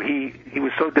not know, he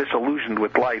was so disillusioned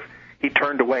with life, he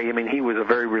turned away. He was a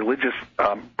very religious,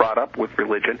 brought up with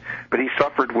religion, but he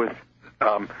suffered with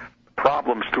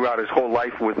problems throughout his whole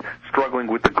life with struggling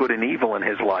with the good and evil in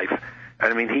his life.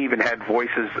 And he even had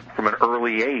voices from an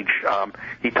early age.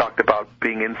 He talked about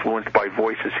being influenced by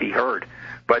voices he heard.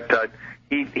 But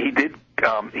he did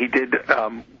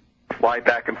fly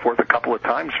back and forth a couple of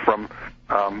times from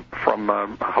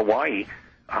Hawaii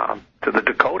to the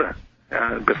Dakota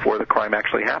before the crime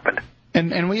actually happened.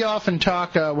 And we often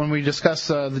talk, when we discuss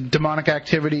the demonic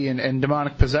activity and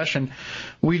demonic possession,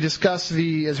 we discuss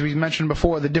as we mentioned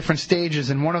before, the different stages,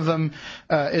 and one of them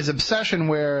is obsession,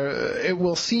 where it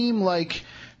will seem like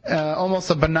almost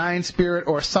a benign spirit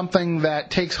or something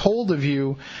that takes hold of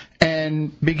you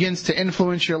and begins to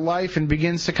influence your life and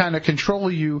begins to kind of control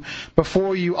you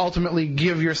before you ultimately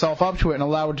give yourself up to it and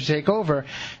allow it to take over.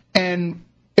 And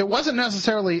it wasn't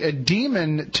necessarily a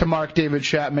demon to Mark David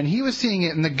Chapman. He was seeing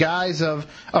it in the guise of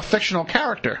a fictional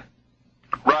character.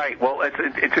 Right. Well,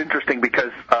 it's interesting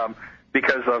because of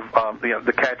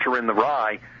The Catcher in the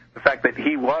Rye. The fact that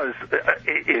he was,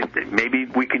 maybe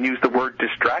we can use the word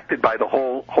distracted by the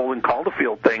whole Holden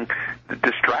Caulfield thing,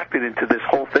 distracted into this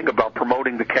whole thing about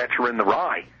promoting The Catcher in the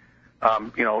Rye.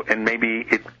 And maybe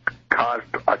it caused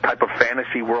a type of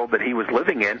fantasy world that he was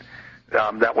living in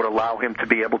that would allow him to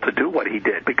be able to do what he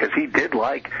did, because he did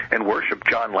like and worship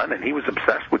John Lennon. He was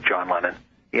obsessed with John Lennon.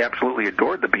 He absolutely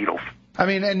adored the Beatles.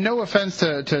 And no offense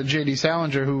to J.D.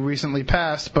 Salinger, who recently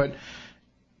passed, but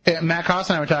Matt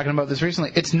Costa and I were talking about this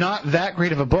recently. It's not that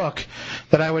great of a book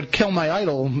that I would kill my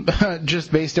idol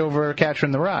just based over Catcher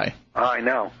in the Rye. I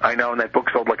know, and that book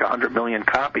sold like 100 million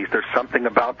copies. There's something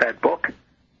about that book,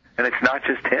 and it's not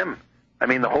just him. I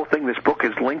mean, the whole thing, this book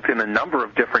is linked in a number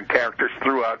of different characters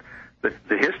throughout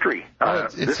the history.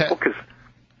 This book is...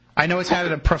 I know it's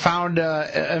had a profound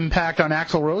impact on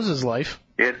Axl Rose's life.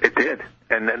 It did,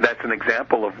 and that's an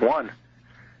example of one.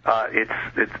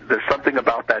 There's something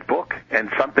about that book, and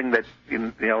something that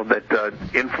that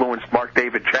influenced Mark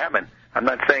David Chapman. I'm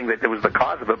not saying that it was the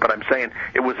cause of it, but I'm saying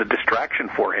it was a distraction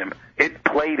for him. It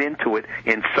played into it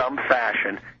in some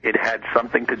fashion. It had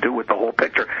something to do with the whole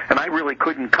picture, and I really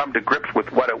couldn't come to grips with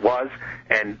what it was,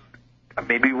 and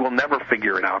maybe we'll never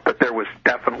figure it out. But there was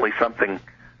definitely something,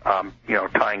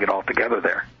 tying it all together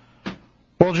there.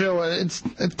 Well, Joe, it's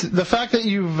the fact that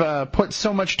you've put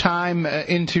so much time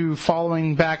into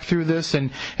following back through this and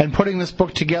putting this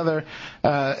book together.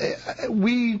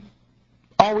 We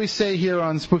always say here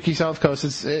on Spooky South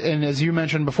Coast, and as you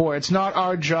mentioned before, it's not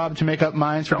our job to make up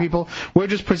minds for people. We're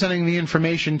just presenting the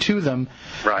information to them.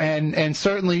 Right. And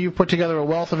certainly you've put together a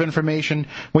wealth of information.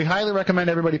 We highly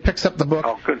recommend everybody picks up the book.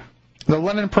 Oh, good. The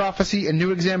Lennon Prophecy, a new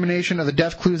examination of the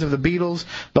death clues of the Beatles.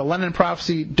 The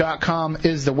LennonProphecy.com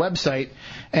is the website.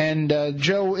 And,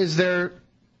 Joe, you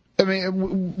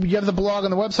have the blog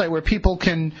on the website where people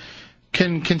can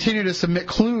continue to submit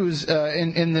clues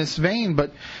in this vein,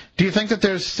 but do you think that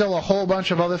there's still a whole bunch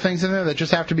of other things in there that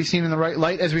just have to be seen in the right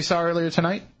light, as we saw earlier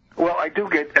tonight? Well,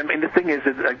 the thing is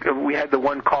we had the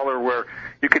one caller where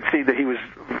you could see that he was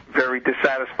very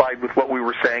dissatisfied with what we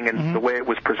were saying and the way it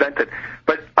was presented.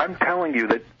 But I'm telling you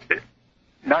that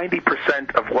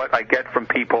 90% of what I get from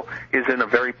people is in a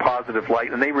very positive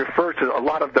light, and they refer to a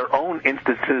lot of their own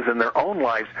instances in their own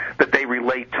lives that they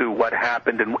relate to what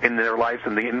happened in their lives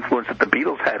and the influence that the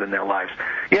Beatles had in their lives.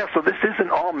 Yeah, so this isn't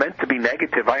all meant to be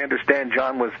negative. I understand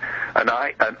John was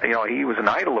he was an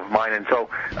idol of mine, and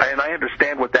I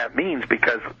understand what that means,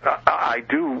 because I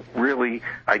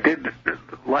did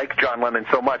like John Lennon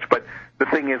so much. But the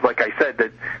thing is, like I said,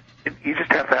 that you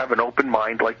just have to have an open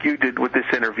mind, like you did with this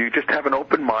interview. Just have an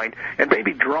open mind and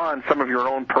maybe draw on some of your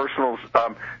own personal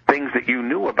things that you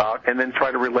knew about, and then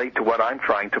try to relate to what I'm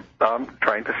trying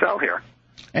to sell here.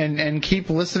 And keep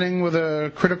listening with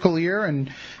a critical ear,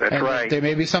 and right. There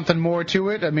may be something more to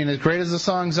it. I mean, as great as the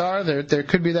songs are, there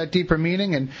could be that deeper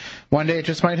meaning, and one day it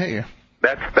just might hit you.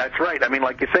 That's right. I mean,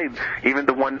 like you say, even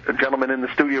the one gentleman in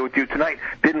the studio with you tonight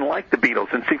didn't like the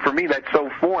Beatles. And see, for me, that's so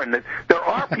foreign that there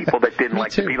are people that didn't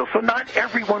like the Beatles. So not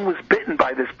everyone was bitten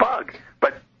by this bug.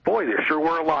 But, boy, there sure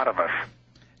were a lot of us.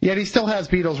 Yet he still has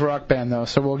Beatles Rock Band, though,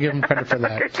 so we'll give him credit for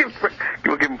that.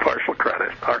 We'll give him partial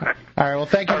credit. All right. All right, well,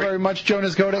 thank you very much,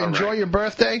 Jonas Goda. Enjoy your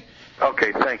birthday.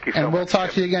 Okay, thank you so much. And we'll talk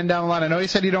to you again down the line. I know you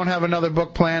said you don't have another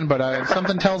book planned, but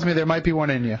something tells me there might be one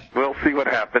in you. We'll see what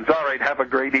happens. All right, have a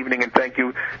great evening, and thank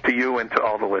you to you and to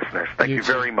all the listeners. Thank you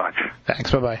very much. Thanks.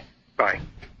 Bye-bye. Bye.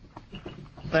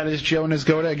 That is Jonas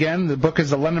Goda again. The book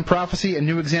is The Lennon Prophecy, a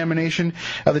new examination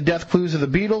of the death clues of the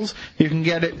Beatles. You can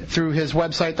get it through his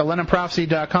website,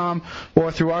 thelennonprophecy.com,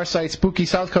 or through our site,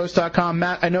 SpookySouthCoast.com.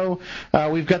 Matt, I know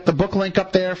we've got the book link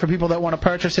up there for people that want to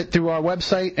purchase it through our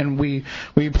website, and we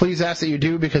please ask that you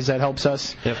do, because that helps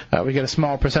us. Yep. We get a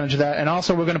small percentage of that. And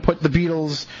also we're going to put the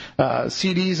Beatles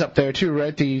CDs up there too,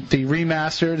 right? The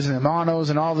remasters and the monos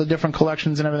and all the different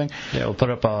collections and everything. Yeah, we'll put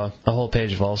up a whole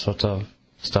page of all sorts of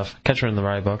stuff. Catcher in the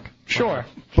Rye book. Sure.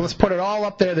 Well, let's put it all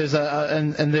up there. There's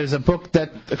there's a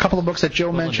couple of books that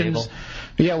Joe mentions.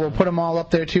 Yeah, we'll put them all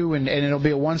up there too, and it'll be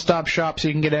a one-stop shop so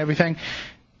you can get everything.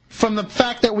 From the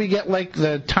fact that we get like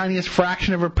the tiniest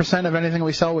fraction of a percent of anything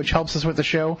we sell, which helps us with the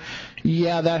show,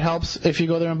 yeah, that helps if you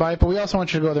go there and buy it. But we also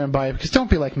want you to go there and buy it, because don't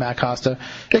be like Matt Costa.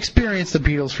 Experience the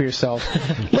Beatles for yourself.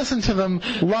 Listen to them,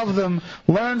 love them,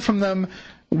 learn from them.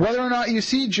 Whether or not you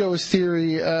see Joe's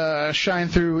theory shine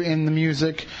through in the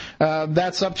music,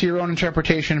 that's up to your own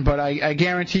interpretation, but I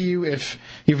guarantee you, if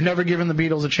you've never given the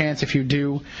Beatles a chance, if you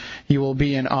do, you will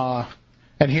be in awe.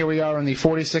 And here we are on the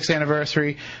 46th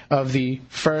anniversary of the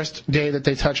first day that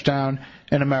they touched down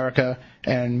in America,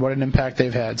 and what an impact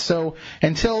they've had. So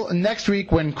until next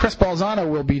week, when Chris Balzano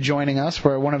will be joining us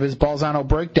for one of his Balzano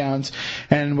breakdowns,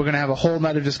 and we're going to have a whole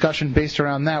nother discussion based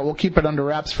around that. We'll keep it under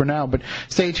wraps for now, but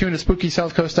stay tuned to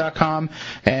SpookySouthCoast.com,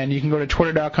 and you can go to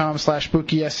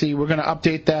Twitter.com/SpookySC. We're going to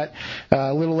update that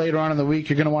a little later on in the week.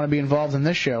 You're going to want to be involved in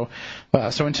this show.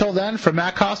 So until then, for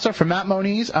Matt Costa, for Matt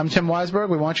Moniz, I'm Tim Weisberg.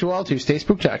 We want you all to stay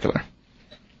spooktacular.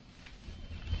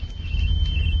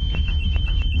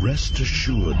 Rest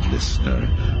assured, listener,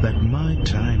 that my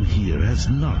time here has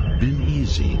not been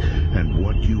easy, and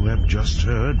what you have just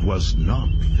heard was not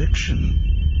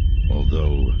fiction.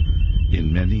 Although,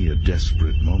 in many a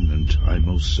desperate moment, I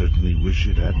most certainly wish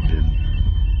it had been.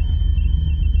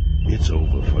 It's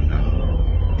over for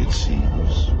now, it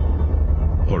seems.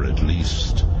 Or at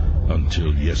least,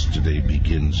 until yesterday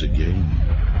begins again.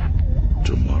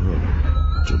 Tomorrow.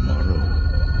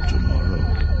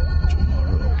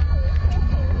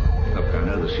 Look, I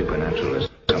know the supernatural is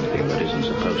something that isn't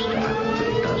supposed to happen.